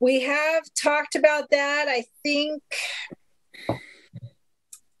 We have talked about that. I think,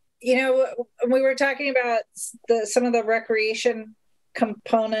 we were talking about some of the recreation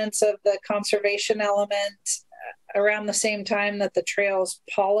components of the conservation element around the same time that the trails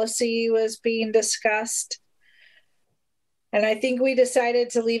policy was being discussed. And I think we decided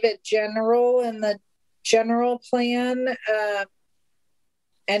to leave it general in the general plan.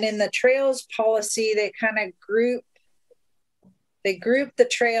 And in the trails policy, they kind of group the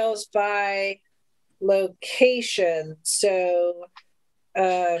trails by location. So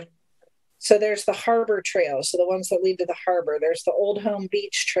there's the harbor trails, so the ones that lead to the harbor. There's the Old Home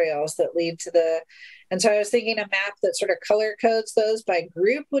Beach trails that lead to and so I was thinking a map that sort of color codes those by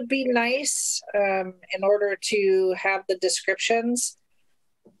group would be nice in order to have the descriptions.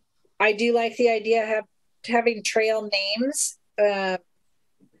 I do like the idea of having trail names. I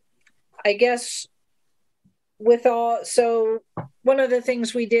guess so one of the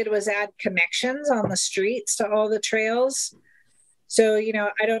things we did was add connections on the streets to all the trails. So,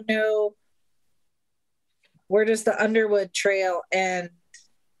 I don't know, where does the Underwood Trail end?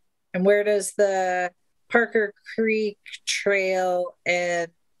 And where does the Parker Creek Trail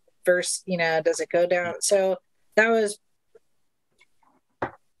end versus, does it go down? So if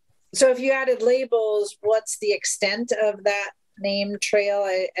you added labels, what's the extent of that named trail?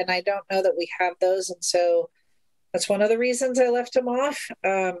 I don't know that we have those. And so that's one of the reasons I left them off.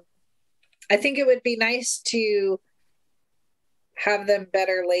 I think it would be nice to have them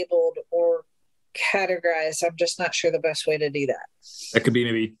better labeled or categorized. I'm just not sure the best way to do that. That could be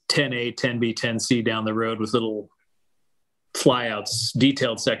maybe 10A, 10B, 10C down the road with little flyouts,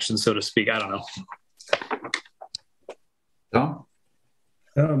 detailed sections, so to speak. I don't know. Tom?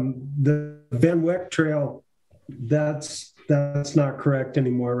 The Van Wyck Trail, that's not correct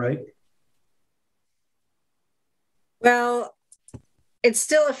anymore, right? Well, it's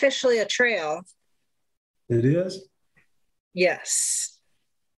still officially a trail. It is? Yes.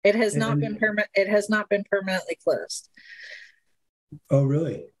 It has not been permanently closed. Oh,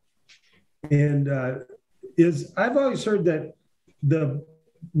 really? And I've always heard that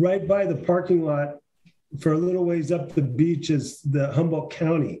right by the parking lot for a little ways up the beach is the Humboldt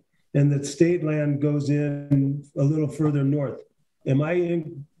County, and that state land goes in a little further north. Am I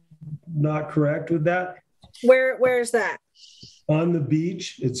not correct with that? Where is that? On the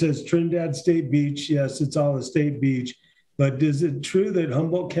beach. It says Trinidad State Beach. Yes, it's all a state beach. But is it true that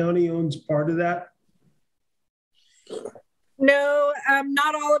Humboldt County owns part of that? No,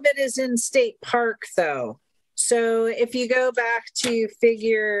 not all of it is in state park, though. So if you go back to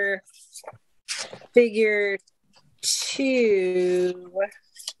figure 2,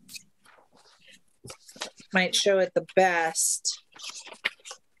 might show it the best.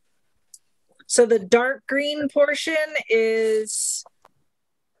 So the dark green portion is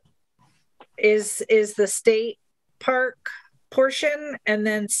the state park portion, and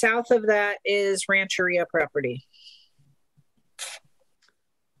then south of that is Rancheria property.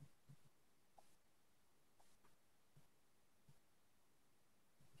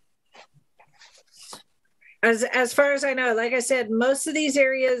 As far as I know, like I said, most of these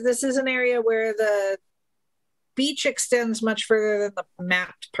areas, this is an area where the beach extends much further than the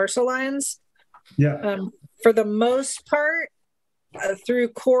mapped parcel lines. Yeah. For the most part, through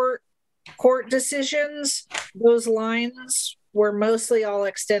court decisions, those lines were mostly all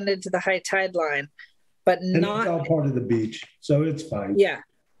extended to the high tide line, but and not it's all part of the beach, so it's fine. Yeah.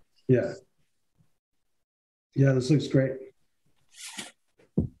 This looks great.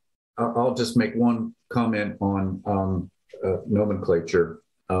 I'll just make one comment on nomenclature.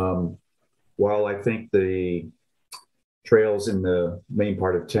 While I think the trails in the main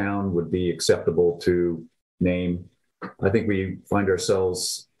part of town would be acceptable to name, I think we find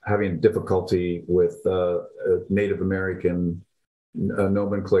ourselves having difficulty with Native American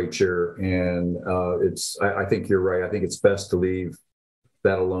nomenclature, and I think you're right. I think it's best to leave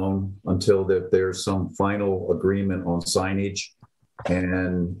that alone until there's some final agreement on signage,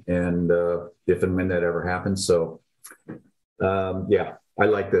 and if and when that ever happens. So I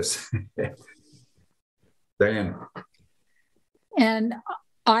like this. Diane. And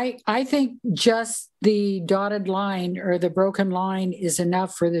I think just the dotted line or the broken line is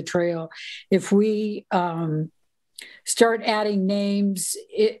enough for the trail. If we start adding names,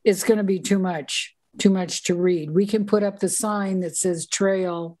 it's going to be too much to read. We can put up the sign that says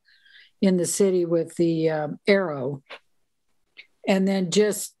trail in the city with the arrow, and then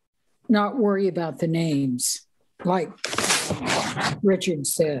just not worry about the names, like Richard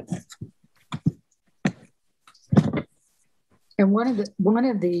said. And one of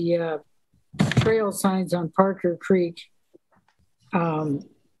the trail signs on Parker Creek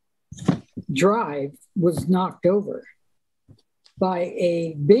Drive was knocked over by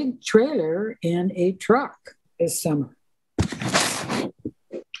a big trailer and a truck this summer.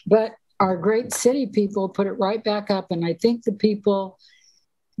 But our great city people put it right back up, and I think the people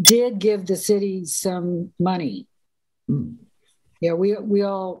did give the city some money. Yeah, we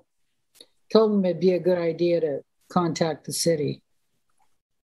all told them it'd be a good idea to contact the city.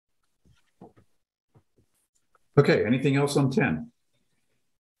 Okay, anything else on 10?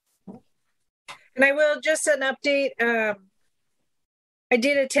 And I will just an update. I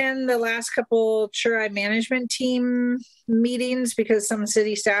did attend the last couple Tri management team meetings because some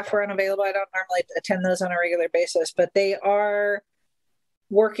city staff were unavailable. I don't normally attend those on a regular basis, but they are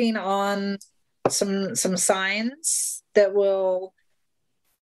working on some signs that will,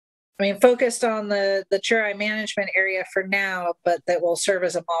 focused on the Tri management area for now, but that will serve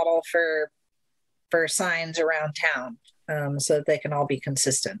as a model for signs around town, so that they can all be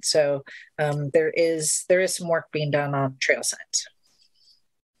consistent. So there is some work being done on trail signs.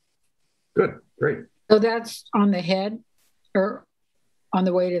 Good, great. So that's on the head or on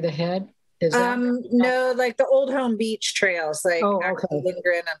the way to the head? Is that no, like the Old Home Beach trails, like okay.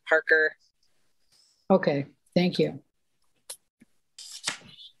 Lindgren and Parker. Okay, thank you.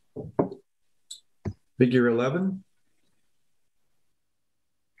 Figure 11.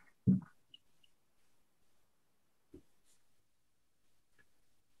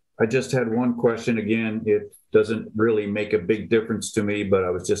 I just had one question. Again, it doesn't really make a big difference to me, but I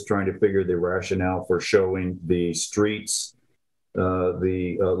was just trying to figure the rationale for showing the streets,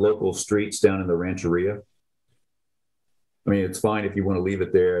 the local streets down in the Rancheria. It's fine if you want to leave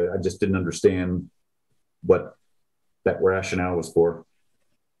it there. I just didn't understand what that rationale was for.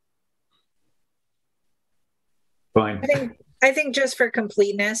 Fine. I think just for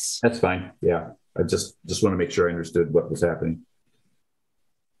completeness. That's fine. Yeah. I just want to make sure I understood what was happening.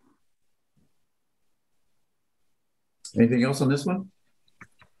 Anything else on this one?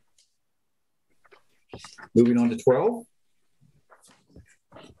 Moving on to 12.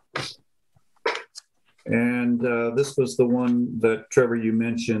 And this was the one that, Trevor, you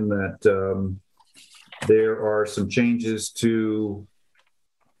mentioned that there are some changes to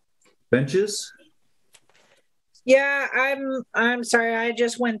benches. Yeah, I'm sorry. I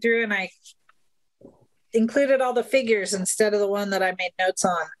just went through and I included all the figures instead of the one that I made notes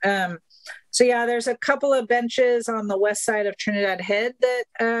on. So yeah, there's a couple of benches on the west side of Trinidad Head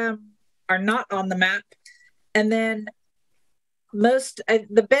that are not on the map. And then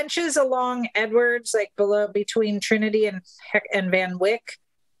the benches along Edwards, like between Trinity and Van Wyck,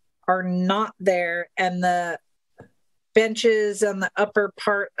 are not there. And the benches on the upper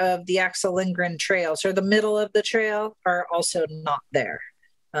part of the Axel Lindgren Trail, so the middle of the trail, are also not there.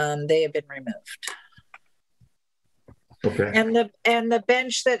 They have been removed. Okay. And the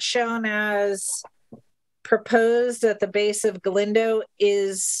bench that's shown as proposed at the base of Galindo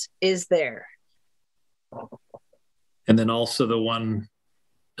is there. And then also the one,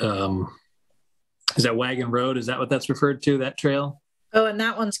 is that Wagon Road? Is that what that's referred to, that trail? Oh, and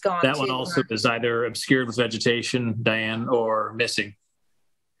that one's gone. That too. one also is either obscured with vegetation, Diane, or missing.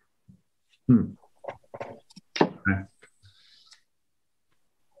 Okay.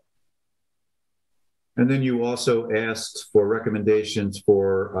 And then you also asked for recommendations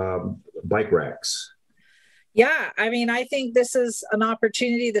for bike racks. Yeah, I think this is an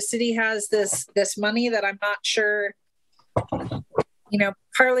opportunity. The city has this money that I'm not sure,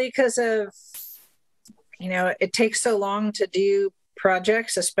 partly because of, it takes so long to do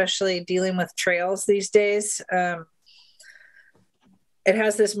projects, especially dealing with trails these days. It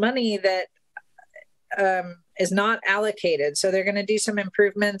has this money that is not allocated. So they're going to do some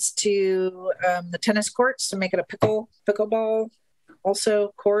improvements to the tennis courts to make it a pickleball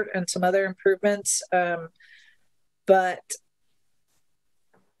also court, and some other improvements. But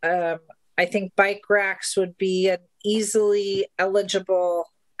I think bike racks would be an easily eligible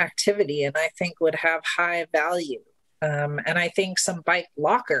activity, and I think would have high value. And I think some bike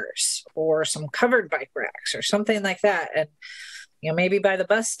lockers or some covered bike racks or something like that. And maybe by the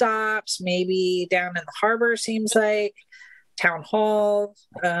bus stops, maybe down in the harbor, seems like town hall.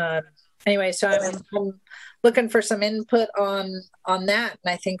 Anyway, so I'm looking for some input on that,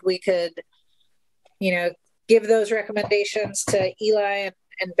 and I think we could, give those recommendations to Eli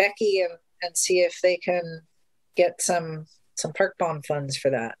and Becky and see if they can get some park bond funds for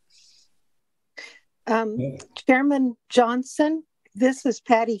that. Chairman Johnson, this is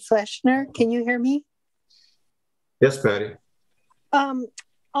Patty Fleshner. Can you hear me? Yes, Patty.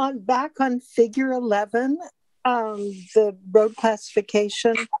 Back on figure 11, the road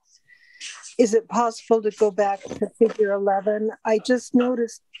classification, is it possible to go back to figure 11? I just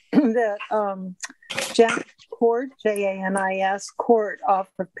noticed that Janis Court, Janis Court off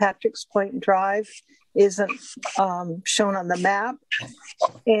of Patrick's Point Drive isn't shown on the map.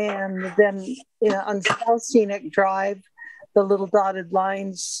 And then on South Scenic Drive, the little dotted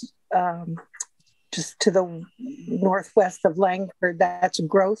lines just to the northwest of Langford, that's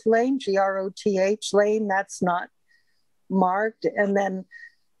Growth Lane, Groth lane, that's not marked. And then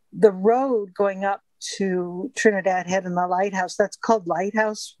the road going up to Trinidad Head and the Lighthouse, that's called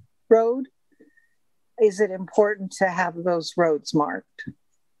Lighthouse Road. Is it important to have those roads marked?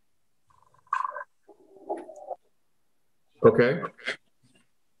 Okay.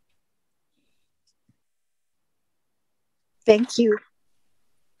 Thank you.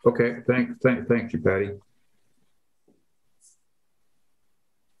 Okay, thank you, Patty.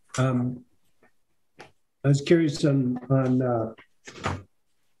 I was curious on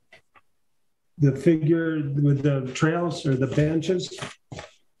the figure with the trails or the benches.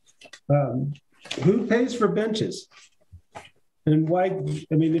 Who pays for benches? And why?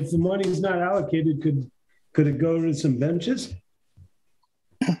 I mean, if the money's not allocated, could it go to some benches?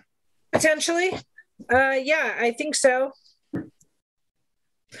 Potentially. Yeah, I think so.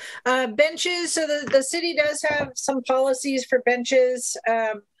 Benches, so the city does have some policies for benches.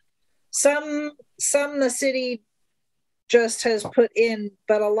 Some the city just has put in,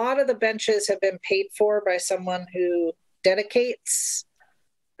 but a lot of the benches have been paid for by someone who dedicates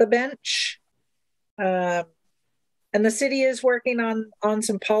the bench. And the city is working on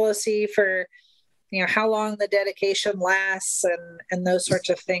some policy for, how long the dedication lasts and those sorts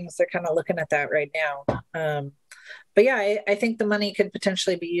of things. They're kind of looking at that right now. But yeah, I think the money could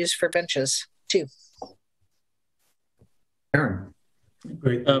potentially be used for benches too. Aaron.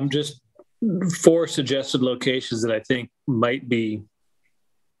 Great. Just 4 suggested locations that I think might be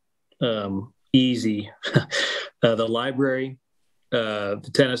easy. The library, the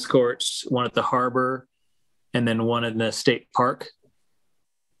tennis courts, one at the harbor, and then one in the state park.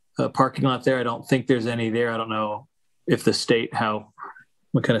 Parking lot there. I don't think there's any there. I don't know if the state,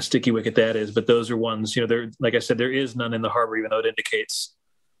 what kind of sticky wicket that is, but those are ones, there, like I said, there is none in the harbor, even though it indicates.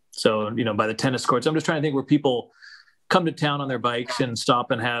 So, by the tennis courts, I'm just trying to think where people come to town on their bikes and stop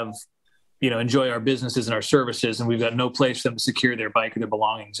and have, enjoy our businesses and our services. And we've got no place for them to secure their bike or their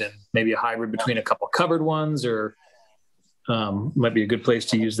belongings in. Maybe a hybrid between a couple covered ones, or might be a good place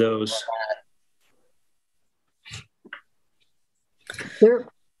to use those.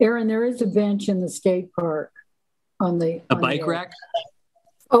 Aaron, there is a bench in the state park on the bike rack.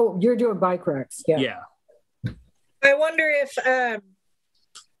 Oh, you're doing bike racks. Yeah. I wonder if,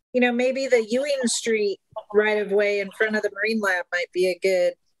 maybe the Ewing Street right of way in front of the Marine Lab might be a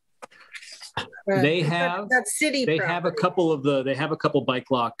good. They have that's city. They property. Have a couple bike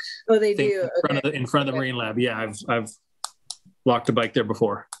lock. Oh, they do. In front of the Marine Lab. Yeah, I've locked a bike there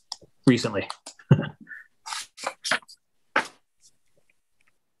before, recently.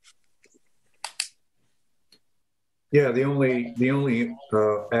 Yeah, the only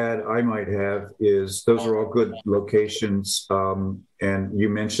ad I might have is those are all good locations. And you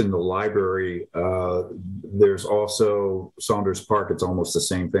mentioned the library. There's also Saunders Park. It's almost the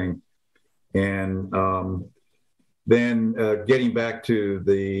same thing. And then getting back to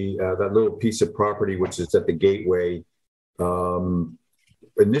that little piece of property, which is at the Gateway. Not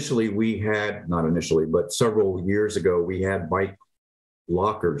initially, but several years ago, we had bike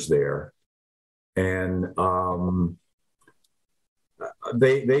lockers there. And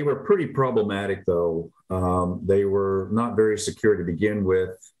they were pretty problematic, though. They were not very secure to begin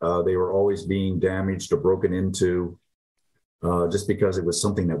with. They were always being damaged or broken into just because it was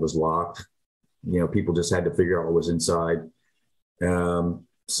something that was locked. People just had to figure out what was inside.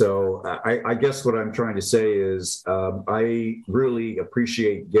 So I guess what I'm trying to say is I really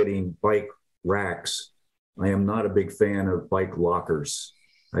appreciate getting bike racks. I am not a big fan of bike lockers.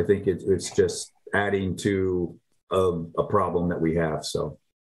 I think it's just adding to a problem that we have. So,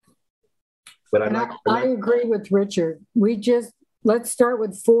 but I agree with Richard. Let's start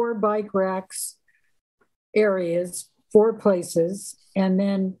with 4 bike racks areas, 4 places, and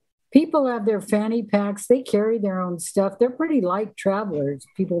then People have their fanny packs. They carry their own stuff. They're pretty light travelers,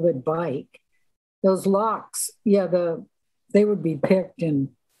 people that bike. Those locks, yeah, they would be picked and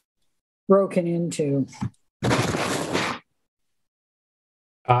broken into.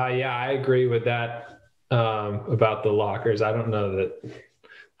 Yeah, I agree with that about the lockers. I don't know.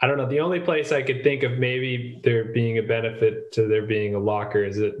 The only place I could think of maybe there being a benefit to there being a locker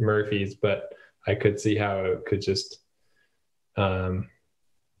is at Murphy's, but I could see how it could just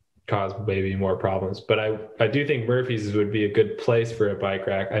cause maybe more problems. But I do think Murphy's would be a good place for a bike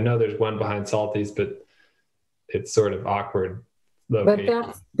rack. I know there's one behind Salty's, but it's sort of awkward location.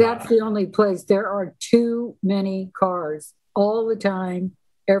 But that's the only place. There are too many cars all the time,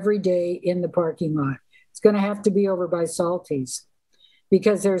 every day in the parking lot. It's going to have to be over by Salty's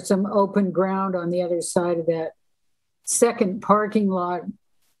because there's some open ground on the other side of that second parking lot,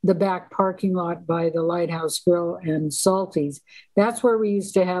 the back parking lot by the Lighthouse Grill and Salty's. That's where we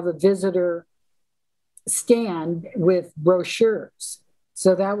used to have a visitor stand with brochures.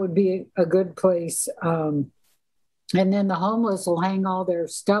 So that would be a good place. And then the homeless will hang all their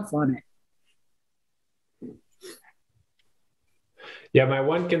stuff on it. Yeah, my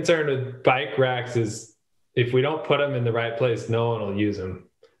one concern with bike racks is if we don't put them in the right place, no one will use them.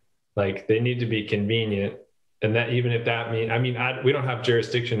 Like, they need to be convenient. And that, even if that means, we don't have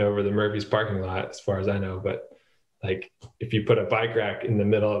jurisdiction over the Murphy's parking lot, as far as I know, but like, if you put a bike rack in the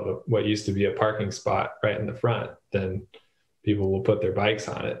middle of what used to be a parking spot right in the front, then people will put their bikes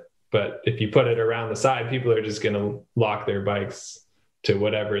on it. But if you put it around the side, people are just going to lock their bikes to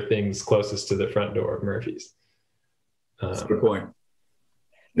whatever thing's closest to the front door of Murphy's. That's a good point.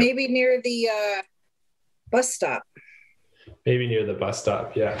 Maybe near the bus stop. Maybe near the bus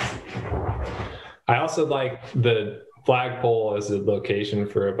stop, yeah. I also like the flagpole as a location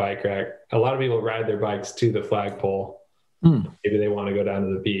for a bike rack. A lot of people ride their bikes to the flagpole. Maybe they want to go down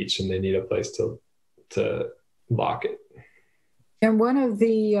to the beach and they need a place to lock it. And one of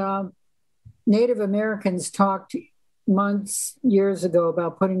the Native Americans talked years ago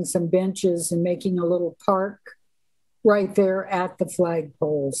about putting some benches and making a little park right there at the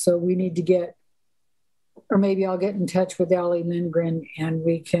flagpole. So we need to get, or maybe I'll get in touch with Allie Lindgren and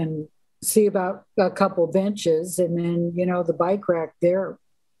we can see about a couple benches, and then, the bike rack there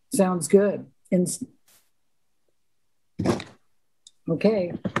sounds good.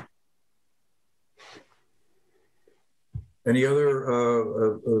 Okay. Any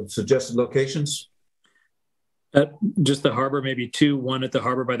other suggested locations? Just the harbor, maybe two, one at the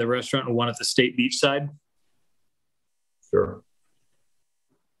harbor by the restaurant and one at the state beach side. Sure.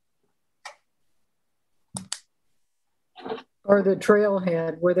 Or the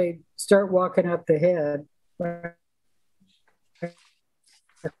trailhead where they start walking up the head.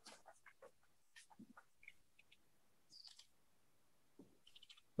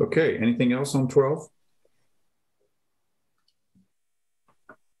 Okay, anything else on 12?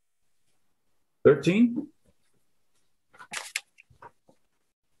 13?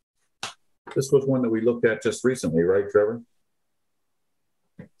 This was one that we looked at just recently, right, Trevor?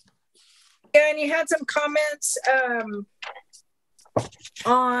 Yeah, and you had some comments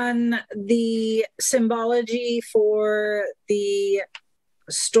on the symbology for the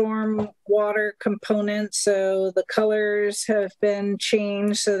stormwater component. So the colors have been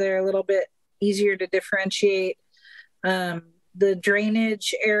changed so they're a little bit easier to differentiate. The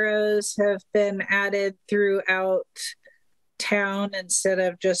drainage arrows have been added throughout town instead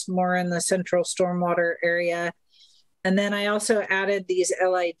of just more in the central stormwater area. And then I also added these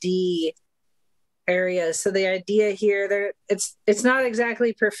LID areas. So the idea here, it's not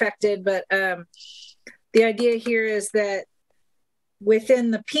exactly perfected, but the idea here is that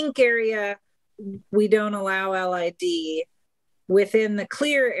within the pink area, we don't allow LID. Within the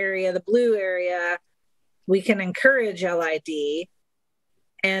clear area, the blue area, we can encourage LID.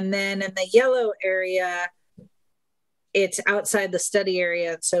 And then in the yellow area, it's outside the study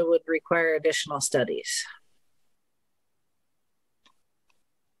area, and so would require additional studies.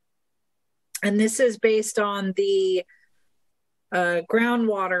 And this is based on the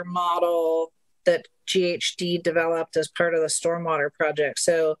groundwater model that GHD developed as part of the stormwater project.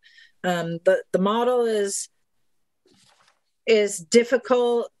 So the model is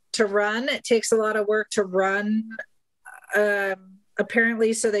difficult to run. It takes a lot of work to run,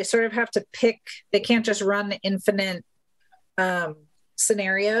 apparently. So they sort of have to pick, they can't just run infinite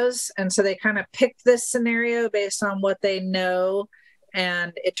scenarios. And so they kind of picked this scenario based on what they know.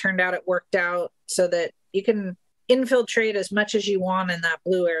 And it turned out it worked out so that you can infiltrate as much as you want in that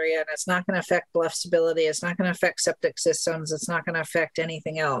blue area, and it's not going to affect bluff stability. It's not going to affect septic systems. It's not going to affect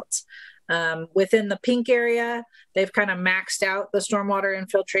anything else. Within the pink area, they've kind of maxed out the stormwater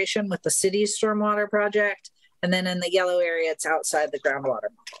infiltration with the city's stormwater project. And then in the yellow area, it's outside the groundwater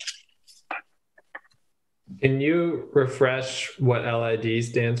model. Can you refresh what LID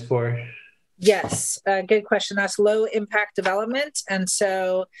stands for? Yes, good question. That's low impact development. And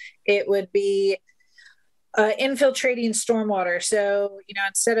so it would be infiltrating stormwater. So,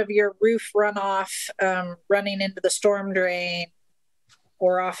 instead of your roof runoff running into the storm drain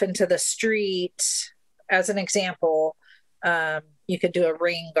or off into the street, as an example, you could do a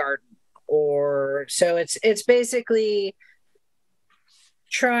rain garden. Or so it's basically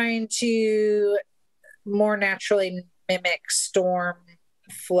trying to more naturally mimic storm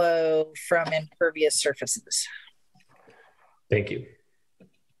flow from impervious surfaces. Thank you.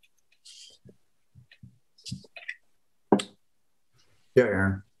 Yeah,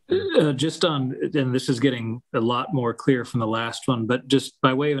 Aaron. Just on, and this is getting a lot more clear from the last one, but just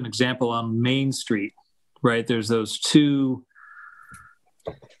by way of an example, on Main Street, right? There's those two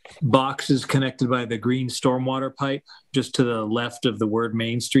boxes connected by the green stormwater pipe just to the left of the word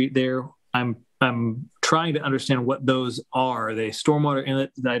Main Street there. I'm trying to understand what those are. Are they stormwater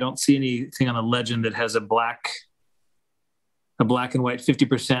inlet? I don't see anything on the legend that has a black and white,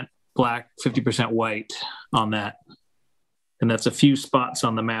 50% black, 50% white on that. And that's a few spots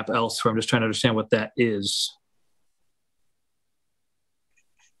on the map elsewhere. I'm just trying to understand what that is.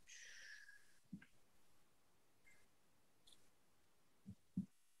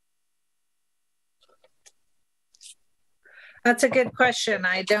 That's a good question.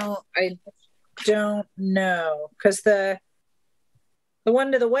 I don't know, because the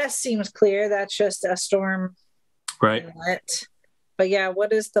one to the west seems clear. That's just a storm right inlet. But yeah,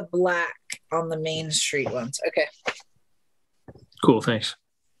 what is the black on the Main Street ones? Okay. Cool, thanks.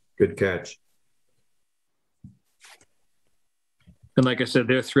 Good catch. And like I said,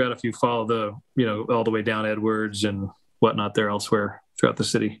 they're throughout, if you follow the, all the way down Edwards and whatnot, they're elsewhere throughout the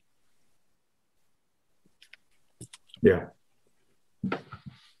city. Yeah.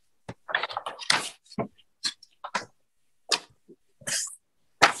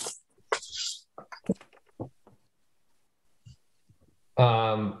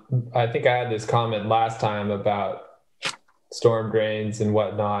 I think I had this comment last time about storm drains and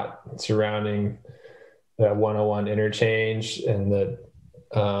whatnot surrounding the 101 interchange and the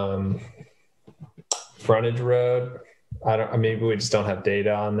frontage road. Maybe we just don't have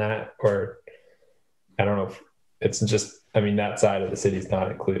data on that, or I don't know if it's just, that side of the city is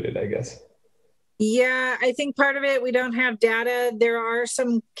not included, I guess. Yeah, I think part of it, we don't have data. There are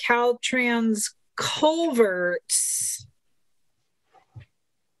some Caltrans culverts.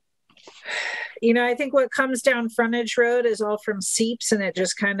 I think what comes down frontage road is all from seeps and it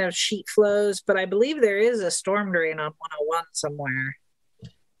just kind of sheet flows. But I believe there is a storm drain on 101 somewhere.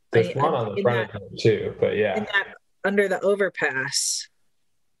 There's one on the frontage road too, but yeah. Under the overpass.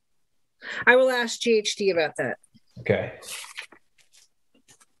 I will ask GHD about that. Okay.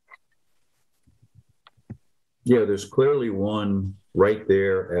 Yeah, there's clearly one right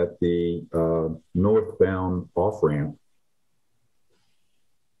there at the northbound off-ramp.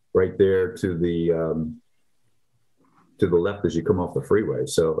 Right there to the left as you come off the freeway.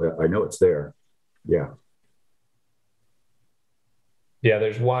 So I know it's there. Yeah. Yeah,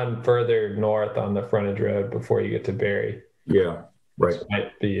 there's one further north on the frontage road before you get to Barry. Yeah, right. This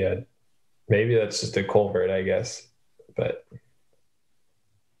might be maybe that's just a culvert, I guess. But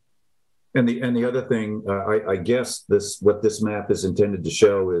and the other thing, I guess what this map is intended to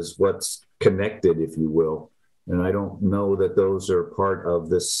show is what's connected, if you will. And I don't know that those are part of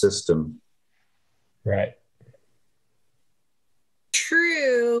this system. Right.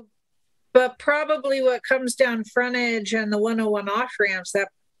 True, but probably what comes down frontage and the 101 off ramps, that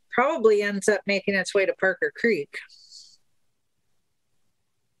probably ends up making its way to Parker Creek.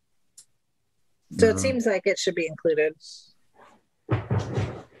 So it seems like it should be included.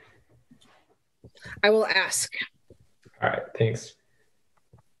 I will ask. All right, thanks.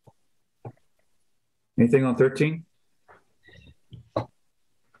 Anything on 13?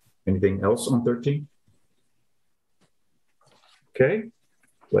 Anything else on 13? Okay.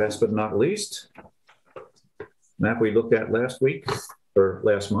 Last but not least, map we looked at last week or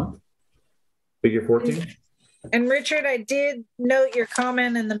last month. Figure 14. And Richard, I did note your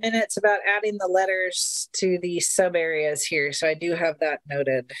comment in the minutes about adding the letters to the sub areas here. So I do have that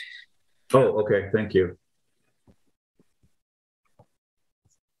noted. Oh, okay. Thank you.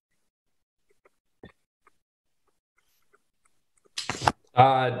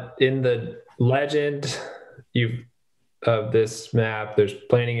 In the legend of this map, there's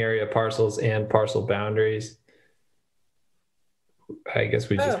planning area parcels and parcel boundaries. I guess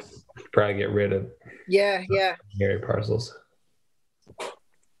we just probably get rid of Yeah. area parcels.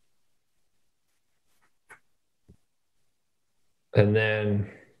 And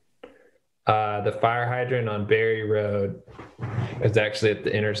then the fire hydrant on Berry Road is actually at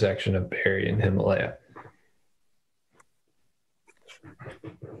the intersection of Berry and Himalaya.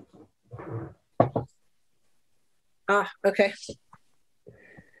 Okay.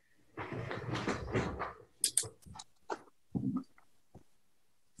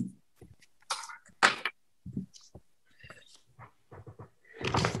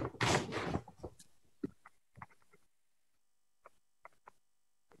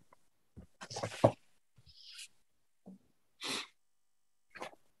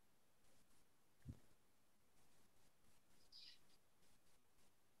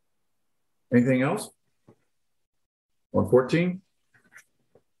 Anything else? 114?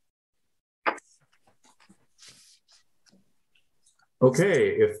 Okay,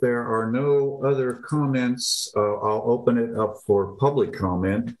 if there are no other comments, I'll open it up for public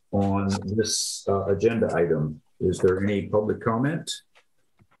comment on this agenda item. Is there any public comment?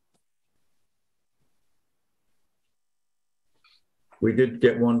 We did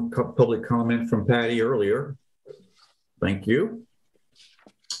get one public comment from Patty earlier. Thank you.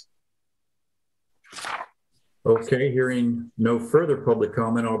 Okay, hearing no further public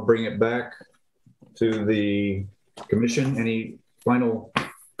comment, I'll bring it back to the commission. Any final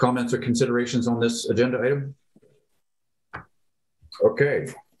comments or considerations on this agenda item? Okay,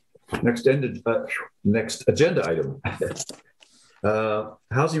 next agenda item.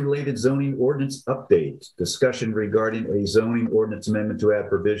 Housing related zoning ordinance update. Discussion regarding a zoning ordinance amendment to add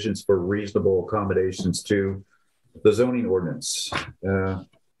provisions for reasonable accommodations to the zoning ordinance.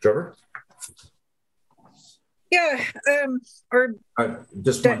 Trevor? Yeah,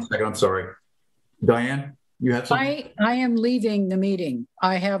 just one second, I'm sorry. Diane, you have something? I am leaving the meeting.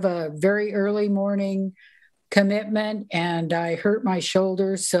 I have a very early morning commitment and I hurt my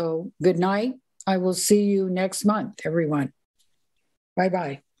shoulder. So good night. I will see you next month, everyone.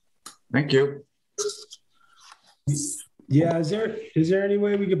 Bye-bye. Thank you. Yeah, is there any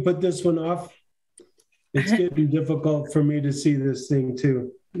way we could put this one off? It's getting difficult for me to see this thing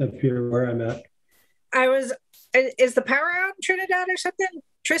too, up here where I'm at. Is the power out in Trinidad or something?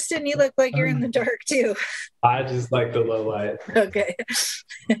 Tristan, you look like you're in the dark too. I just like the low light. Okay.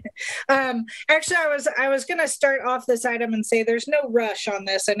 Actually, I was going to start off this item and say there's no rush on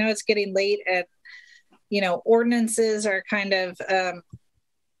this. I know it's getting late and, ordinances are kind of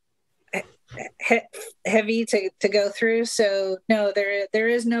heavy to go through. So no, there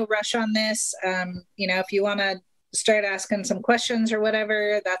is no rush on this. If you want to start asking some questions or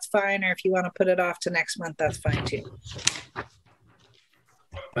whatever, that's fine. Or if you want to put it off to next month, that's fine too.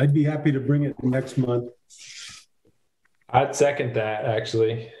 I'd be happy to bring it next month. I'd second that,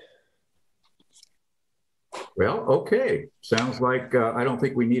 actually. Well, okay. Sounds like, I don't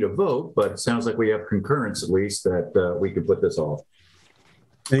think we need a vote, but it sounds like we have concurrence at least that we could put this off.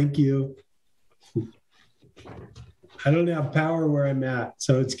 Thank you. I don't have power where I'm at,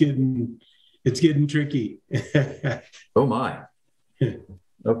 so it's getting tricky. Oh my.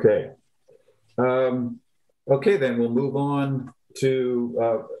 Okay. Okay, then we'll move on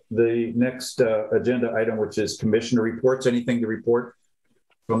to the next agenda item, which is commissioner reports. Anything to report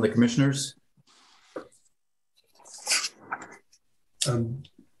from the commissioners?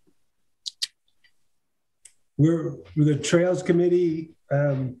 We're the Trails Committee.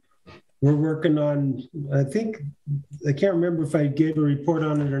 We're working on, I can't remember if I gave a report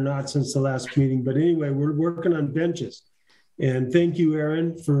on it or not since the last meeting, but anyway, we're working on benches. And thank you,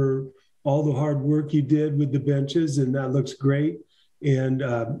 Aaron, for all the hard work you did with the benches, and that looks great. And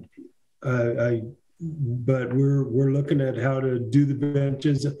but we're looking at how to do the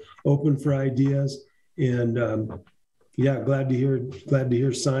benches, open for ideas, and yeah, glad to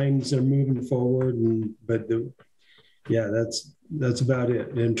hear signs are moving forward. Yeah, that's about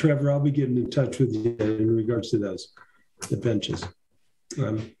it. And Trevor, I'll be getting in touch with you in regards to the benches.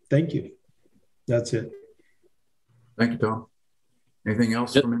 Thank you. That's it. Thank you, Tom. Anything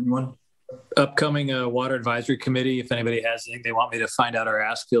else from anyone? Upcoming water advisory committee. If anybody has anything they want me to find out or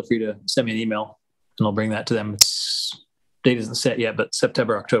ask, feel free to send me an email and I'll bring that to them. Date isn't set yet, but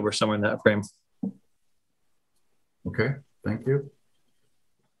September, October, somewhere in that frame. Okay, thank you.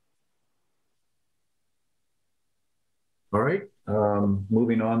 All right,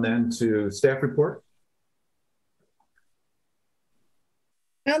 moving on then to staff report.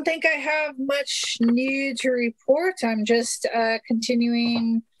 I don't think I have much new to report. I'm just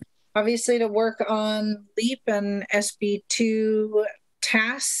continuing, obviously, to work on LEAP and SB2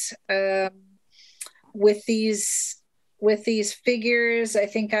 tasks with these with these figures, I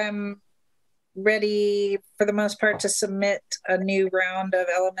think I'm ready for the most part to submit a new round of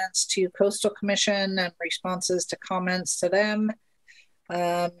elements to Coastal Commission and responses to comments to them.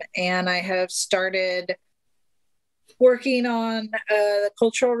 And I have started working on the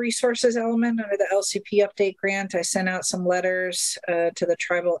cultural resources element under the LCP update grant. I sent out some letters to the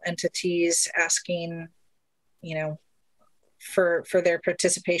tribal entities asking, for their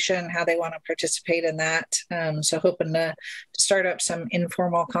participation, how they want to participate in that. So hoping to start up some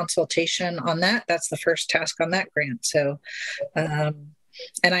informal consultation on that. That's the first task on that grant. So, and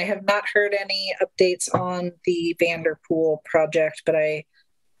I have not heard any updates on the Vanderpool project, but I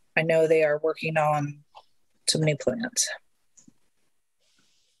know they are working on some new plans.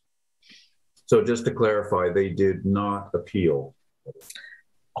 So just to clarify, they did not appeal.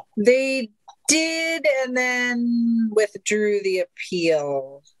 They did, and then withdrew the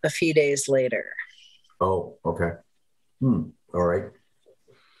appeal a few days later. Oh, okay. All right.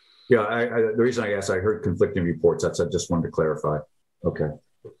 Yeah, the reason I asked, I heard conflicting reports. I just wanted to clarify. Okay.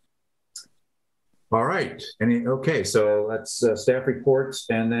 All right. Okay, so that's staff reports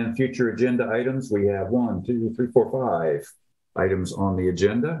and then future agenda items. We have 1, 2, 3, 4, 5 items on the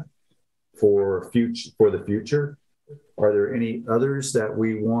agenda for the future. Are there any others that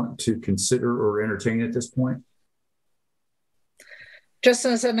we want to consider or entertain at this point? Just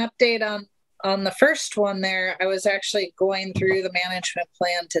as an update on the first one there, I was actually going through the management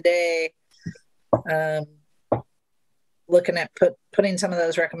plan today, looking at putting some of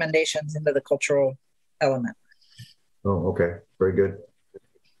those recommendations into the cultural element. Oh, okay. Very good.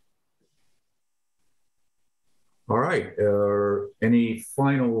 All right. Any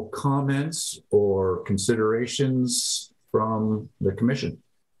final comments or considerations from the commission?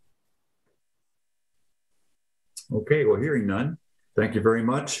 Okay, well, hearing none, thank you very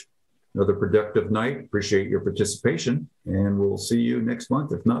much. Another productive night. Appreciate your participation, and we'll see you next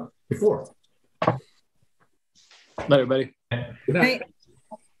month, if not before. Bye, everybody. Good night.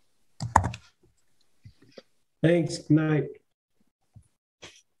 Thanks. Good night.